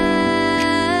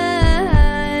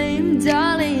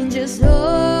 Darling, just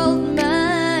hold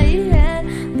my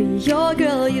hand, be your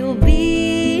girl, you'll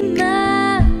be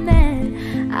my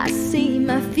man. I see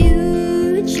my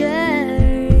future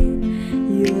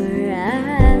in your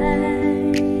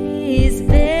eyes,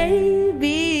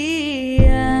 baby.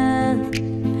 I'm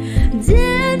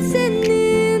dancing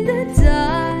in the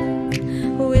dark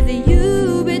with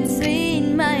you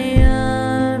between my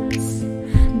arms,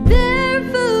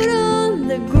 barefoot on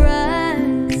the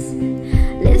grass,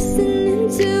 listening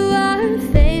to our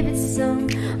favorite song.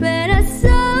 When I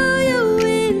saw you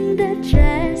in that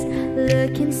dress,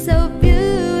 looking so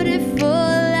beautiful,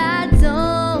 I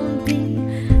don't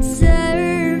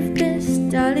deserve this.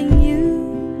 Darling, you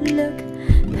look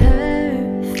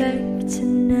perfect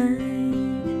tonight.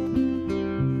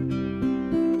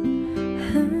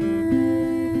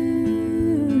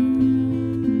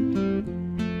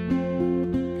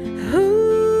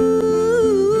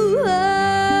 Ooh,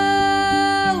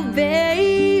 oh,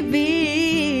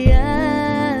 baby,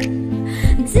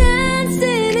 I'm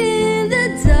dancing in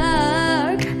the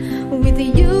dark with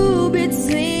you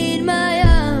between my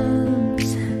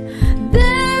arms,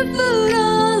 barefoot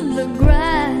on the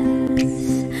grass,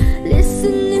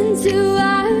 listening to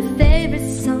our favorite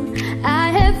song. I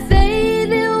have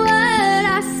faith in what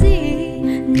I see.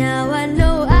 Now I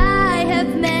know I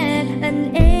have met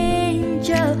an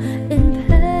angel in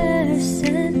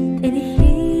person, and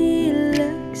he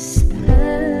looks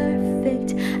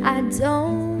perfect. I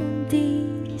don't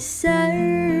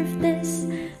deserve this.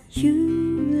 You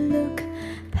look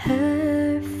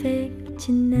perfect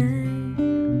tonight.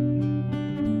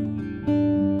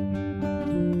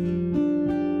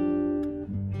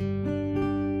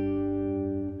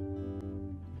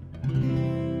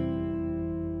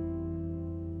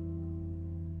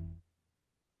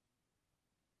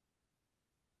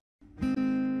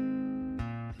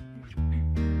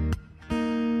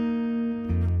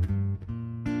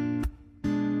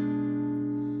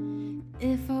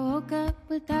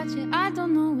 you, I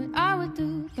don't know what I would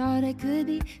do. Thought I could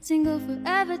be single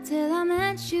forever till I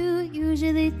met you.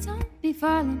 Usually don't be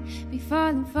falling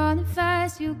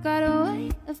fast. You got a way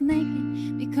of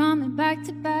making me coming back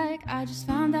to back. I just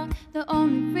found out the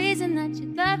only reason that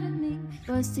you loving me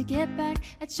was to get back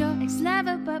at your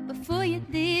ex-lover. But before you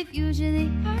leave,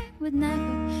 usually I would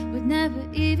never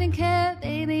even care.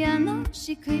 Baby, I know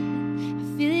she creeping, I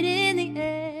feel it in the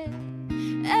air.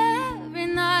 Every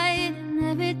night and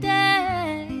every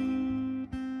day,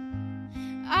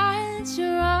 I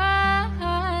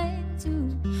try to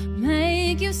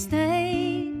make you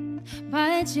stay,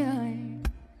 but you're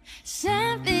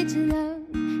savage love.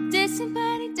 Distant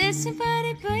body,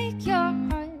 break your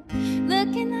heart.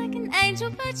 Looking like an angel,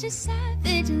 but you're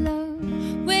savage love.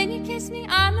 When you kiss me,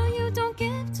 I know you don't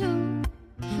give to,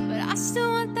 but I still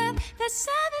want that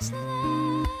savage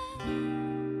love.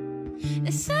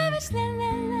 The savage la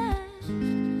la la,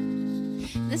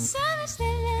 the savage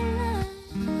la la la.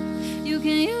 You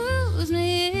can use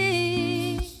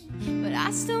me, but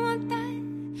I still want that.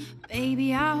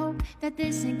 Baby, I hope that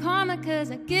this ain't karma,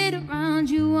 cause I get around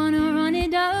you, wanna run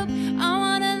it up, I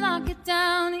wanna lock it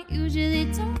down. It usually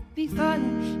don't be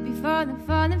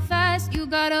falling fast. You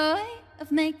got a way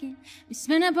of making me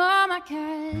spend up all my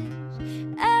cash.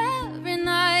 Every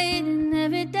night and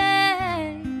every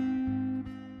day,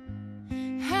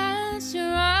 I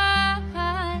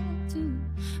try to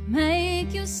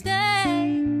make you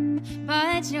stay,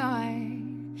 but you're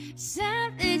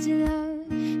savage love.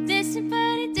 Distant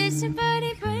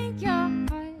body, break your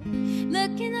heart.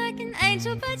 Looking like an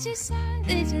angel, but you're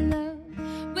savage love.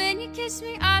 When you kiss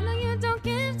me, I know you don't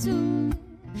give to,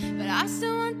 but I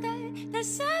still want that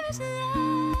savage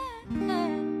love.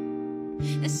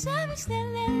 The savage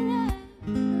love.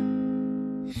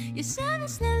 You're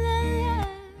savage love.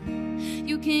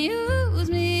 You can use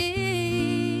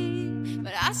me,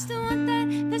 but I still want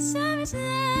that savage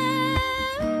love.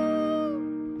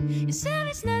 You're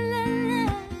savage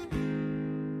love.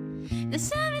 The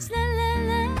savage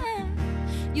love.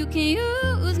 You can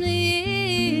use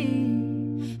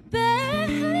me,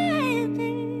 baby.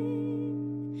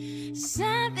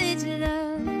 Savage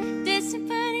love.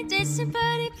 Distant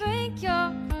body, break your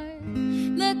heart.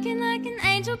 Looking like an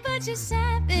angel, but you're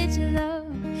savage love.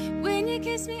 When you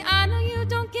kiss me, I know you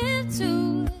don't give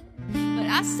to, but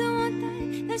I still want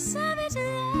that savage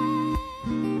love.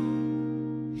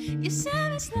 You're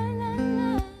savage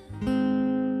love.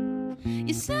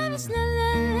 You're savage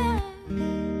love.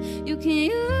 You can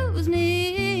use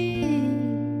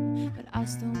me, but I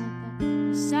still want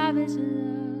that savage love.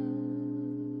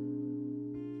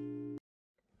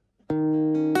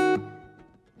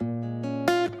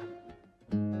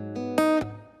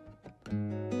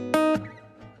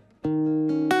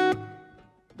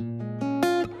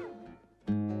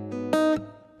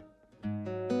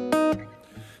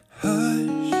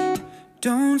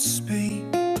 Don't speak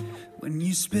when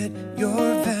you spit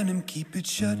your venom, keep it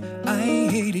shut. I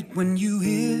hate it when you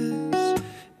hiss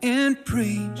and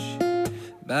preach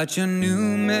about your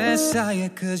new messiah,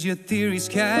 cause your theories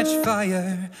catch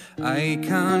fire. I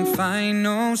can't find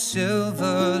no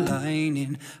silver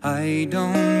lining. I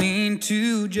don't mean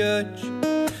to judge,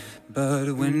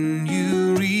 but when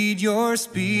you read your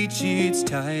speech, it's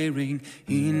tiring.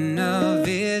 Enough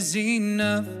is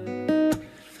enough.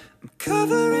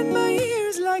 Covering my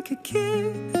ears like a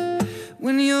kid.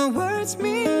 When your words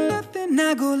mean nothing,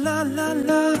 I go la la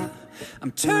la.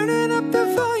 I'm turning up the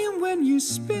volume when you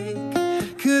speak,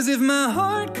 cause if my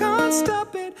heart can't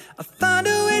stop it, I'll find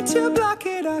a way to block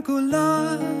it. I go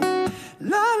la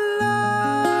la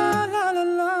la la la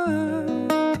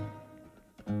la.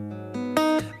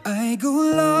 I go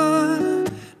la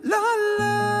la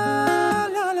la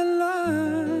la la la.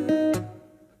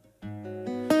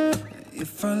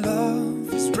 If our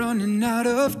love is running out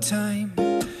of time,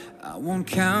 I won't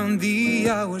count the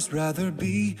hours, rather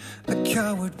be a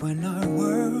coward when our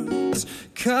worlds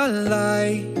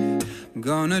collide. I'm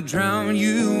gonna drown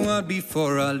you out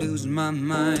before I lose my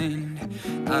mind.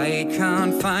 I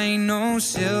can't find no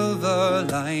silver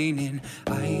lining.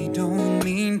 I don't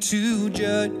mean to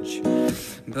judge,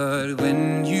 but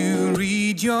when you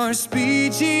read your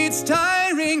speech, it's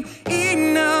tiring.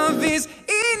 Enough is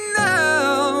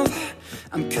enough.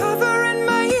 I'm covering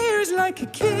my ears like a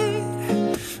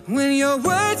kid. When your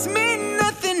words mean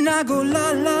nothing, I go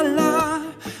la la la.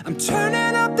 I'm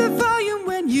turning up the volume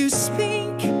when you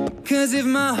speak, cause if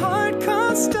my heart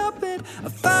can't stop it, I'll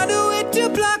find a way to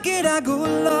block it. I go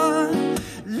la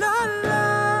la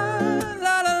la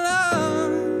la la la.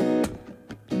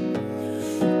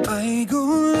 I go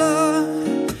la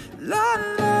la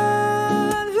la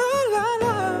la la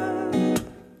la.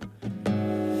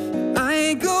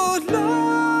 I go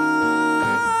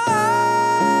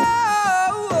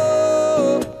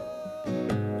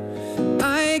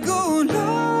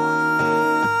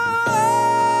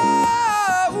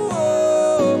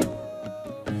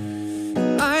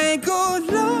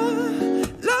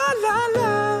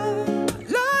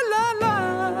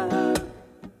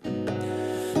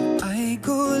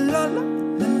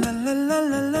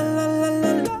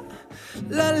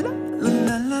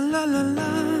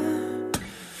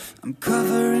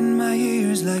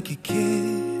like a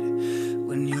kid.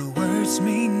 When your words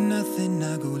mean nothing,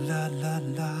 I go la la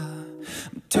la.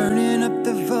 I'm turning up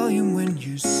the volume when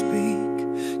you speak,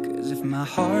 'cause if my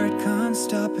heart can't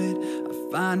stop it, I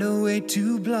find a way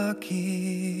to block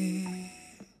it.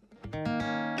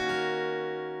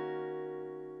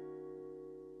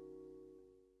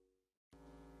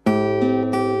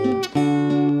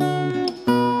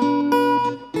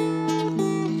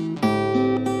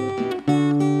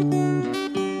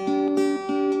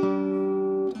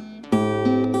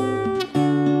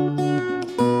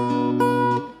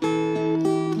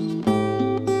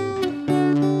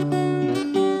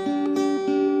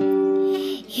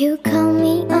 You call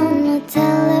me on the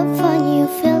telephone, you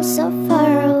feel so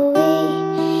far away.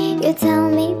 You tell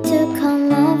me to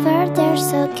come over there,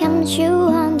 so can't you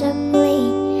on the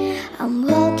plane? I'm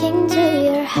walking to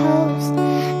your house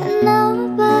and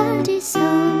nobody's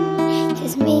home,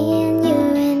 just me and you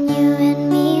and you and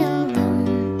me alone.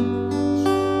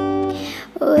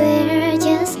 We're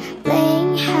just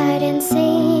playing hide and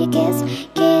seek, it's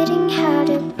getting hard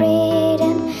to breathe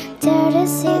and dare to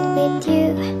sit with you.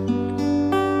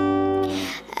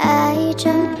 I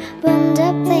don't want to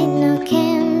play no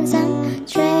games, I'm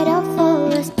straight off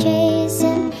always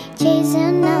chasing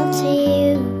after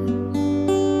you.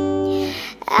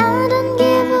 I don't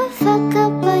give a fuck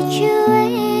about you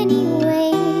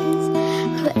anyways.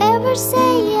 Whoever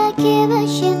say I give a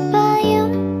shit about you,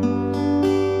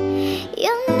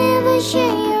 you never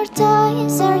share your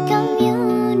toys or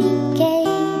communicate.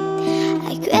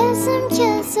 I guess I'm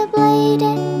just a blade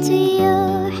to you.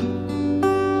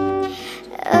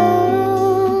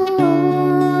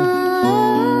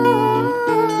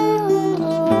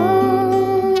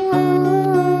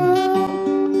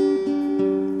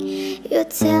 You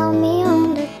tell me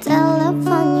on the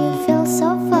telephone you feel so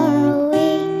far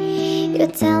away. You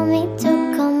tell me to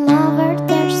come over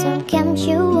there, so can't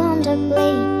you on the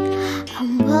plane?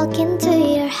 I'm walking to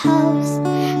your house,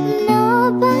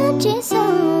 nobody's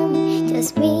home,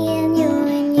 just me and you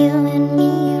and you and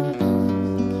me alone.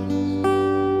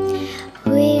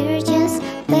 We're just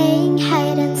playing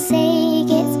hide and seek,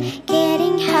 it's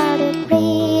getting hard to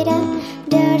breathe and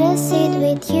dare to sit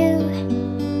with you.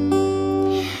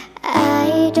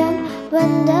 I don't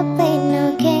want to play no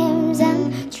games, I'm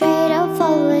straight off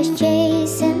always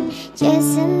chasing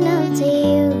after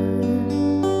you.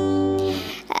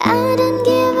 I don't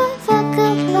give a fuck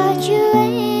about you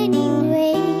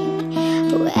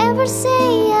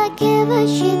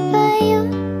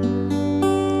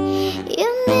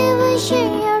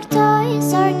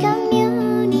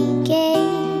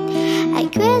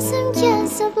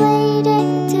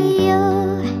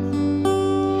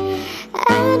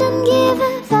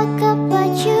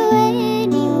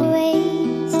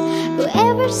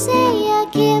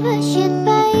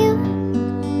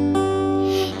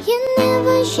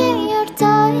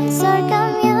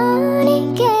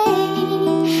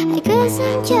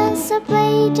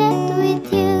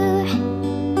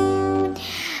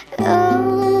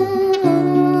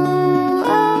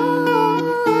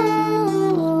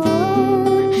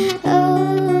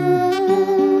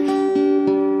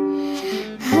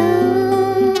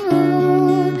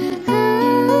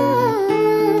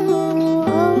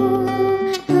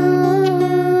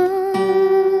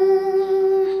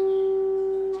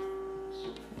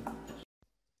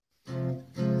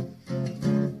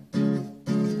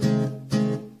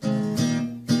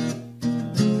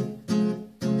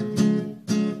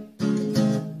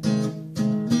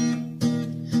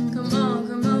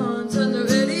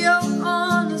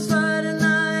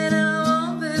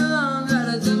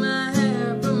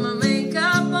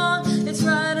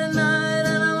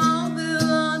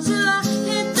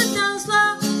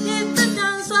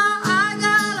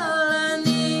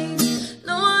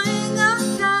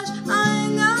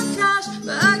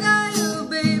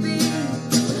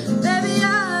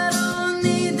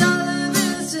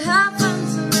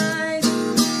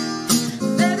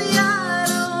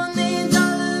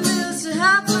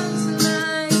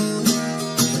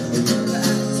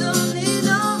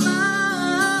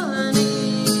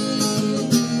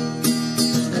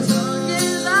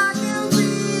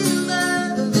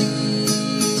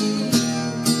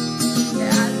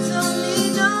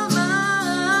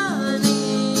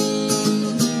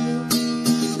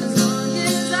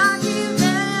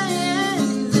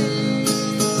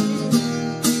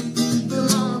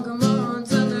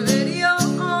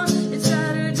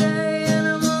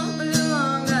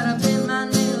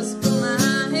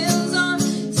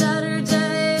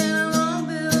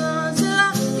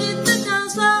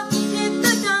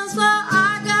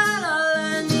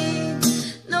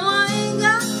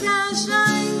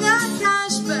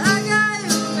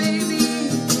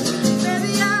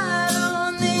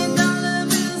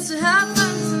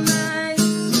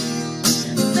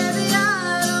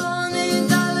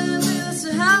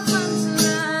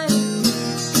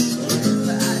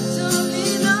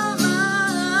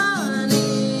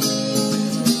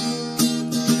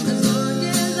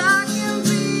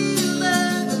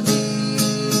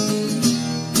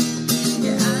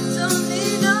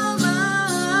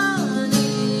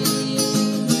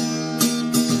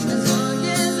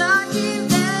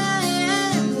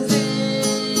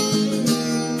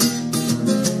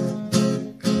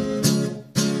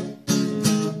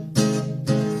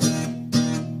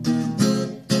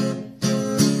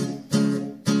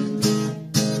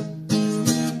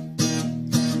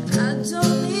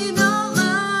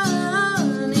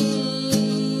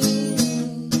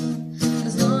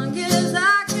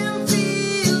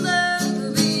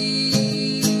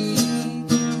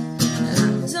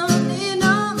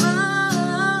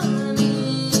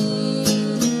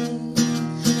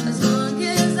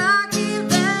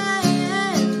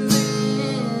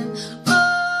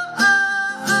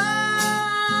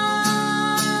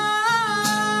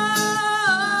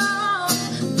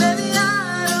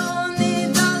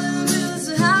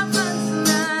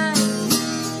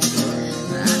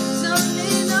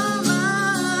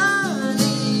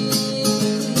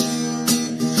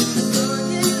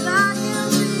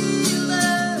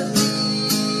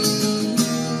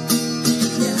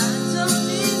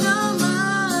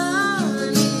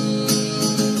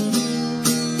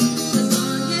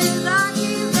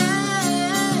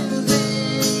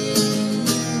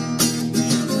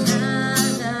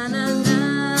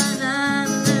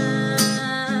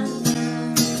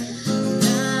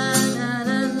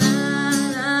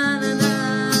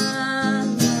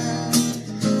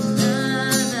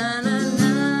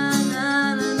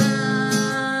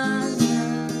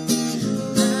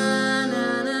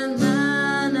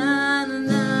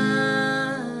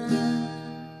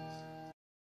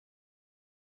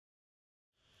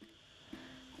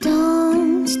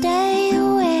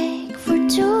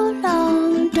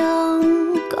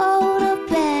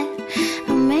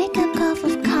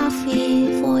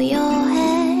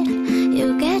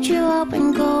you up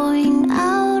and going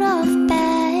out of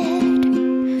bed.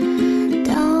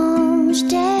 Don't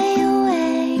stay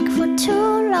awake for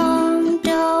too long.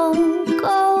 Don't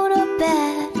go to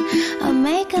bed. I'll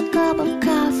make a cup of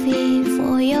coffee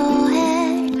for your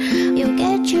head. You'll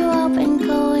get you up and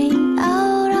going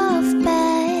out of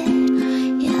bed.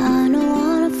 Yeah, I don't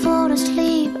wanna fall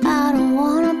asleep, I don't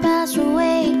wanna pass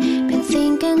away. Been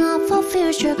thinking of our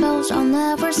future goals, I'll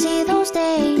never see those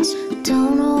days.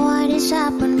 Don't know why this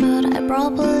happened, but I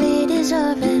probably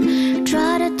deserve it.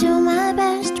 Try to do my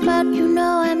best, but you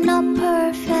know I'm not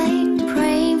perfect.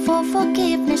 Praying for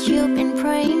forgiveness, you've been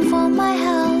praying for my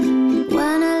health.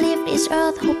 When I leave this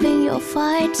earth, hoping you'll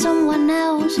find someone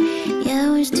else. Yeah,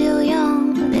 we're still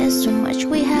young, there's so much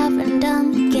we haven't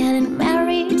done. Getting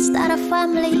married, start a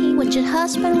family with your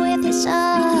husband, with your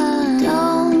son.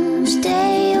 Don't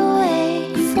stay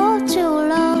awake for too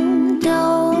long.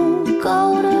 Don't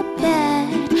go to bed.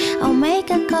 I'll make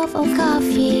a cup of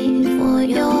coffee for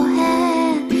your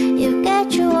head. It'll get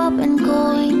you up and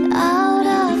going out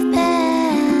of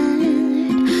bed.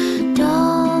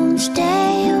 Don't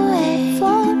stay awake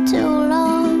for too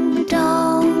long.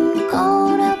 Don't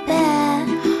go to bed.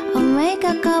 I'll make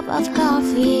a cup of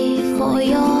coffee for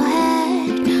your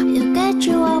head. It'll get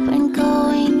you up and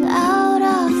going out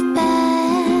of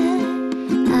bed.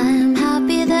 I'm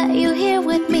happy that you're here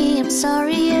with me. I'm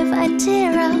sorry if I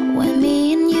tear up. When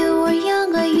me and you were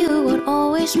younger, you would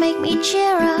always make me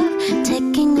cheer up.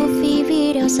 Taking goofy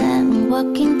videos and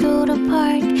walking through the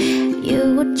park. You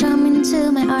would jump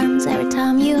into my arms every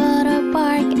time you heard a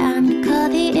bark. And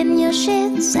cuddly in your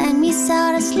sheets, sang me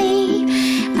sound asleep.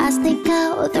 I sneak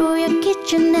out through your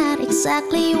kitchen at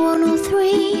exactly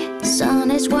 1:03.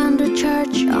 Sundays went to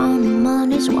church, on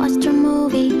Mondays watched a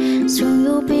movie. Soon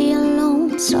you'll be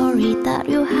alone, sorry that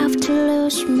you have to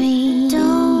lose me.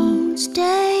 Don't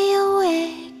stay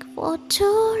awake for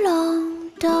too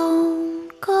long. Don't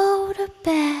go to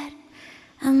bed.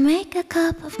 I'll make a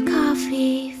cup of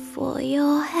coffee for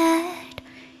your head.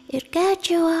 It'll get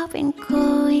you up and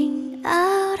going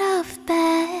out of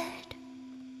bed.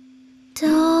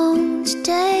 Don't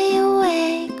stay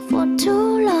awake for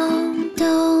too long.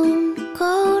 Don't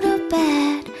go to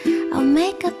bed. I'll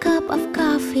make a cup of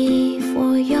coffee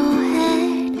for your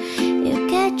head. It'll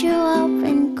get you up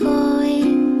and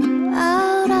going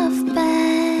out of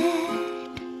bed.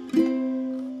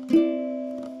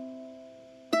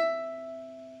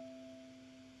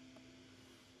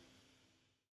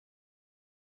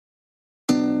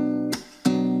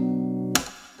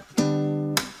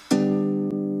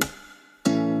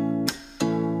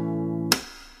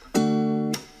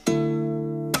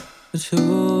 It's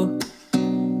you,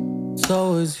 it's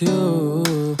always you.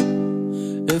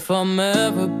 If I'm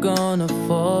ever gonna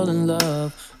fall in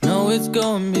love, no, it's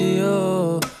gonna be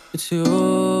you. It's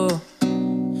you,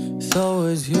 it's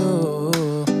always you.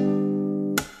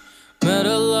 Met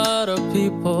a lot of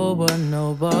people, but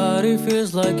nobody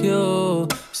feels like you.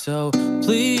 So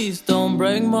please don't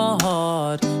break my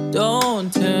heart,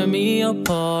 don't tear me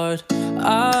apart.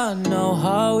 I know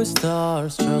how it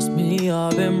starts, trust me,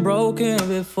 I've been broken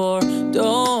before.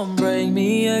 Don't break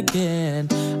me again,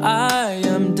 I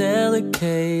am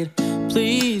delicate.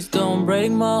 Please don't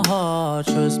break my heart,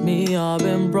 trust me, I've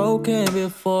been broken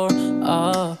before.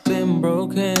 I've been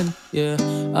broken, yeah.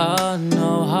 I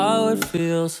know how it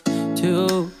feels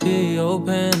to be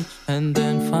open and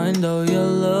then find out your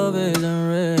love isn't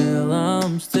real.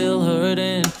 I'm still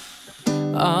hurting,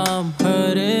 I'm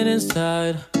hurting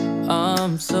inside.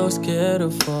 I'm so scared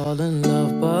to fall in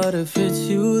love, but if it's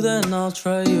you, then I'll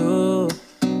try you.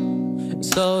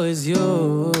 It's always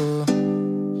you.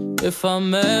 If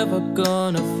I'm ever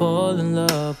gonna fall in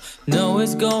love, no,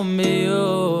 it's gonna be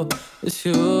you. It's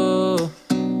you,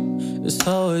 it's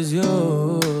always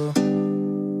you.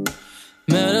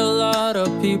 Met a lot of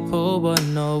people, but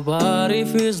nobody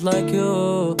feels like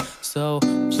you. So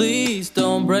please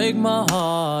don't break my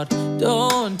heart,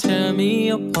 don't tear me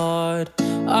apart.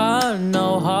 I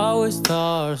know how it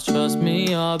starts, trust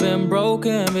me, I've been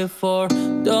broken before.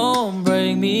 Don't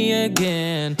break me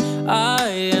again, I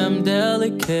am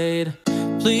delicate.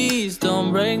 Please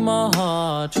don't break my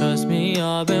heart, trust me,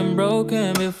 I've been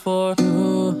broken before.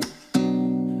 You,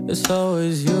 it's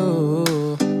always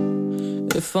you.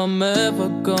 If I'm ever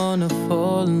gonna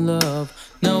fall in love,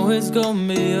 no, it's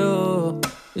gonna be you.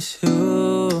 It's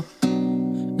you,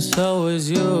 it's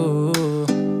always you.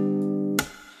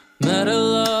 Met a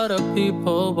lot of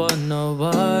people, but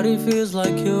nobody feels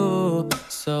like you.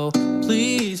 So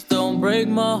please don't break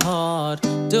my heart,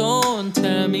 don't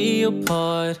tear me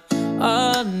apart.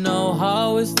 I know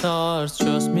how it starts,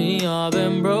 trust me, I've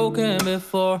been broken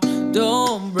before.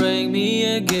 Don't break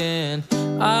me again,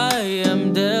 I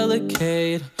am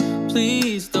delicate.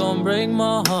 Please don't break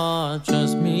my heart,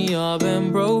 trust me, I've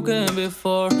been broken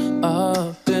before.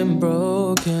 I've been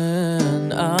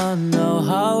broken, I know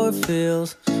how it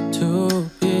feels to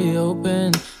be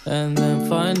open and then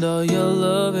find out your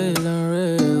love isn't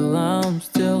real. I'm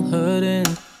still hurting,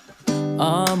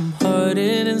 I'm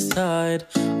hurting inside.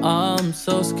 I'm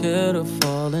so scared to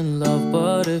fall in love,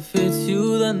 but if it's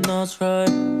you, then I'll try.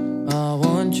 I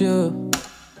want you,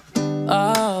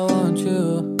 I want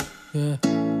you, yeah.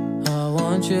 I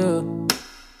want you,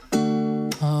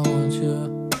 I want you.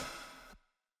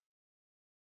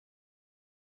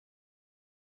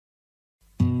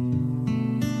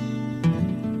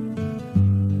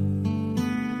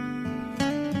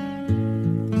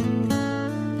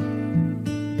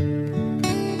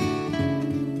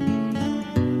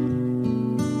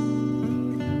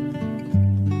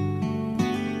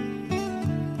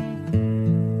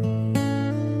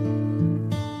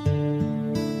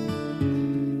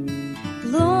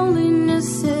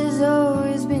 Loneliness has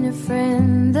always been a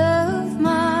friend of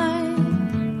mine.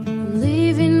 I'm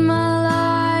leaving my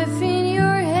life in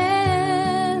your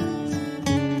hands.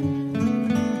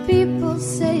 People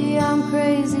say I'm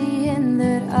crazy and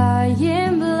that I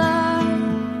am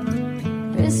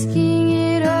blind, risking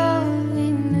it all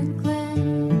in a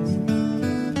glance.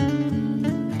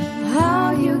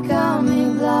 How you got me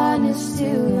blind is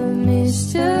still a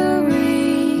mystery.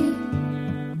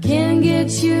 Can't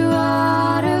get you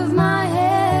out of my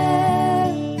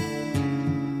head.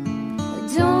 I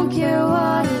don't care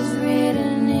what is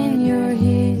written in your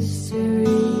history,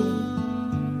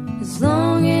 as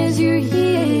long as you're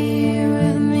here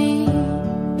with me.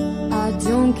 I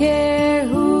don't care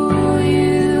who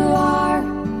you are,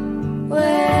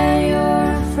 where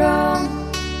you're from,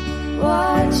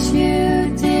 what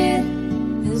you did,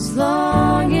 as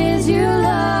long as you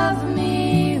love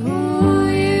me. Who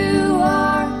you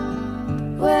are,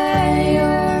 where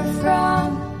you're from,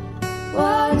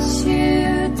 what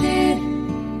you did,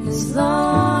 as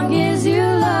long as you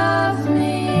love me.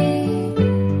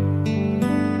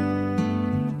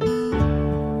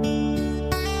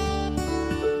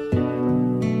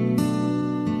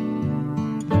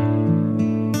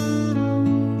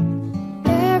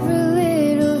 Every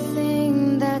little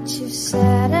thing that you've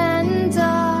said and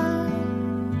done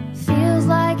feels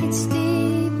like it's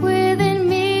deep within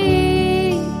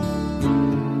me.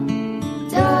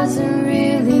 Doesn't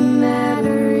really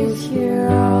matter if you're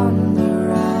on the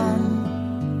run.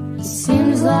 It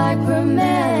seems like we're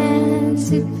meant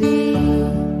to be.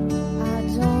 I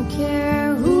don't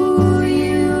care who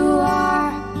you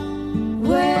are,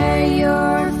 where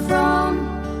you're from,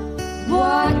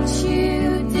 what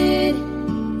you did,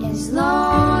 as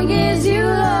long as you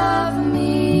love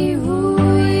me. Who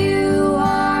you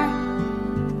are,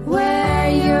 where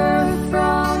you're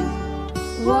from,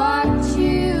 what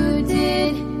you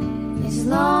did, as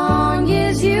long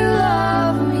as you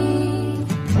love me.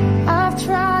 I've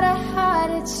tried to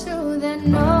hide it so that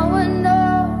no one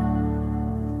knows,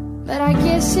 but I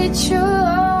guess it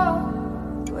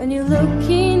shows when you look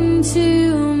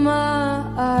into my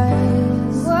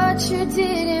eyes. What you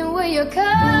did and where you're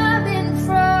coming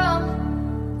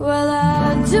from, well,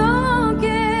 I don't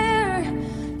care,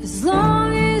 as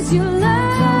long as you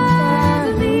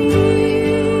love me.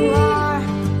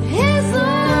 As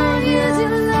long as you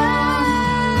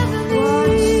love me.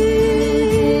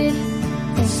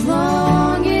 As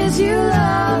long as you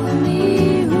love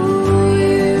me. Who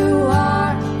you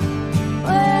are,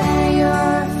 where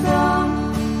you're from,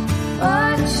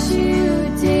 what you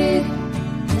did,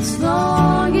 as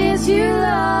long as you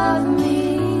love me.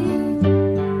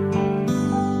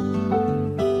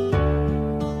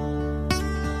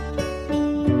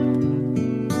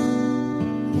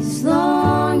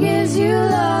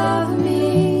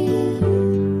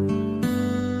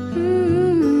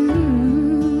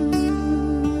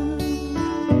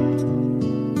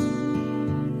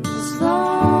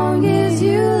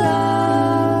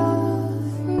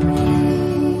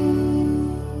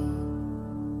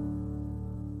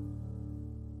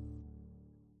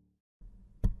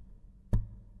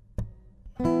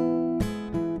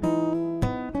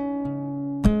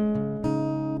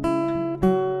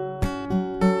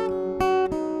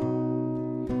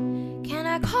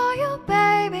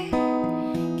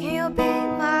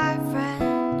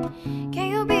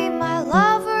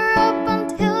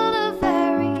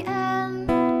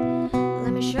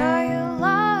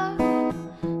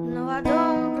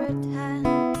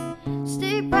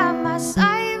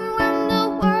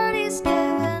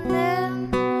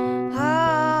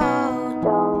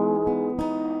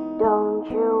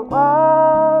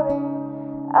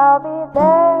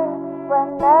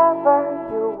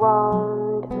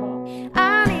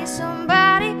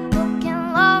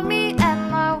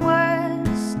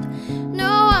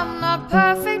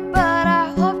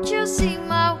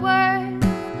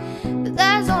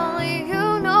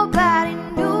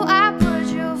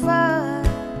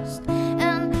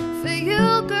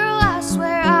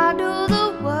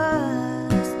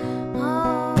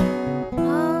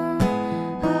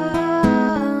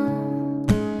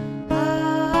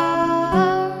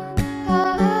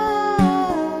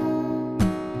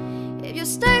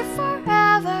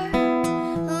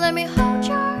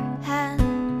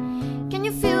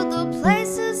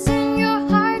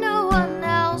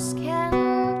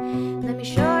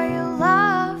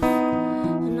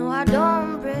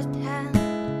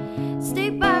 pretend. Stay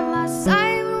by my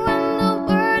side when the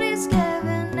world is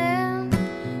giving in.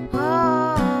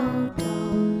 Oh,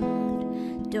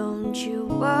 don't you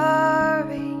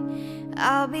worry,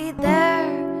 I'll be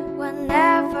there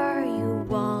whenever you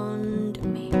want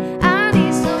me. I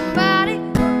need somebody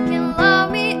who can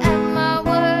love me at my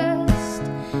worst.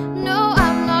 No,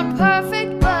 I'm not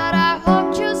perfect, but I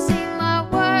hope you see my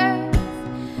worth.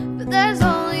 But there's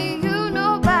only you,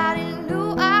 nobody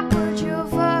knew I put you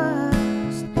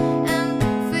first. And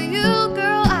for you,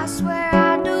 girl, I swear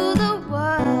I do the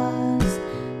worst.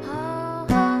 Oh,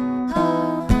 oh,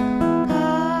 oh,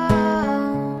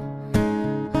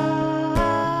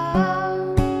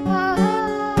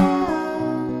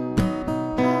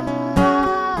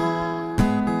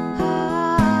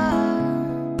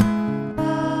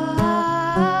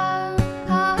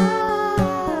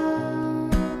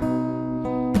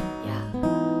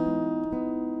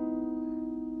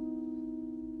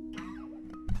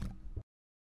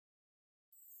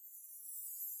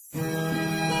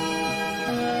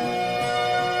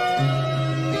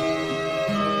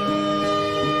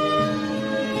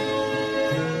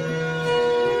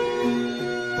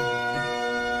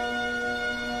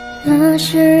 Not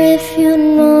sure if you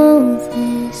know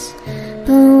this,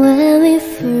 but when we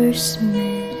first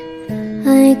met,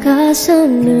 I got so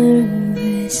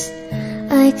nervous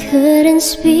I couldn't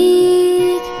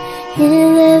speak.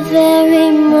 In the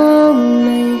very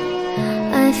moment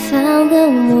I found the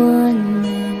one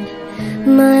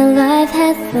my life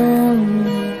had found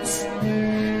its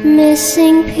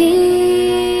missing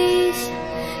piece.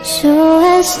 So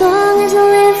as long as I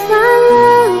live, I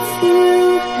love you,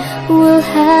 will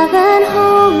have and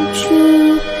hold you.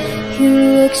 You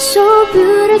look so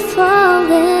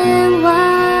beautiful in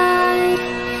white.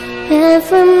 And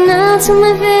from now to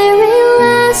my very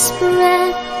last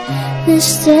breath, this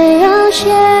day I'll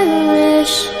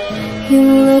cherish. You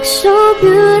look so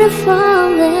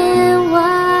beautiful in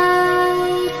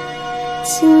white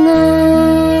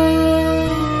tonight.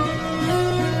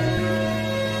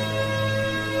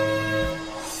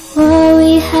 What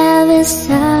we have is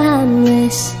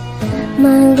timeless,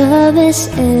 my love is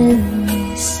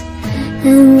endless.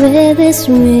 And with this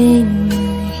ring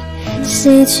I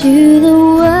say to the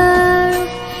world,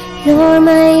 you're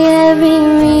my every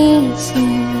reason,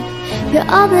 you're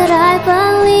all that I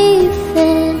believe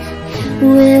in.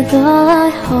 With all my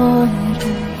heart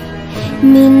I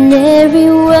mean every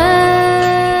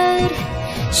word.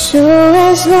 So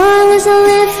as long as I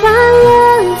live, I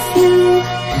love you,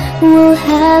 will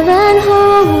have and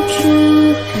hold you.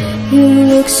 You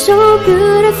look so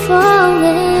beautiful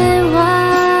in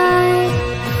white.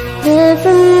 And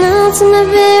from now to my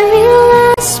very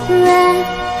last breath,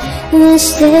 this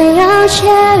day I'll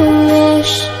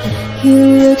cherish. You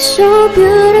look so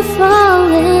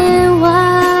beautiful in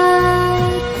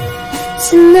white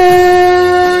tonight.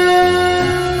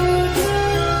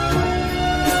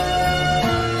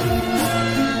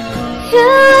 You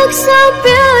look so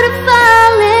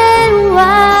beautiful in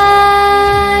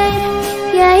white.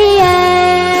 Yeah,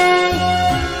 yeah.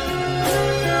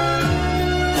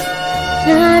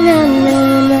 Na na na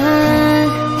na.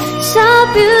 So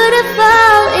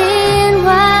beautiful in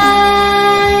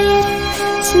white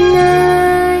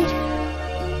tonight.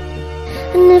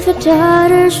 And if a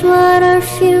daughter's what our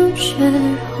future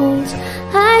holds,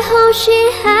 I hope she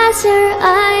has her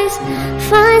eyes,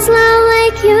 finds love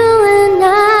like you and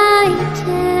I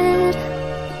did.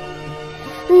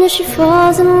 And if she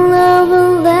falls in love,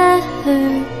 we'll let her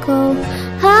go.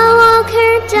 I'll walk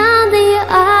her down the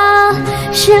aisle.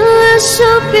 She looks so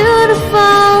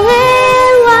beautiful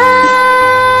in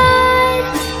white.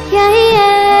 Yeah,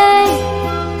 yeah.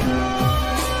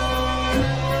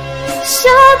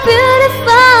 So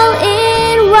beautiful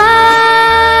in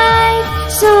white.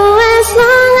 So as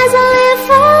long as I live,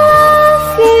 I love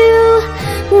you,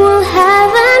 will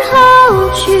have and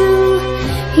hold you.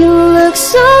 You look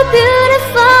so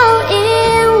beautiful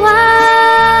in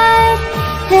white.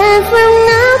 And from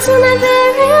now to my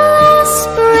very last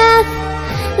breath,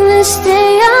 this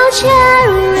day I'll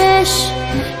cherish.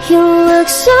 You look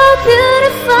so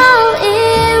beautiful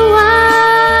in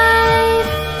white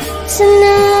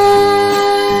tonight.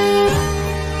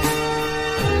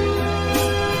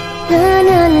 Na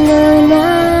na na na.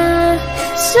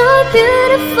 So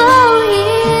beautiful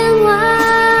in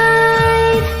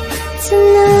white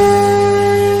tonight.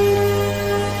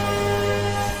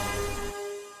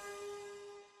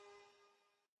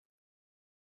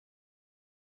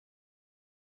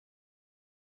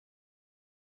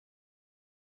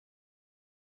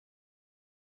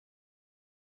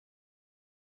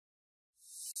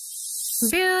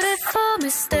 Beautiful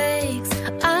mistakes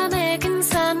I make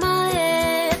inside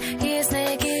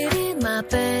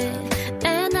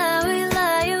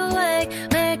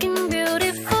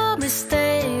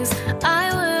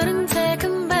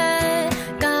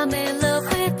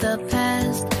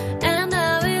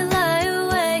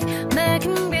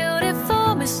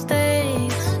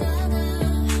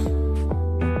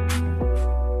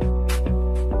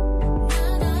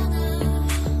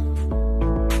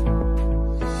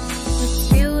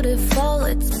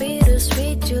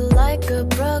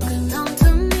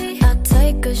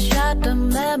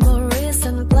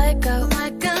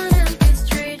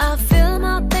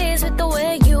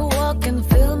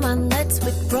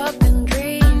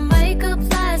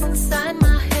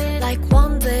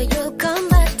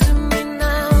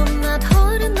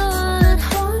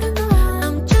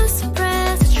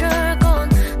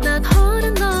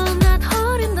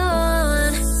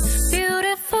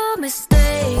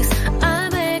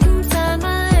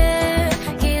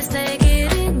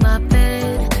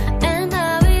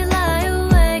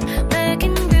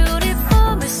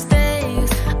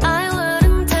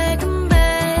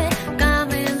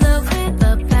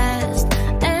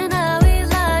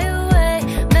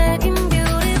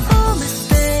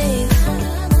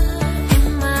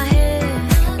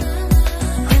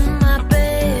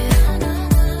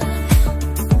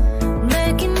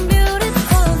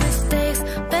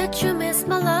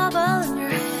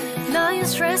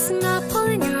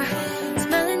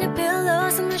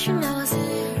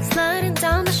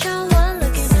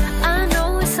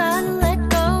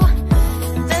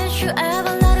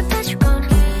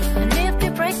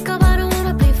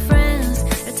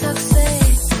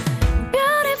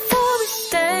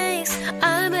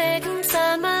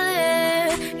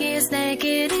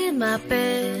my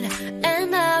bed,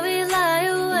 and I will lie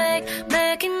awake,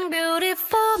 making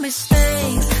beautiful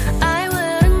mistakes. I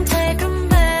wouldn't take them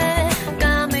back.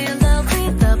 Got me in love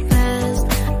with the past,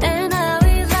 and I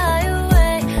will lie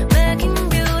awake, making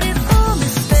beautiful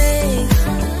mistakes.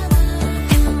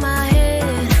 In my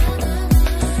head,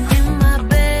 in my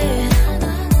bed,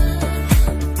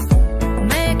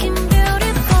 making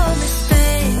beautiful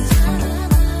mistakes.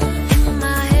 In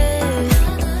my head,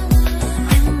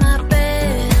 in my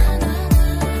bed,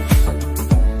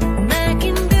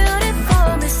 making beautiful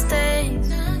mistakes.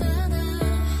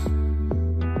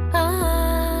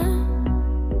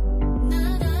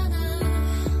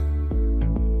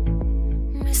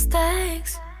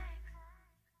 Mistakes.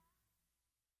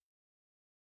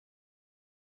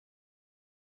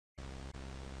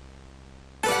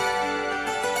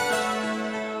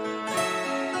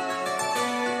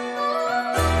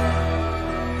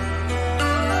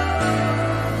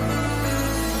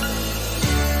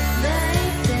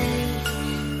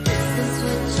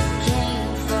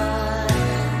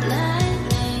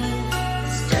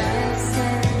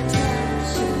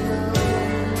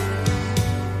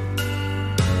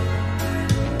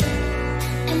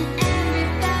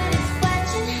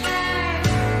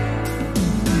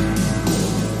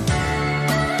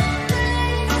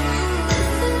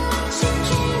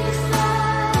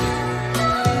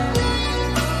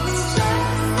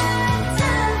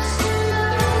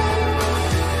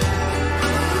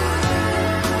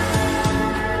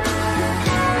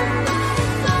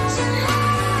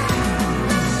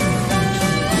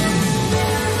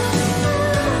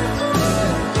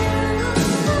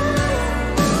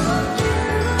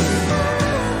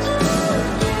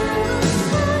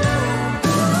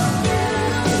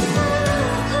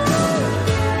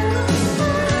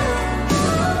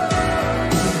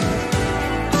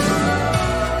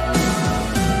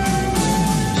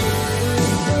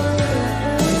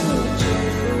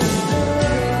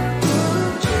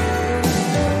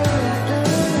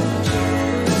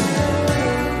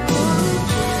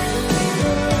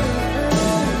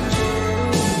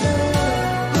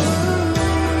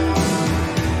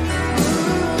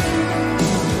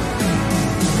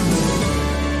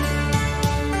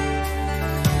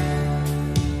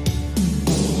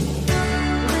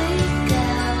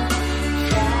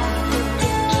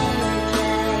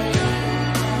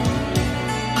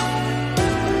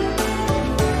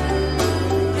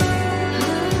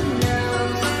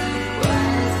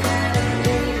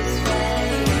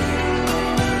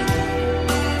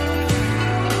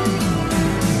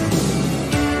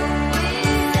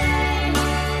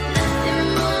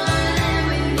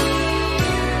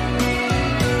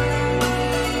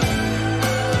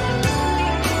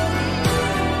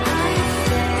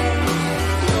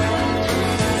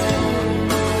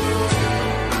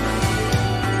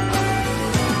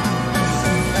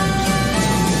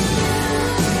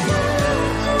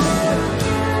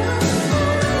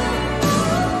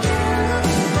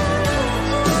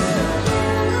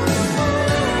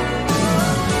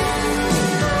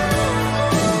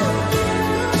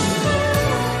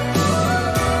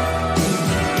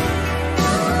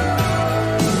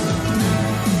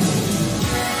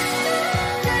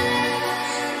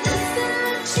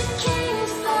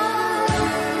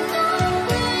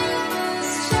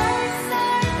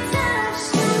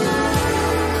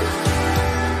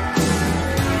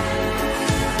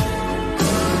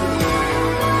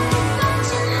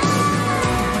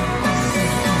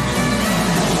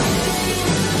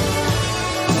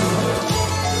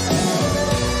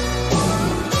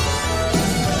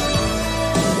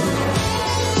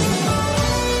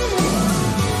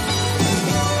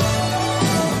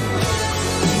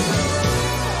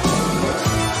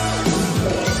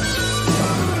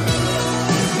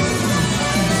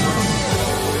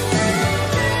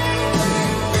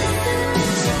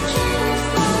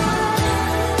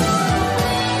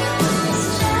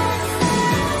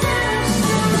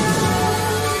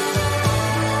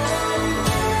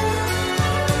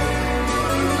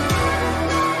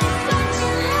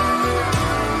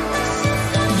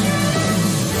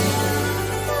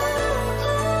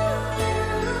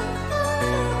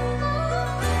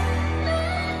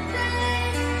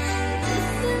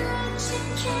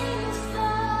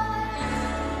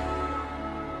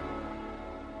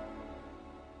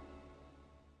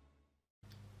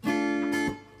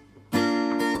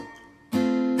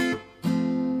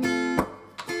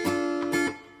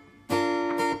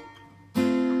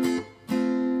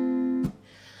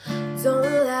 Don't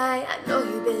lie, I know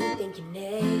you've been thinking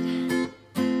it.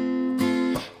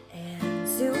 And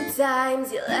 2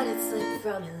 times you let it slip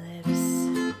from your lips.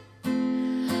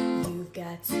 You've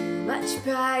got too much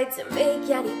pride to make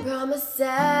any promises,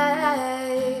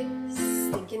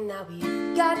 thinking that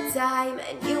we've got time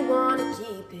and you wanna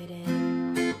keep it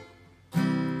in.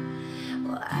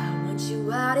 Well, I want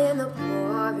you out in the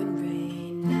pouring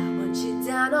rain, I want you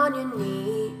down on your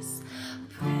knees,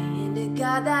 praying to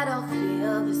God that I'll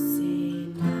feel the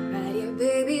same. I'm right here,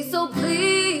 baby, so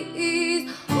please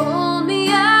hold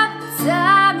me up,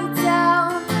 tie me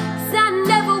down, 'cause I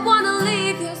never wanna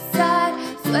leave your side.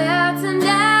 Swear to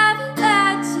never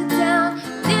let you down.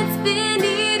 It's been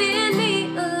eating me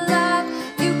alive.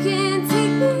 You can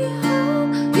take me home,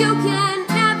 you can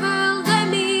never let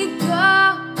me go.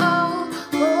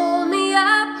 Hold me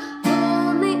up,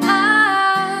 hold me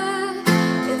up,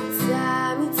 and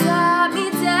tie me down,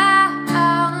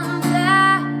 down,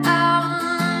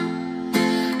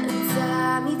 and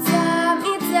tie me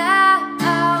down,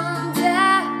 down.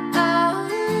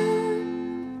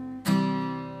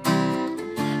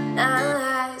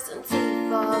 Nice until you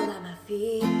fall at my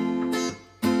feet.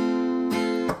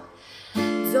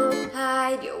 Don't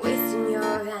hide, you're wasting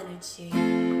your energy.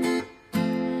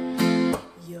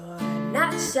 You're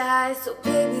not shy, so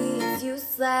baby it's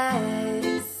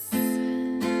useless.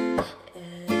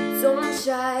 And don't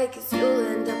try, 'cause you'll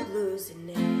end up losing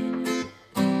it.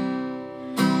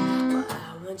 Well, I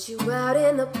want you out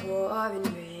in the pouring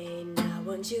rain, I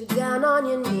want you down on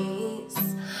your knees,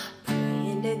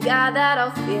 praying to God that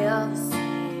I'll feel the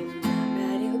same. I'm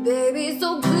right here, baby, so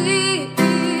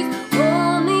please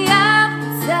hold me up,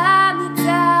 tie me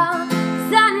down,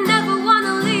 'cause I never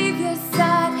wanna leave your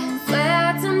side.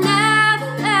 Swear to never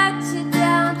let you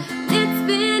down. It's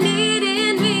been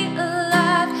eating me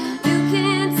alive. You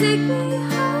can take me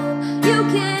home, you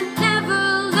can never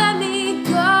let me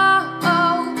go.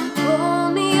 Hold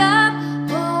me up,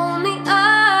 hold me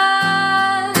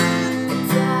up,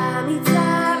 tie me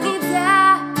down,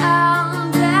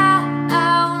 down,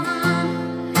 down,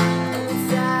 and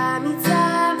tie me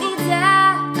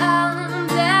down,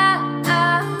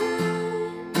 down.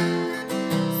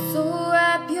 So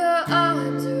wrap your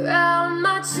arms around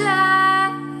my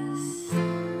chest,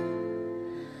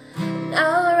 and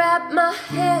I'll wrap my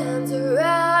hands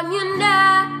around your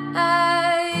neck.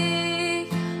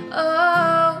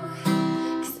 Oh,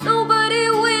 'cause nobody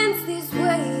wins these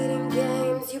waiting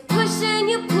games. You push and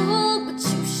you pull, but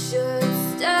you should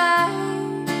stay.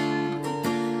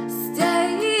 Stay,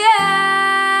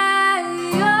 yeah.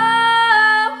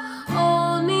 Oh,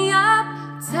 hold me up,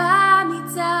 tie me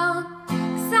down,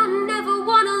 'cause I never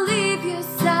wanna leave your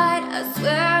side. I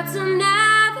swear to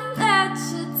never let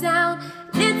you down.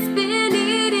 It's been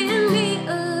eating me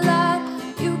alive.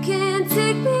 You can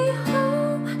take me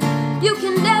home, you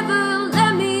can never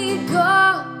let me go.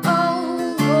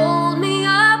 Hold me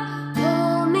up,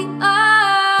 hold me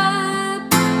up,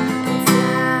 and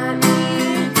tie me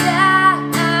down,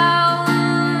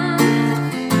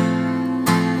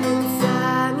 and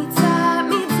tie me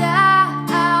down,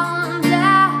 down, and tie me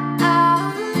down,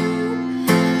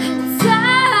 and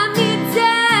tie me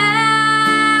down,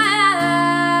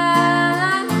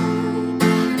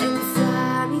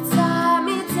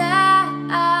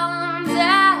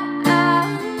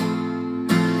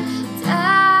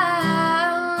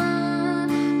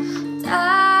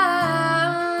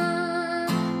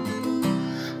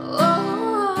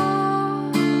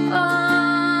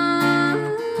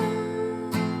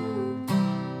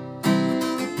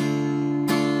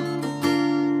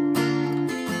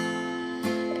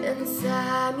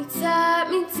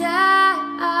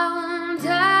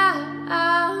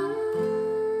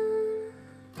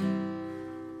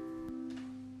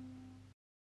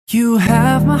 You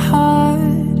have my heart,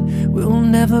 we'll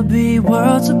never be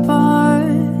worlds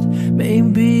apart.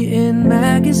 Maybe in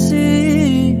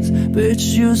magazines, but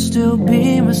you'll still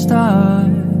be my star,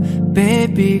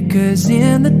 baby. 'Cause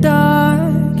in the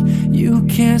dark, you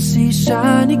can't see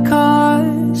shiny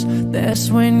cars.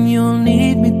 That's when you'll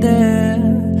need me there.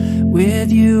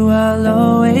 With you I'll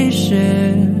always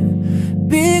share.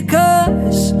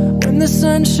 Because when the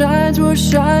sun shines, we'll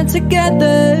shine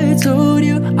together. Told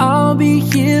you I'll be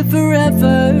here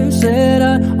forever. Said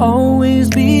I'd always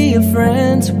be a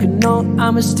friend. Took a note,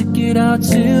 I'ma stick it out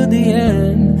to the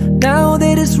end. Now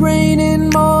that it's raining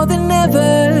more than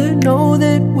ever, know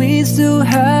that we still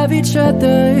have each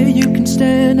other. You can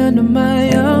stand under my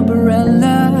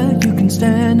umbrella. You can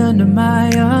stand under my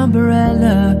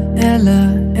umbrella. Ella,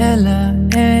 Ella,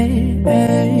 hey,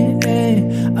 hey, hey.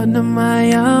 Under my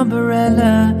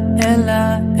umbrella,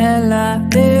 Ella, Ella,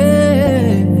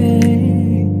 hey,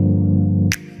 hey.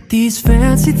 These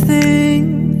fancy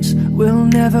things will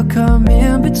never come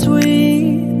in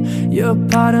between. You're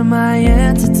part of my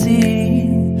entity,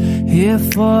 here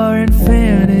for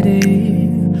infinity.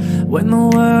 When the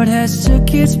world has took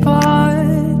its part,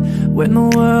 when the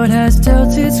world has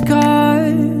dealt its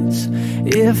cards,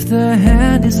 if the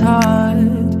hand is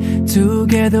hard,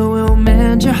 together we'll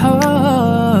mend your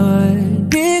heart.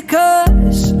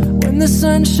 Because when the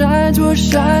sun shines, we'll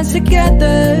shine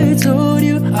together. Told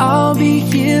you I'll be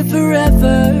here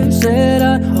forever. Said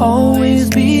I'd always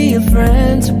be a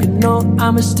friend. Took a note,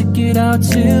 I'ma stick it out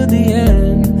till the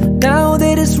end. Now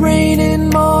that it's raining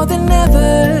more than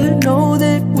ever, know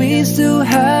that we still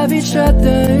have each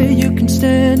other. You can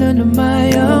stand under my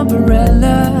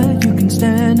umbrella. You can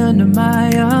stand under my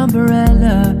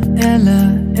umbrella. Ella,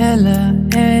 Ella,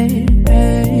 hey,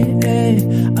 hey, hey.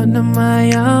 Under my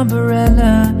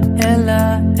umbrella. Ella,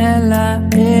 Ella,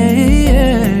 hey,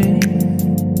 hey.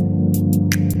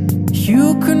 You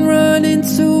can run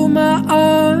into my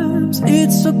arms.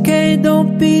 It's okay,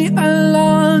 don't be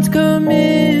alarmed. Come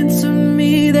into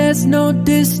me, there's no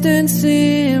distance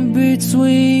in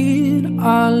between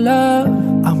our love.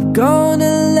 I'm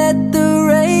gonna let the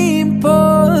rain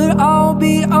pour. I'll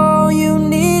be all you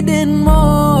need and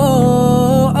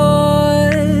more.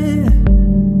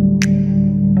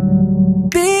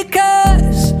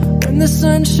 Because when the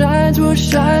sun shines, we'll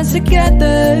shine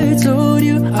together. Told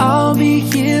you I'll be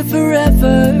here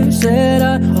forever. Said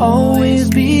I'd always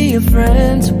be a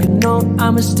friend. Took a note,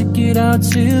 I'ma stick it out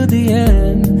till the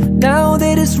end. Now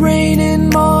that it's raining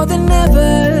more than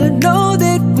ever, know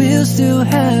that we'll still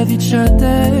have each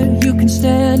other. You can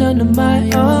stand under my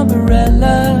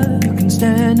umbrella. You can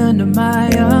stand under my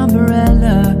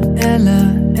umbrella. Ella,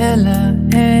 Ella,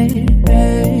 hey,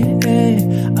 hey, hey.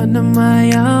 Under my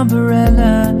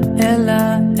umbrella. Ella,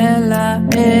 Ella,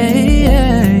 hey,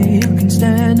 hey. You can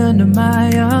stand under my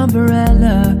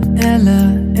umbrella. Ella,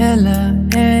 Ella,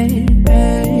 hey,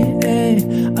 hey, hey.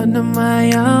 Under my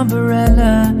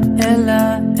umbrella. Ella,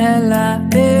 Ella,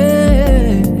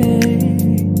 hey, hey.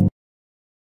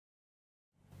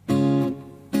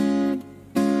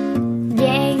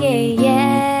 Yeah, yeah,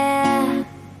 yeah.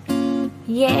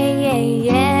 Yeah, yeah,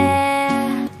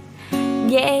 yeah.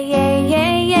 Yeah, yeah,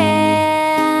 yeah,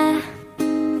 yeah.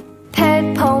 เพชร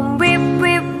ผมวิบ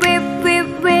วิบวิบวิบ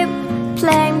วิบเพล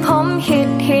งผมฮิต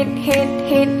ฮิตฮิต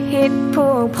ฮิตฮิตพว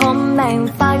กผมแม่ง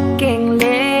ฟักเก่งเ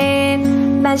ล่น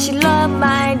แม่ฉันเลิฟไ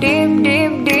ม่ดิบดิ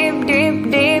บดิบดิบ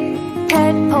ดิบเพ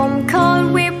ชรผมโคตร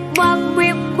วิบวับวิ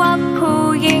บวับผู้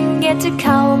หญิงอยากจะเ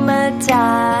ข้ามาจา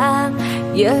ก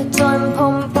เยอะจนผ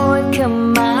มปวดข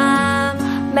มับ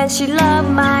แม่ฉันเลิฟ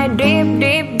ไม่ดิบ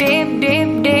ดิบดิบดิบ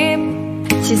ดิบ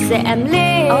She said I'm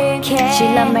lit, okay. She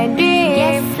love my dick,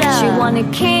 yes, sir. She wanna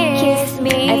kiss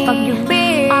me, I fuck you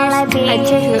bitch. All I be, I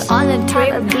take her on a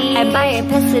trip, I buy a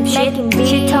passive shit.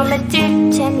 She told me to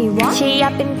tell me what she อยา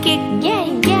กเป็นกิ๊ก yeah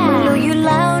yeah รู้อยู่แ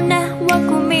ล้วนะว่า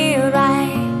กูมีอะไร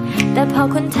แต่พอ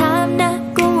คนถามนะ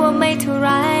กูว่าไม่เท่าไร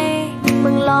มึ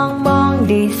งลองมอง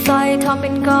ดิสร้อยทองเป็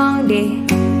นกองดิ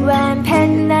แหวนเพช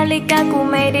รนาฬิกากู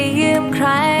ไม่ได้ยืมใคร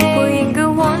ผู้หญิงก็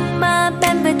วนมาเป็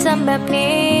นประจำแบบ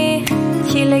นี้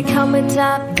ที่เลยเข้ามา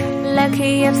จับและข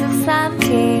ยับสัก3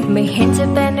 ทีไม่เห็นจะ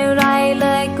เป็นอะไรเล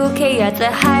ยกูแค่อยากจะ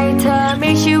ให้เธอ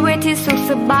มีชีวิตที่สุข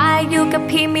สบายอยู่กับ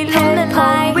พี่ไม่ล้มละล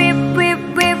ายวิบวิบ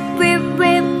วิบวิบ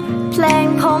วิบเพลง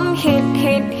ผมฮิต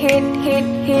ฮิตฮิตฮิต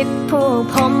ฮิตพวก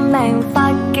ผมแม่งฟั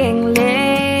กเก่งเล่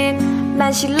นแม่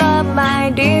ฉันเลิฟไม่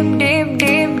ดิบดิบ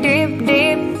ดิบดิบดิ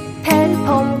บเพชรผ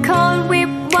มโคตรวิ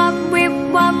บวับวิบ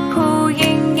วับผู้ห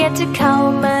ญิงอยากจะเข้า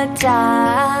มาจา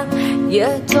กเยอ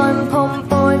ะจนผม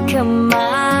ปวดขมั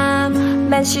บ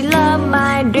แม่ฉันเลิฟไม่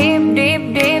ดิบดิบ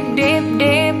ดิบดิบ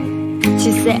ดิบ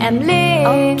She said I'm lit,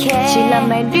 okay. She love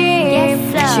my dick, yes,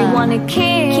 sir. She wanna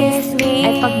kiss me, I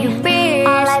fuck you bitch.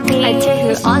 All I be, I take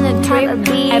her on a trip,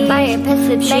 I buy a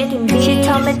passive shit. She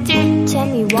told me to tell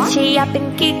me what she อยากเป็น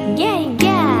กิ๊ก yeah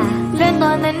yeah เรื่องต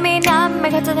อนนั้นไม่นับไม่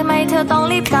เข้าใจทำไมเธอต้อง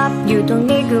รีบกลับอยู่ตรง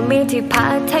นี้ก็มีที่พั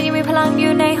กเธอยังมีพลังอ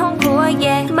ยู่ในห้องครัวแ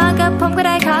ย่มากับผมก็ไ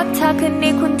ด้ครับถ้าคืน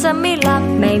นี้คุณจะไม่หลับ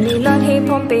ไม่มีรถให้ผ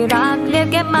มไปรับเรียก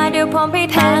แกมาเดี๋ยวผมไป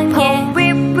ทางแย่วิ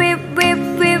บวิบวิบ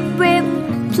วิบวิบ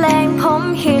เพลงผม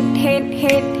ฮิตฮิต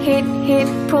ฮิตฮิตฮิต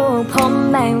พวกผม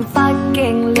แม่งฟักเก่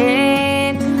งเล่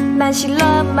นแม่ฉันเ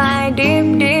ลิฟไม่ดิบ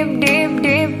ดิบดิบ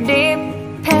ดิบดิบ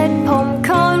เพชรผมโค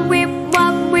ตรวิบวั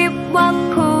บวิบวับ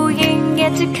ผู้หญิงอยา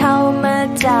กจะเข้ามา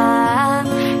จาก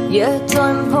เยอะจ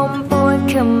นผมปวด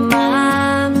ขมั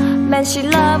บแม่ฉัน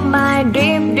เลิฟไม่ดิ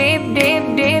บดิบดิบ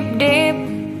ดิบดิบ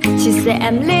She said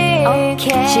I'm lit,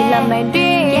 okay. She love my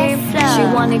dick, yes, sir. She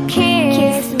wanna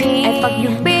kiss me, I fuck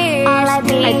you bitch. All I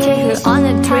be, I take her on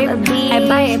a trip, I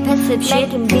buy a passive shit.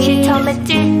 She told me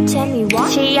to tell me what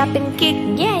she อยากเป็นกิ๊ก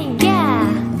yeah yeah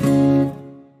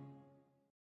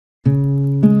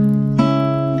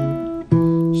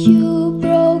You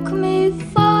broke me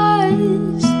far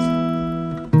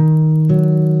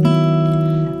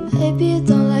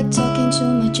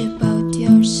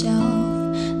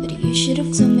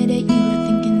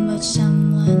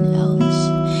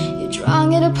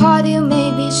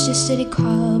city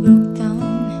car broke down.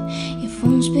 Your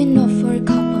phone's been off for a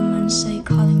couple months, are you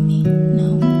calling me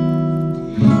now?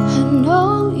 I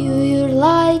know you're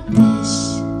like this.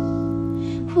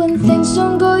 When things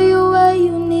don't go your way,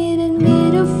 you needed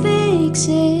me to fix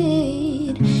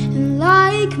it. And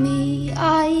like me,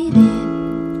 I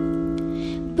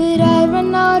did, but I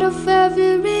ran out of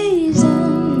every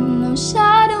reason. Now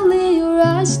suddenly you're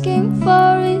asking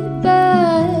for it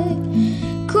back.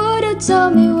 Could've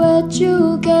told me where'd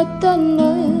you get the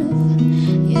nerve?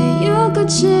 Yeah, you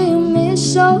could say you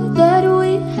miss all that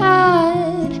we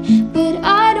had, but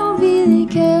I don't really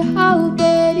care how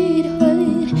bad it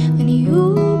hurt when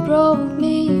you broke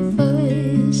me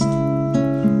first.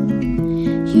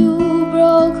 You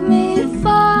broke me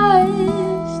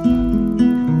first.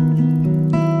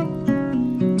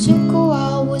 Took a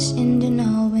while, was in the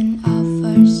know when I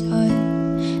first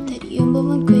heard that you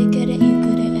moving quicker than you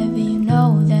could have ever, you know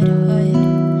that hurt.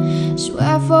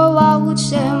 Swear for a while would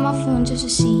stare at my phone just to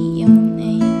see your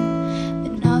name,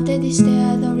 but now that it's there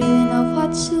I don't really know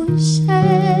what to say.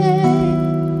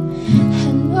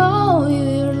 I know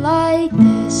you're like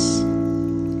this.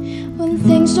 When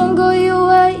things don't go your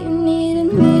way, you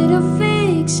needed me to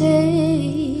fix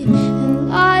it. And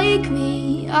like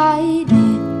me, I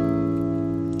did,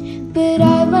 but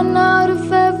I ran out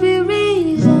of every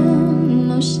reason.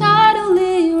 Now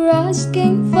suddenly you're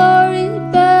asking for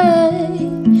it back.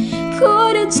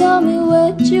 Could've told me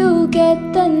where'd you get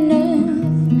the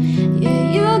nerve? Yeah,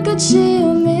 you could see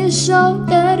you miss all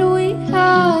that we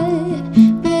had,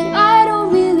 but I don't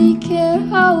really care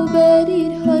how bad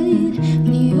it hurt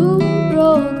when you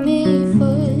broke me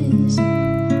first.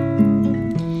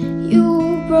 You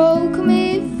broke me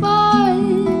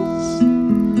first.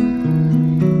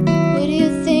 What do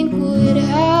you think would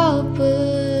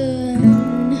happen?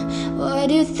 What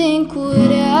do you think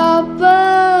would happen?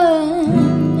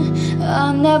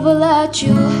 I'll never let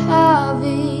you have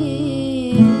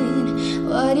it.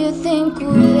 What do you think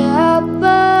would happen?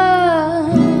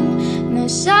 Now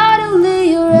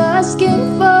suddenly you're asking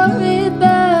for it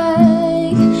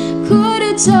back.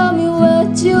 Could've told me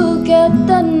where'd you get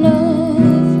the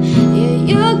nerve? Yeah,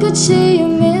 you could see you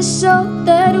miss all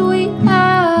that we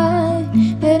had,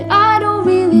 but I don't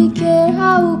really care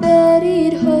how bad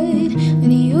it hurt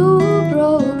when you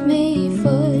broke me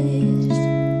first.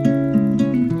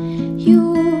 You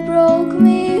broke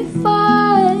me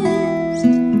first.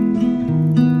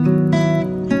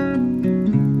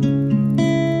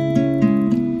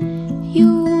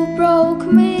 You broke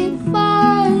me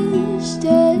first.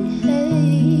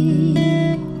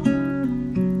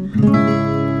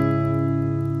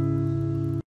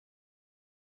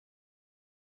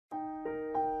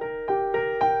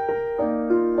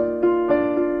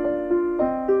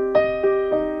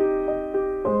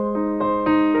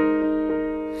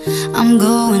 I'm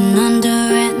going under,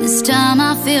 and this time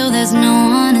I feel there's no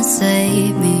one to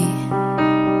save me.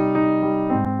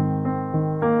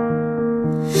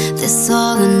 This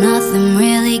all or nothing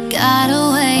really got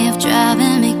a way of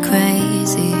driving me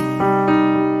crazy.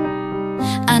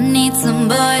 I need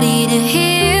somebody to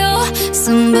heal,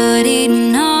 somebody to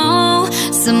know,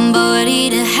 somebody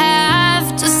to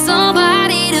have, just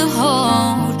somebody to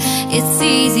hold. It's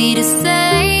easy to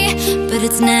say, but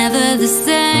it's never the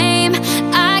same.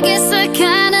 I guess I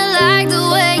kinda like the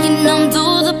way you numbed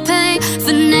all the pain.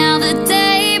 For now the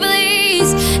day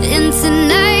bleeds into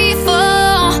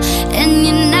nightfall, and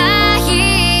you're not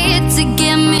here to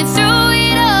get me through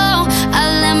it all. I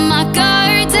let my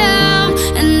guard down,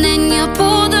 and then you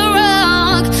pulled the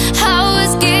rug. I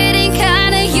was getting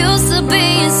kinda used to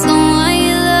being someone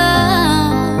you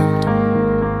loved.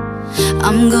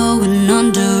 I'm going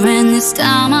under, and this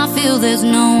time I feel there's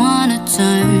no one to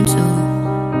turn to.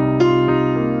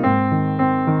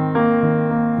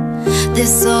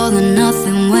 This all or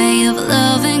nothing way of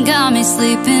loving got me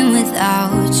sleeping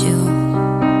without you.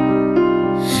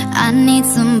 I need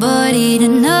somebody to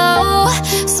know,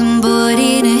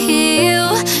 somebody to heal,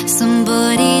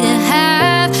 somebody to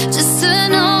have, just to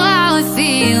know how it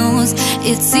feels.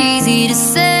 It's easy to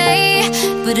say,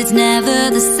 but it's never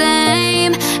the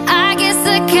same. I guess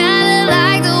I kinda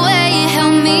like the way you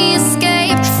help me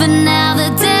escape. For now the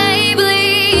day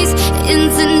bleeds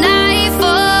into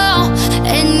nightfall,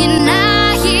 and you're not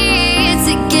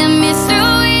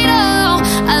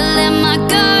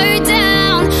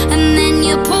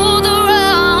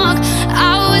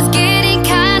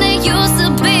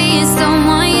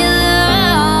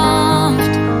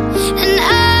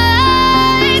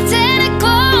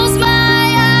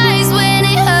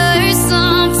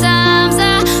sometimes.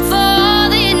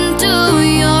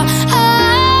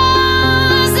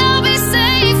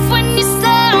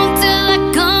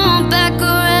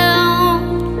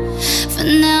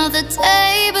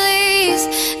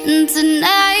 into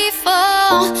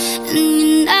nightfall, and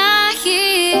you're not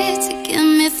here to get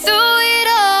me through it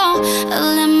all. I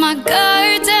let my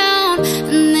guard down,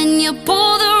 and then you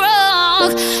pull the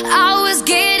rug. I was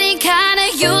getting kinda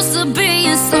used to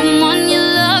being someone you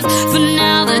loved, but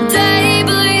now the day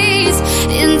bleeds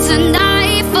into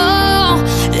nightfall,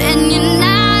 and you're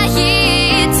not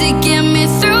here to get me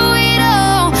through it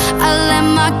all. I let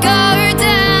my guard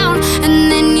down,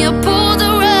 and then you pull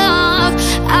the rug.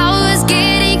 I was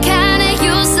getting kinda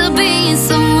used to being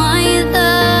someone you love.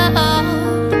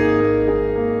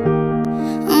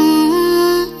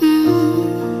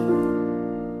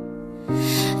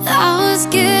 I was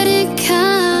getting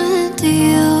kinda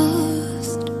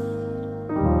used.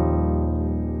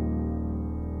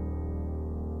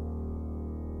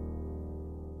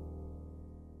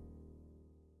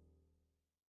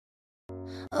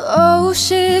 Oh,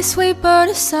 she's sweet but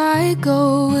a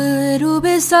psycho, a little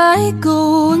bit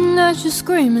psycho, and now she's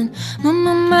screaming,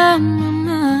 mama, mama,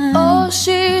 mama. Oh,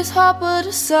 she's hot but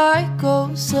a psycho,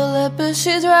 celeb but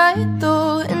she's right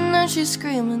though, and now she's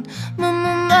screaming,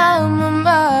 mama, mama,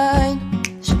 mine.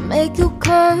 She'll make you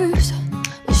curse,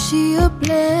 is she a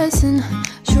blessing?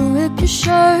 She'll rip your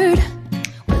shirt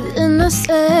within a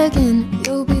second.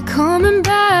 You'll be coming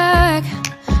back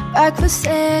for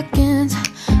seconds.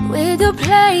 With your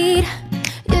plate,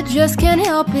 you just can't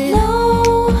help it.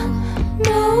 No,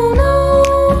 no, no.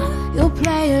 You'll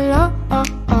play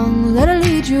along, let her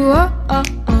lead you on.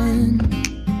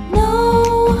 No,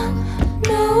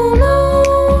 no, no.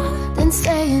 Then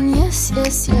saying yes,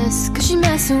 yes, yes, 'cause she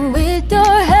messing with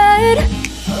your head.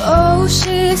 Oh,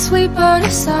 she's sweet but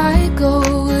a psycho,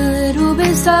 a little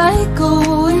bit psycho,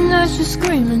 and now she's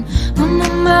screaming, mama,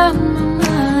 mama, mama.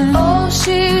 Oh,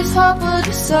 she's hot but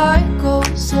a psycho,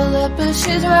 celeb but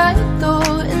she's right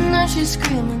though, and now she's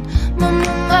screaming, mama,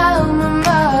 mama,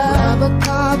 mama. Grab a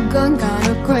cop gun,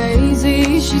 kinda crazy,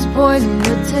 she's poison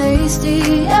but tasty.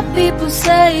 Yeah, people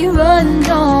say run,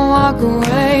 don't walk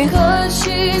away, 'cause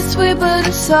she's sweet but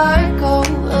a psycho,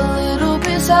 a little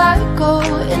bit psycho,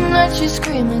 and now she's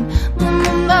screaming,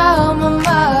 mama, mama,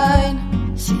 mine.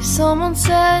 See, someone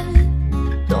said,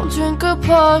 don't drink her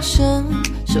potion,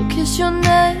 she'll kiss your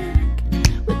neck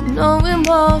with no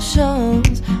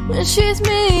emotions. When she's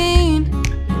mean,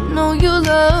 you know you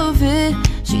love it.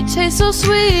 She tastes so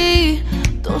sweet,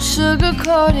 don't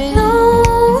sugarcoat it. No,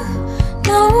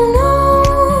 no, no.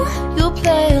 You'll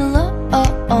play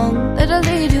along, let her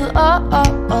lead you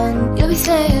on. You'll be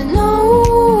saying no,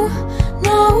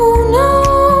 no, no.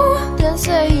 Then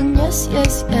saying yes,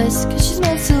 yes, yes, 'cause she's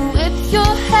meant to whip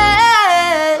your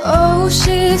head. Oh,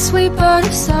 she's sweet but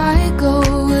a psycho,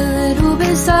 a little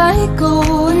bit psycho,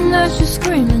 and now she's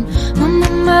screaming, mama,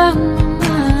 mama,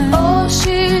 mama. Oh,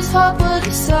 she's hot but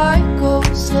a psycho,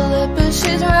 celeb but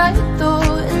she's right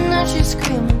though, and now she's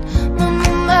screaming, mama,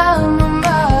 mama,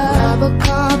 mama. Grab a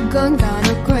cop gun,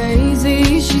 kinda crazy,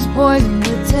 she's poison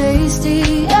but tasty.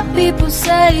 Yeah, people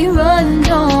say run,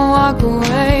 don't walk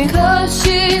away, 'cause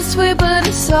she's sweet but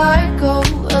a psycho,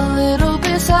 a little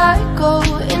bit psycho,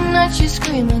 and now she's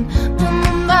screaming,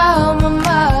 mama, mama,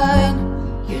 mine.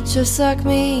 You're just like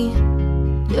me,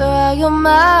 you're out your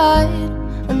mind.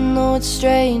 I know it's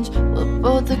strange, we're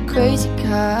both the crazy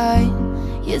kind.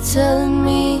 You're telling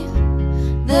me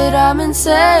that I'm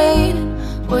insane,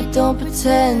 but don't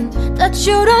pretend that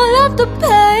you don't love the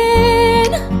pain.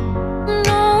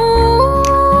 No,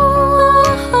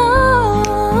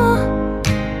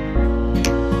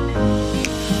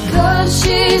 'cause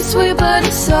she's sweet but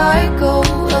a psycho,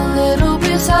 a little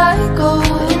bit psycho,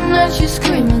 and now she's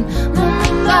screaming, mama,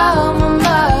 mama,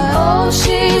 mama. Oh,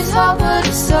 she's hot but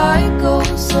a psycho,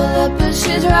 celeb but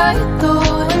she's right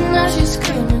though, and now she's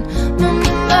screaming,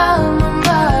 mama, mama,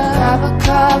 mama. Grab a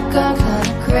cop gun,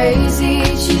 kinda crazy,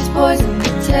 she's poison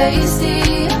but tasty.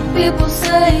 People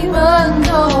say run,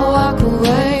 don't walk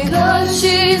away, 'cause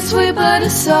she's sweet but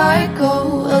a psycho,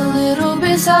 a little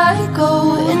bit psycho,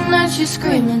 and now she's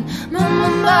screaming, mama,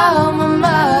 mama,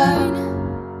 mine.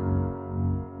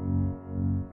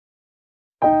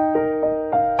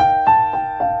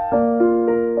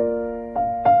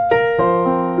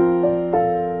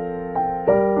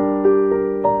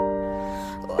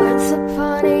 Once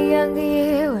upon a younger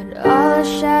year, when all the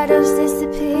shadows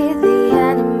disappeared, the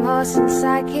animals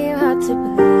inside came out to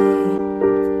play.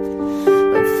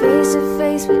 Went face to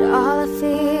face with all our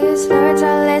fears, learned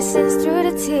our lessons through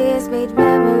the tears, made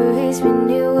memories we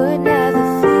knew would never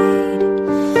fade.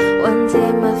 One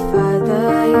day my father,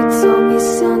 he told me,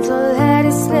 son, don't let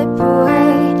it slip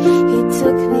away. He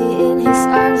took me in his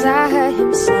arms, I heard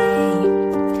him say,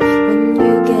 when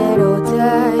you get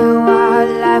older, your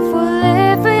wildlife will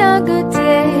live for younger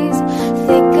days.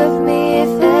 Think of me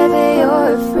if ever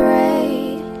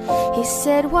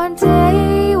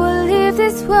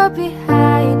world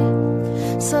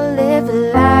behind. So live a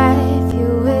life you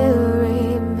will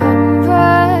remember.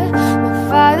 My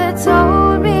father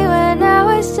told me when I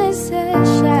was just a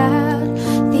child,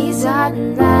 these are the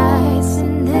nights that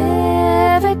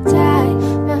never die.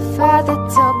 My father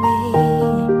told me.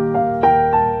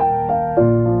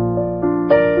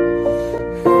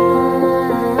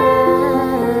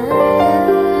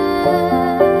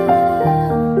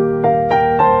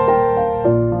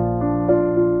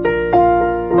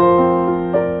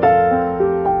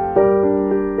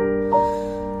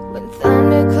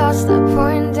 Stop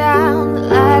pouring down, the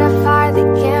light of fire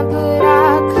they can't put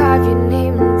out. Carve your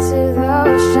name into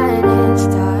those shining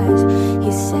stars.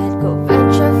 He said, go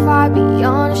venture far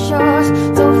beyond the shores.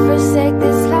 Don't forsake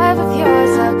this life of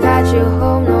yours. I'll guide you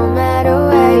home no matter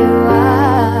where you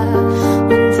are.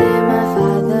 One day my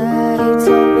father, he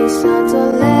told me, son,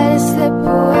 don't let it slip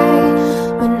away.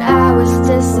 When I was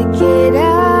just a kid,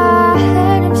 I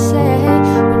heard him say,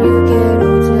 when you get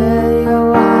older, your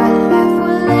wildlife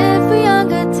will live for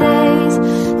younger days.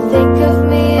 Think of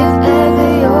me if ever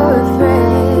you're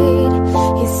afraid.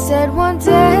 He said one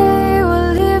day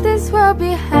we'll leave this world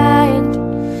behind.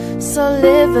 So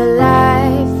live a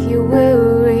life you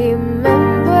will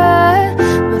remember.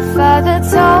 My father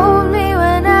told me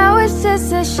when I was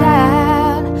just a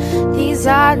child, these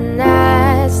are the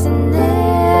nights that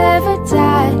never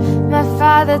die. My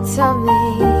father told me.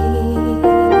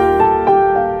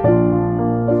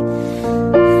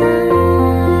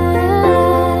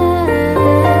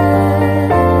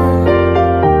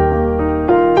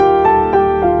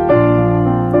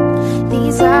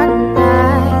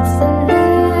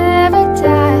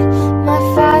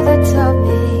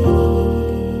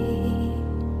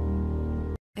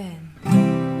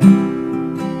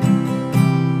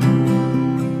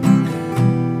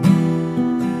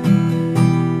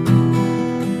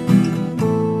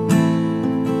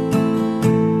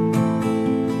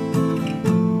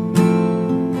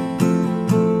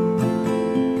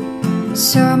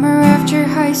 Summer after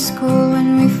high school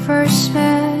when we first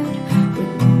met,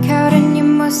 with out in your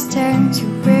Mustang to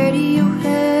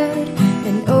Radiohead.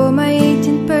 And on my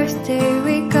 18th birthday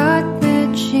we got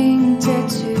matching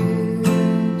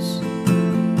tattoos.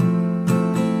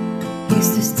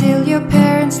 Used to steal your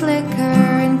parents' liquor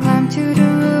and climb to the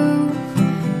roof.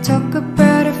 Talk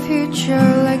about a future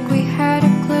like we had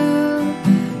a clue.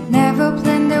 Never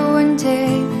planned that one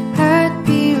day I'd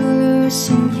be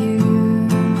losing you.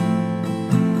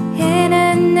 In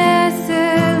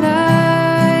another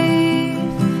life,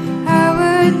 I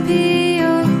would be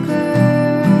your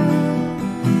girl.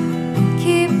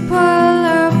 Keep all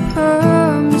our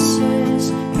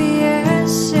promises, be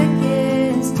us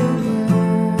against the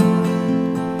world.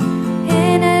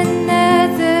 In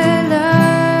another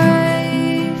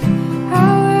life, I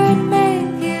would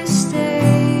make you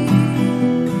stay,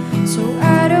 so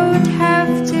I don't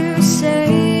have to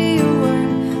say you were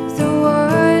the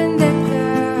one that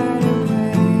got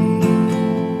away,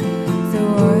 the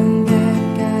one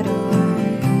that got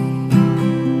away.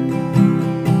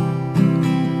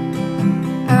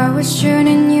 I was June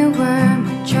and you were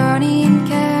my Johnny and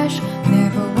Cash.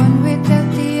 Never one without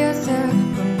the other,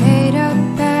 we made up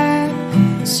bad.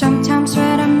 Sometimes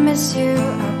when I miss you,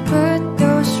 I put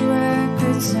those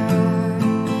records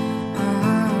on.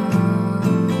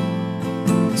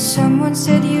 Someone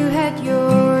said you had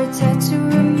your tattoo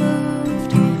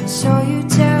removed. Saw you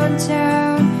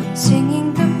downtown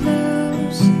singing the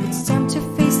blues. It's time to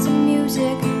face the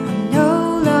music I'm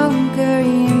no longer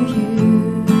in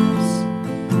use.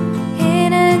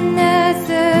 In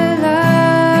another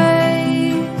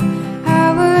life, I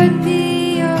would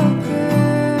be your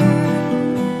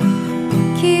girl.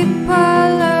 Keep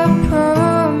all our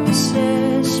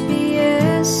promises, be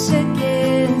us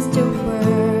against the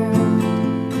world.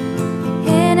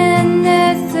 In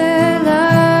another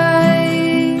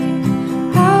life,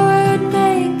 I would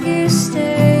make you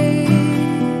stay,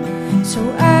 so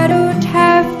I don't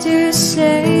have to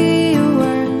say you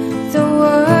were the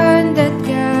one that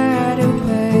got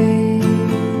away,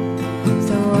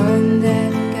 the one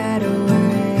that got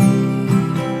away.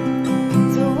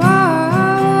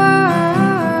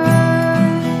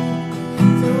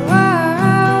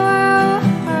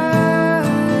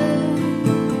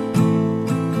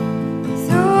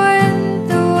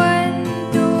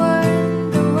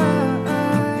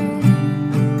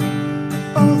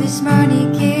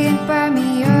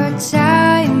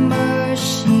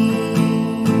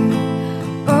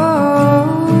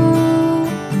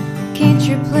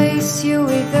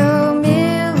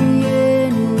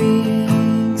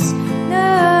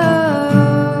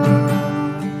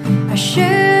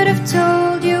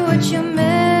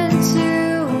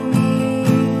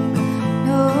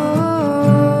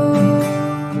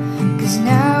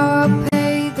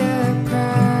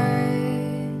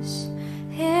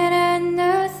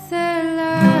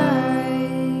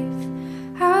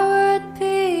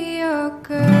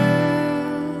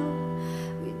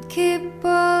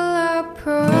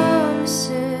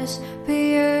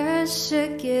 push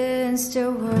against the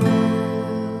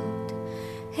world.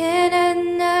 In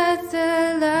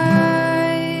another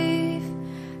life,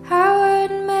 I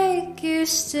would make you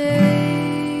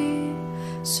stay,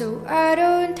 so I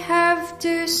don't have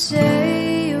to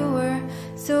say you were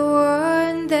the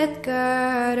one that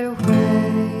got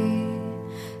away,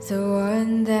 the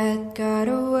one that got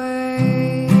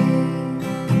away,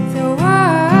 the one.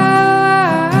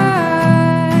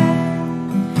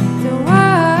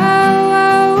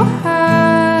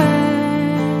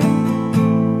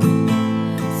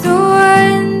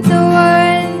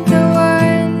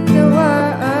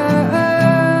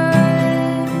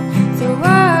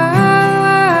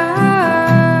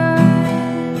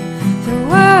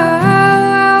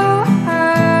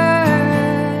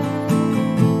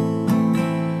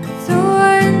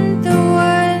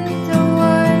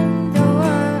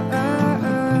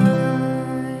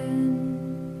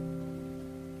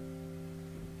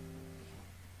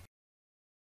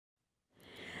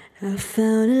 I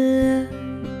found a love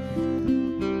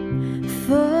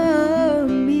for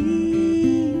me,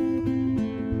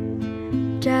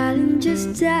 darling,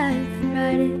 just dive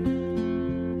right in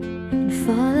and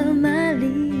follow my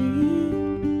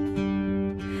lead.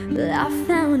 But I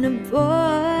found a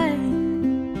boy,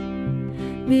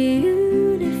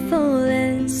 beautiful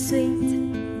and sweet.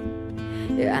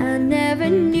 I never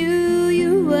knew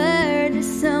you were the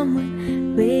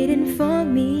someone waiting for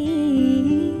me,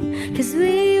 'cause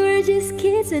we were just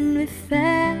kids and we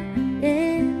fell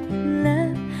in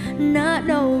love, not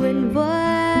knowing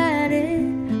what it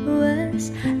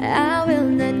was. I will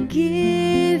not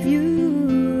give you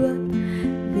up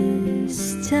this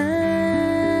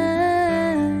time,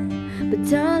 but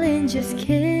darling, just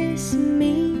kiss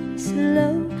me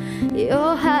slow.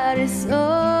 Your heart is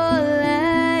all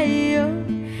I own,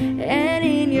 and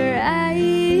in your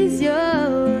eyes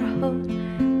you're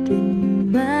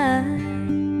holding mine.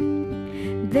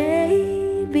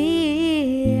 Baby,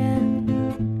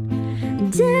 I'm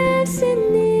dancing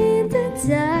in the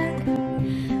dark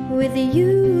with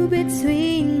you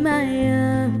between my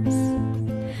arms,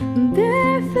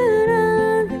 barefoot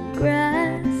on the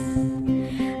grass,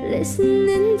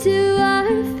 listening to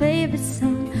our favorite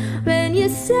song. When you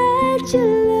said you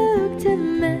looked a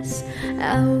mess, I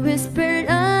whispered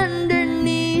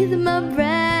underneath my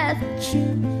breath, but you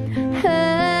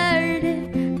heard it.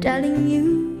 Darling, you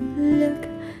look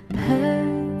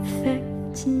perfect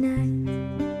tonight.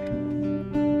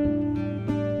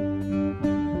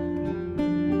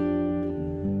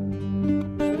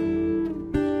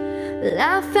 Well,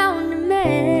 I found a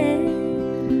man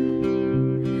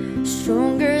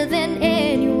stronger than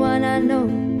anyone I know.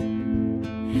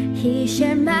 He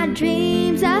shared my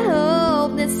dreams. I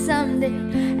hope that someday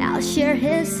I'll share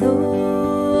his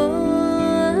soul.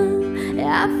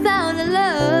 I found a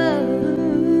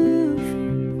love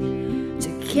to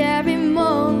carry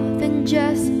more than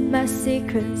just my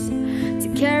secrets, to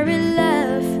carry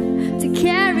love, to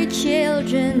carry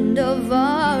children of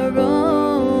our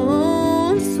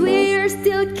own. 'Cause we are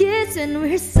still kids and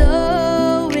we're so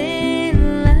in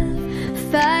love,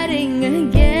 fighting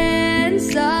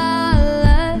against all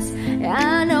odds.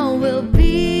 I know we'll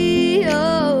be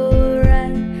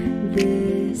alright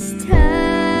this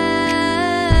time.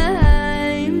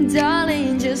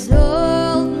 Darling, just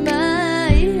hold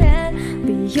my hand,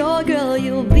 be your girl,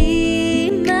 you'll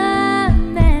be my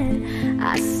man.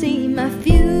 I see my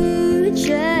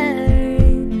future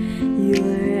in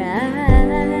your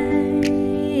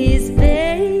eyes,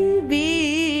 baby.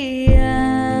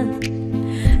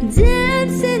 I'm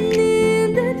dancing in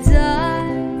the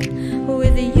dark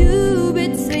with you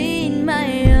between my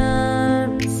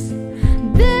arms,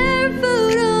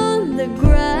 barefoot on the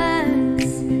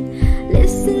grass,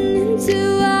 listening to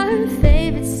our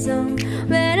favorite song.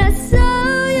 When I saw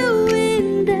you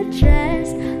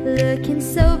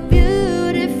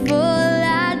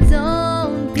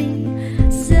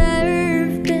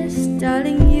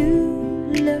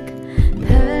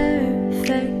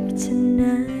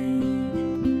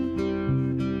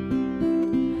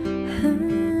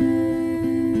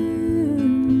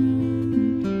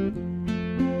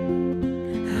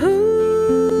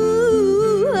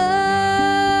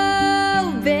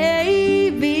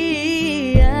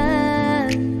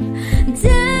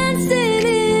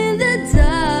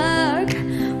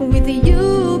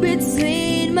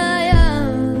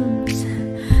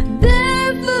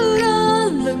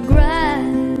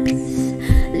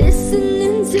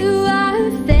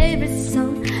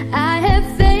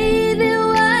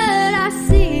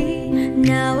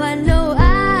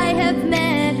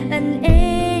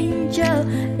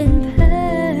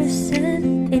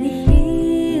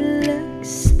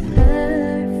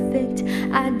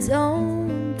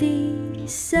don't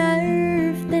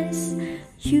deserve this.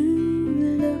 You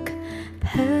look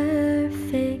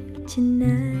perfect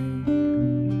tonight.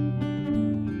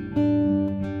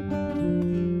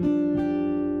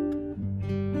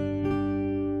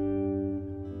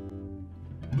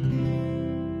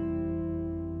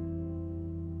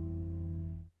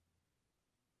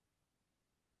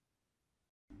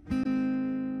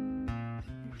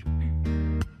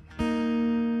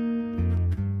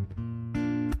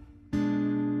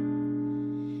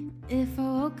 If I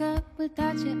woke up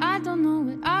without you, I don't know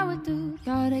what I would do.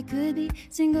 Thought I could be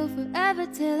single forever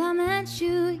till I met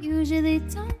you. Usually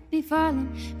don't be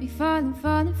falling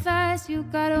fast. You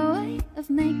got a way of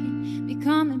making me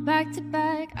coming back to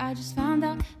back. I just found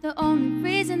out the only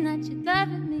reason that you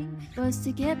loving me was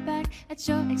to get back at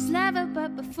your ex-lover.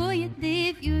 But before you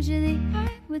leave, usually I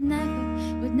would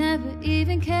never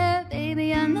even care.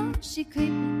 Baby, I know she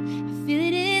creeping, I feel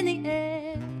it in the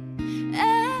air.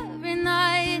 Every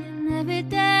night and every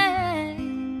day,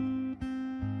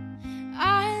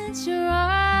 I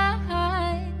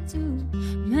try to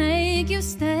make you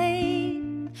stay,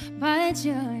 but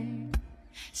you're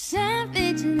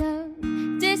savage love.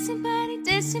 Distant body,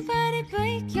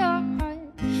 break your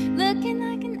heart. Looking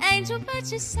like an angel,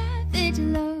 but you're savage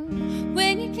love.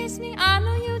 When you kiss me, I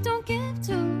know you don't give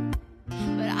to,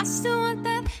 but I still want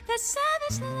that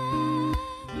savage love.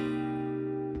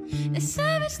 The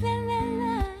savage la la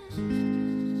la,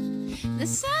 the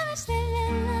savage la la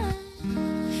la.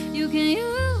 You can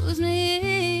use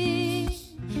me,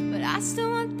 but I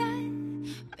still want that.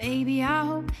 Baby, I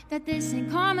hope that this ain't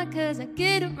karma, cause I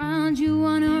get around you,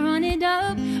 wanna run it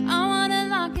up. I wanna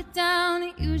lock it down.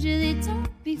 It usually don't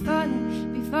be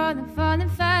falling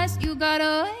fast. You got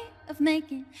a way of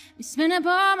making me spend up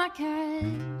all my cash.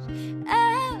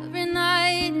 Every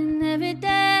night and every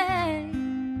day,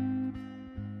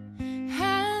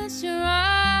 I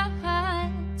try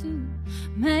to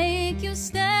make you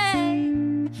stay,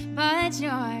 but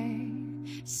you're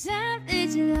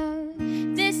savage love.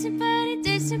 Distant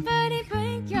body,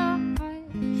 break your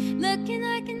heart. Looking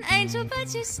like an angel,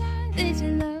 but you're savage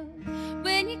love.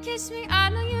 When you kiss me, I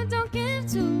know you don't give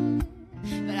to,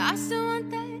 but I still want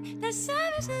that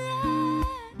savage love.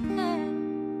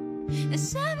 The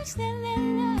savage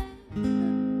love.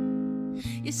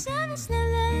 You're savage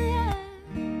love.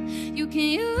 You can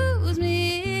use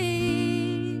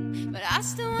me, but I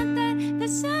still want that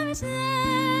savage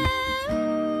love.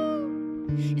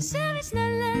 Your savage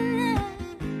love,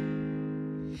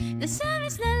 the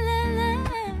savage love.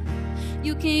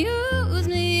 You can use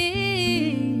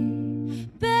me,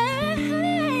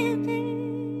 baby.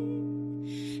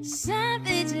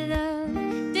 Savage love.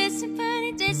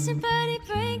 Distant body,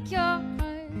 break your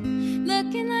heart.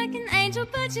 Looking like an angel,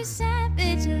 but you're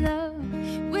savage love.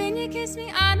 When you kiss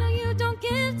me, I know you don't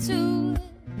give to,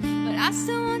 but I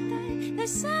still want that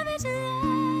savage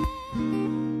love.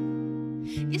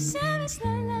 Your savage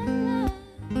love.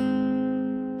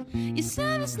 Your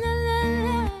savage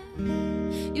love.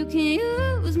 You can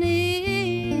use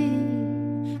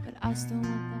me, but I still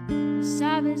want that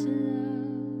savage love.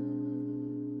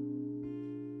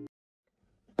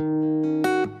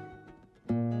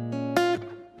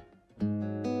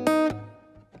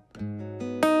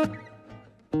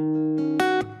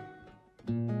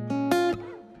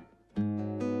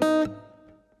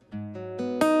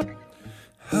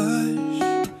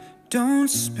 Don't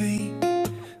speak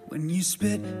when you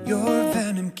spit your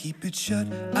venom, keep it shut.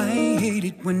 I hate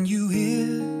it when you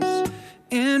hiss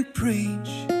and preach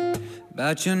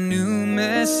about your new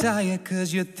messiah,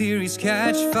 cause your theories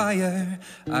catch fire.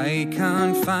 I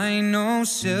can't find no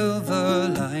silver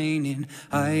lining.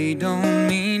 I don't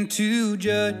mean to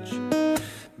judge,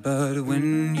 but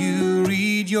when you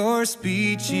read your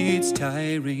speech, it's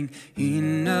tiring.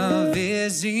 Enough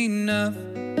is enough.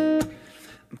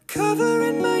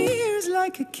 Covering my ears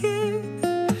like a kid.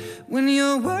 When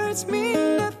your words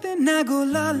mean nothing, I go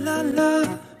la la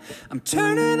la. I'm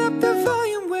turning up the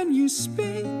volume when you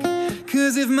speak,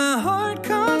 cause if my heart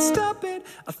can't stop it,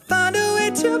 I find a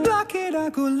way to block it. I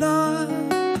go la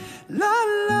la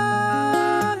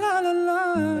la la la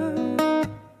la.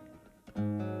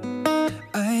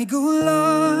 I go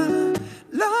la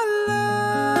la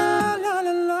la la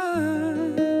la la.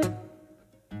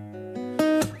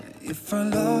 If our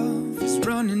love is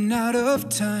running out of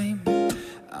time,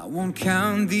 I won't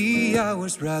count the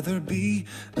hours, rather be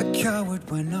a coward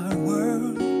when our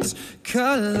worlds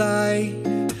collide.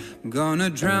 I'm gonna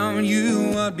drown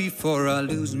you out before I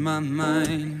lose my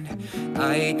mind.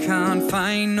 I can't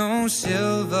find no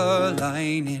silver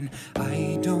lining.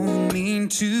 I don't mean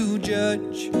to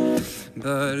judge,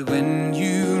 but when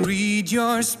you read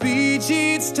your speech,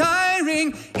 it's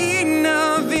tiring.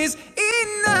 Enough is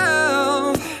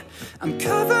enough. I'm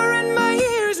covering my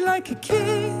ears like a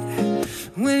kid.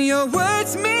 When your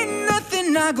words mean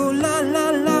nothing, I go la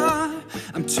la la.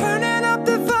 I'm turning up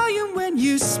the volume when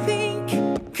you speak,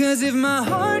 'cause if my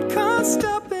heart can't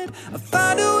stop it, I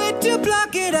find a way to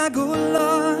block it. I go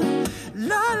la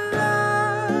la la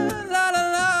la la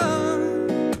la.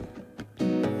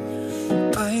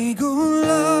 I go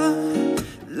la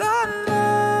la la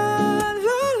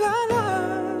la la la.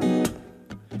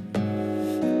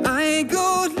 I go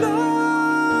la.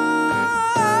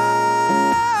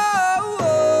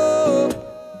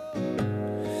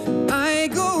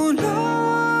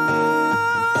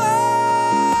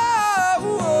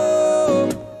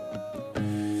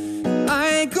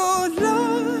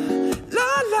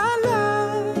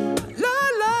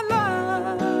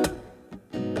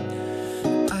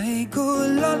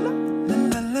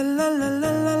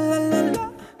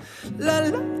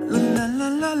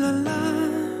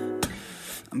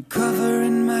 I'm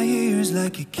covering my ears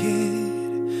like a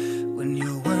kid. When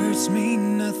your words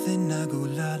mean nothing, I go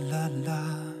la la la.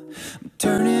 I'm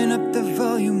turning up the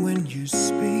volume when you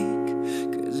speak,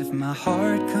 'cause if my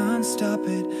heart can't stop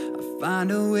it, I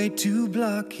find a way to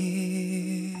block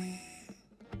it.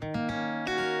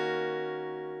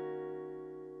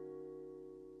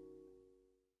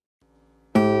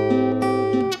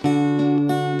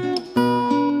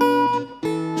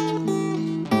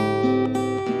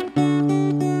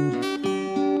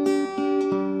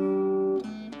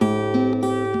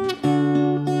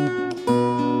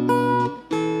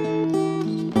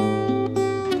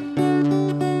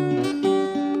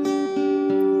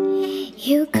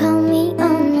 You call me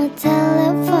on the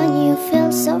telephone, you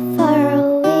feel so far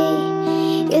away.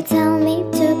 You tell me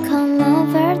to come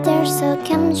over there, so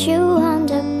can't you on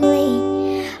the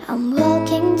plane? I'm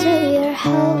walking to your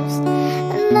house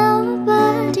and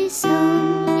nobody's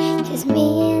home, just me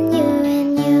and you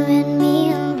and you and me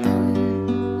alone.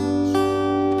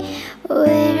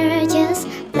 We're just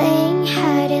playing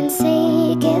hide and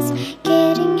seek, it's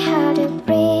getting hard to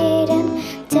breathe and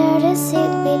dare to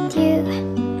sit with you.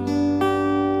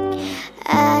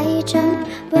 I don't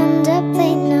want to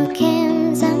play no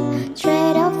games, I'm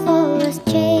straight off always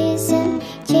chasing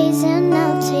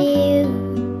after you.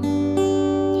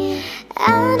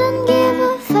 I don't give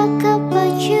a fuck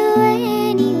about you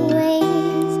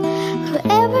anyways.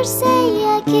 Whoever say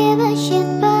I give a shit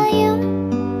about you,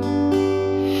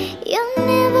 you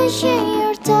never share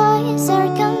your toys or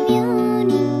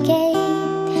communicate.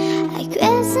 I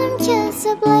guess I'm just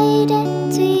a blade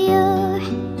to you.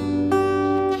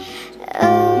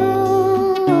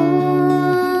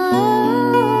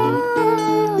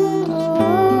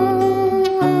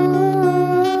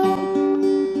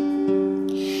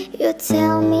 You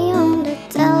tell me on the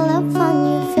telephone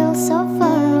you feel so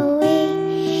far away.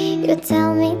 You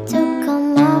tell me to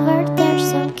come over there,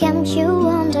 so can't you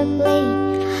on the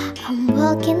plane? I'm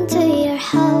walking to your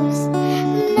house,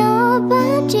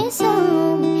 nobody's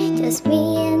home, just me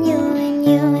and you and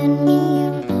you and me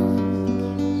alone.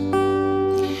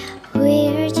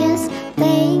 We're just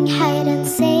playing hide and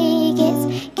seek, it's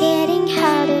getting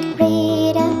hard to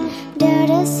breathe and dare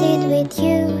to sit with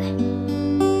you.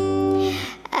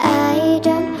 I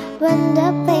don't want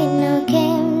to play no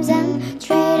games, I'm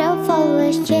straight off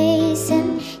always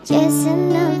chasing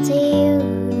after you.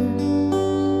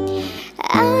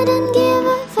 I don't give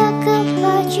a fuck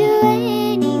about you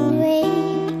anyway.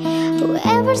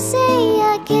 Whoever say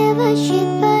I give a shit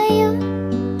about you,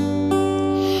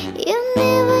 you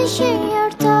never share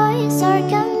your toys or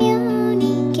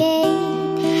communicate.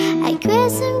 I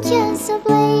guess I'm just a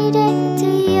blade to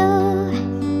you.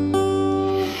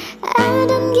 I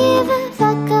don't give a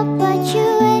fuck about you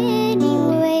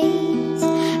anyways.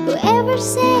 Whoever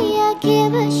say I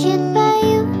give a shit about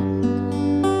you,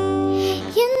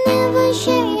 you never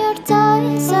share your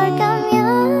toys or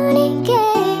communicate.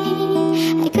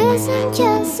 I guess I'm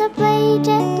just a blade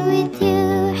with you.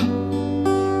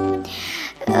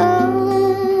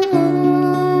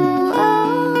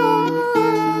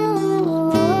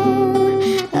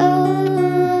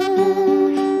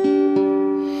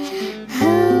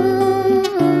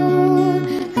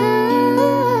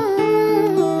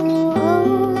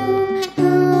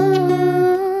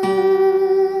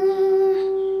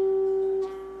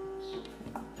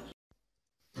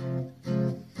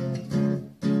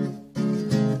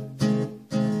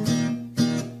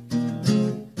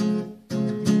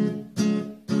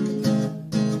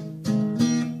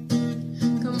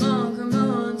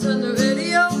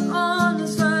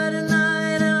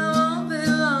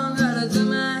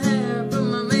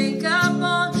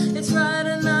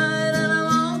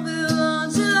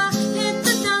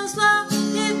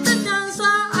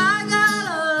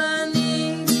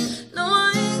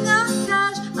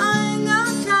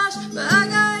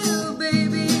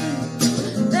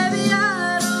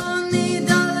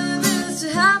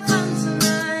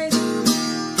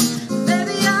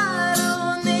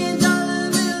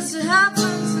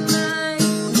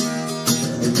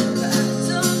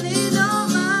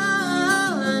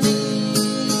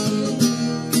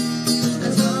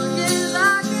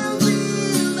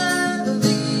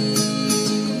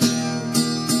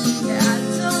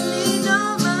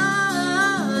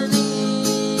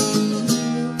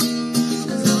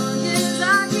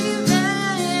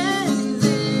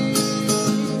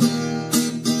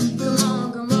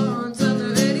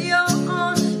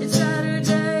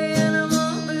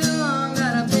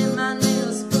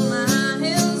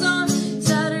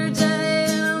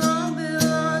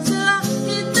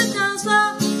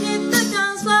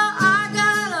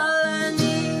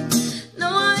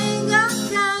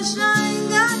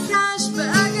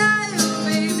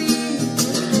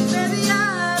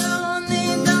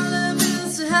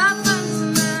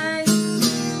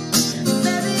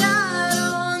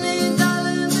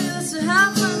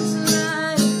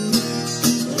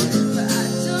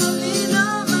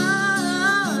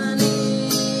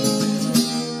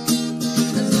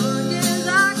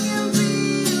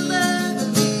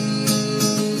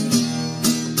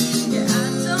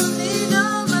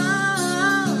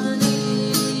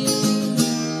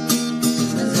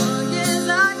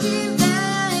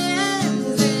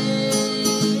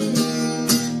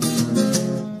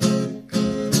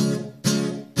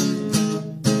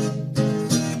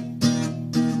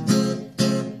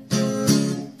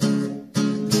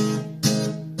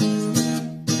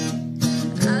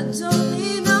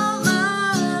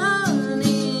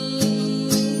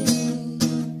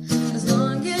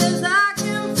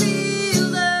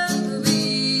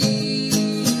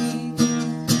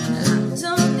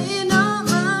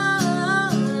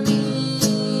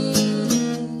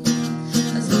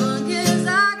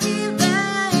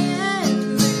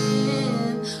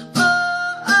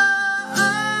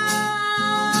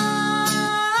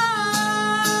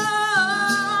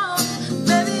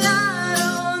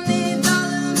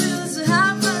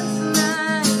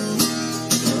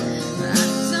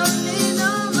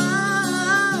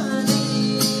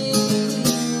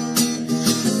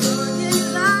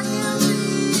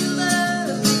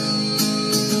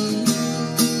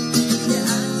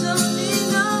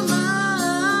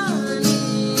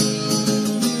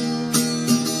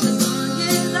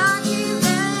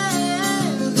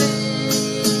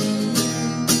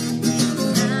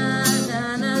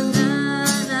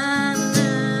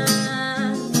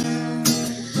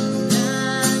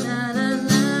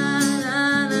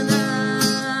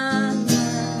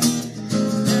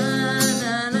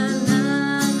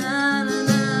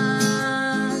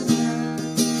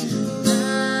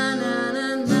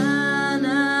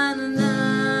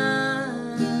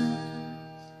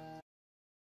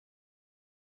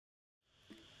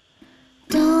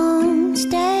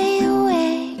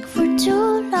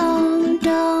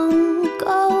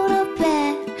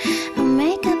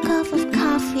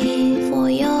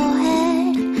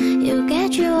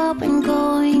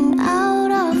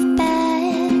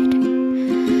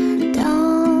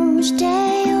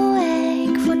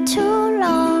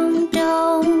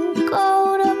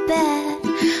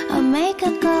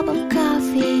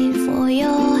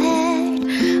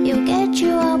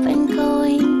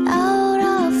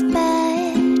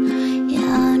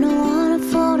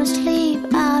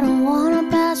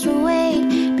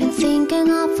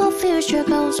 future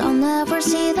goes, I'll never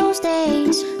see those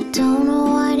days. Don't know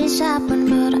why this happened,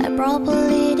 but I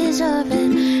probably deserve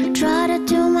it. Try to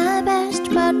do my best,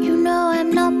 but you know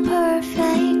I'm not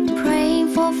perfect. Praying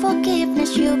for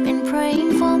forgiveness, you've been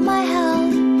praying for my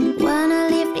health. When I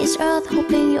leave this earth,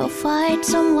 hoping you'll find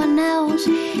someone else.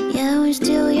 Yeah, we're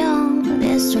still young,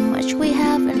 there's so much we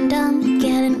haven't done.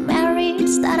 Getting married,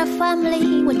 start a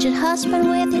family with your husband,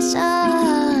 with his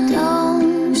son.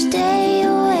 Don't stay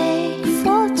awake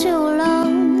for too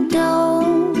long.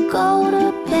 Don't go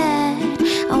to bed.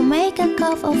 I'll make a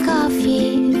cup of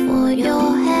coffee for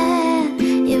your head.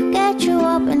 It'll get you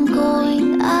up and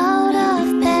going out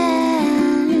of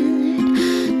bed.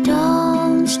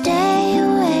 Don't stay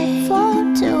awake for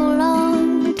too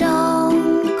long.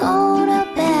 Don't go to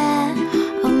bed.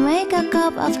 I'll make a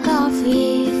cup of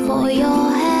coffee for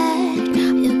your head.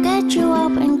 It'll get you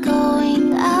up and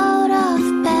going out of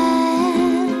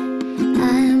bed.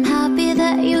 I'm happy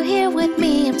that you're here with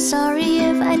me. I'm sorry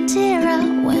if I tear up.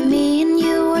 When me and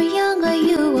you were younger,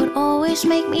 you would always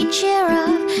make me cheer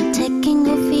up. Taking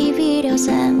goofy videos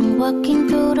and walking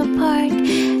through the park.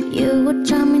 You would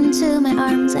jump into my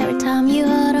arms every time you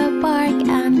heard a bark.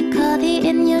 And cuddly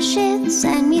in your shit,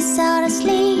 sang me sound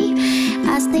asleep.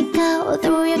 I sneak out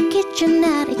through your kitchen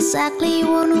at exactly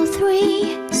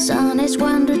 1:03. Sundays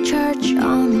went to church,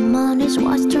 on Mondays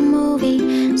watched a movie.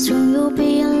 Soon you'll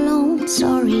be alone,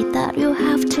 sorry that you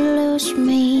have to lose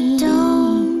me.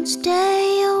 Don't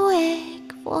stay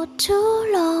awake for too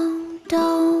long.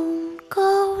 Don't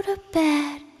go to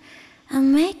bed. I'll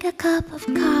make a cup of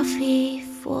coffee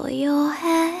for your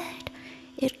head.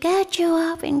 It'll get you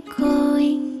up and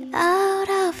going out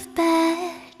of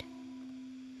bed.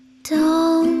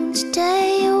 Don't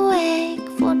stay awake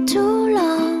for too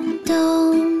long.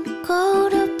 Don't go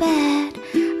to bed.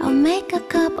 I'll make a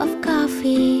cup of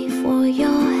coffee for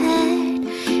your head.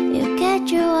 It'll get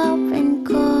you up and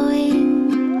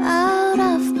going out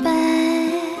of bed.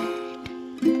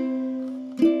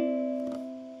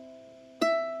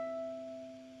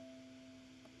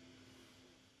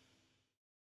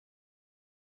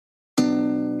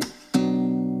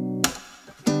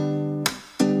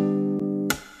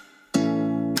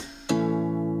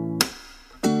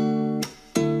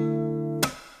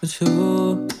 It's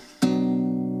you,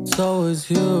 it's always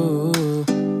you.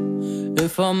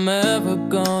 If I'm ever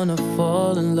gonna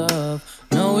fall in love,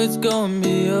 no, it's gonna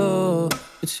be you.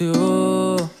 It's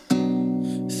you,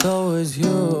 it's always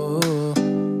you.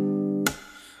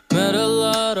 Met a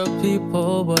lot of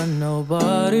people, but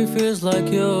nobody feels like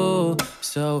you.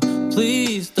 So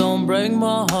please don't break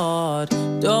my heart,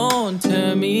 don't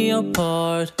tear me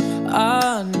apart.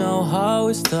 I know how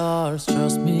it starts,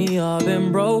 trust me, I've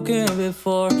been broken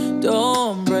before.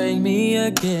 Don't break me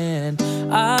again,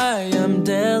 I am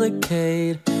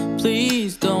delicate.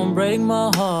 Please don't break my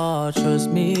heart, trust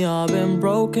me, I've been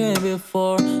broken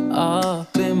before. I've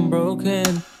been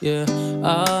broken, yeah.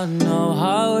 I know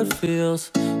how it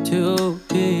feels to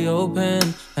be open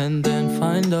and then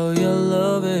find out your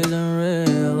love isn't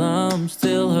real. I'm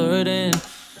still hurting,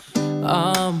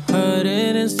 I'm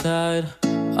hurting inside.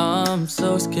 I'm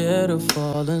so scared to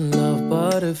fall in love,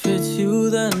 but if it's you,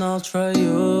 then I'll try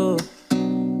you.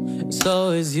 It's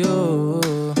always you.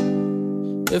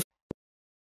 If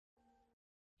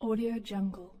Audio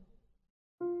Jungle.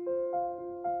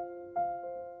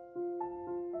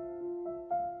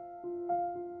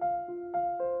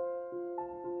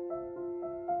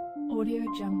 Audio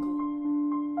Jungle.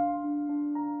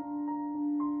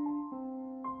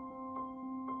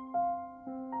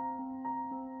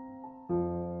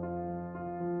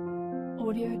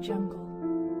 Audio Jungle.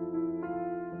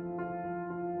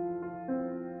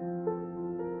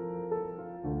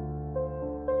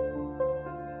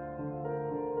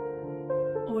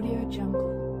 Audio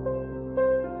Jungle.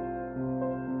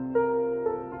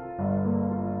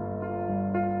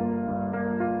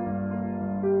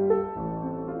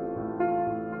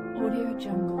 Audio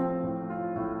Jungle.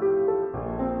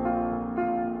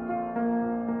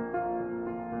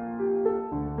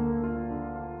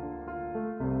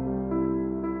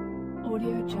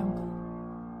 Audio Jungle.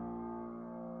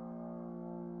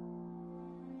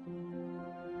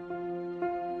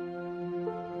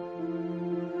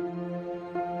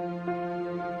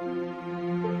 Audio Jungle.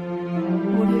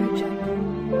 Audio Jungle.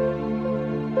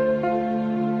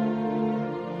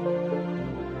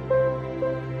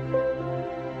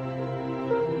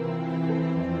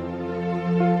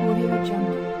 Audio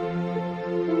Jungle.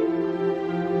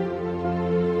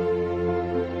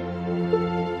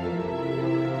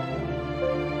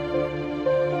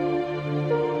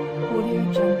 Audio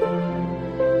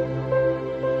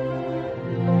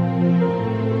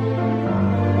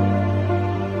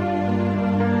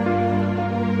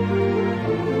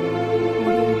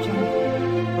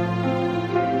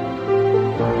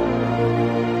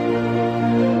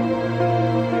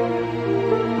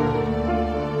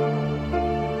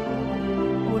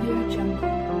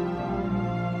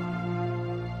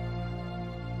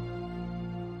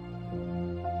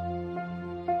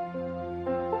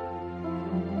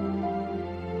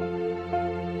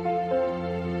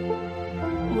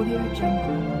Audio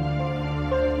Jungle.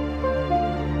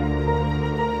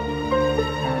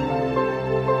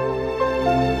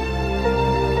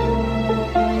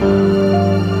 Jungle.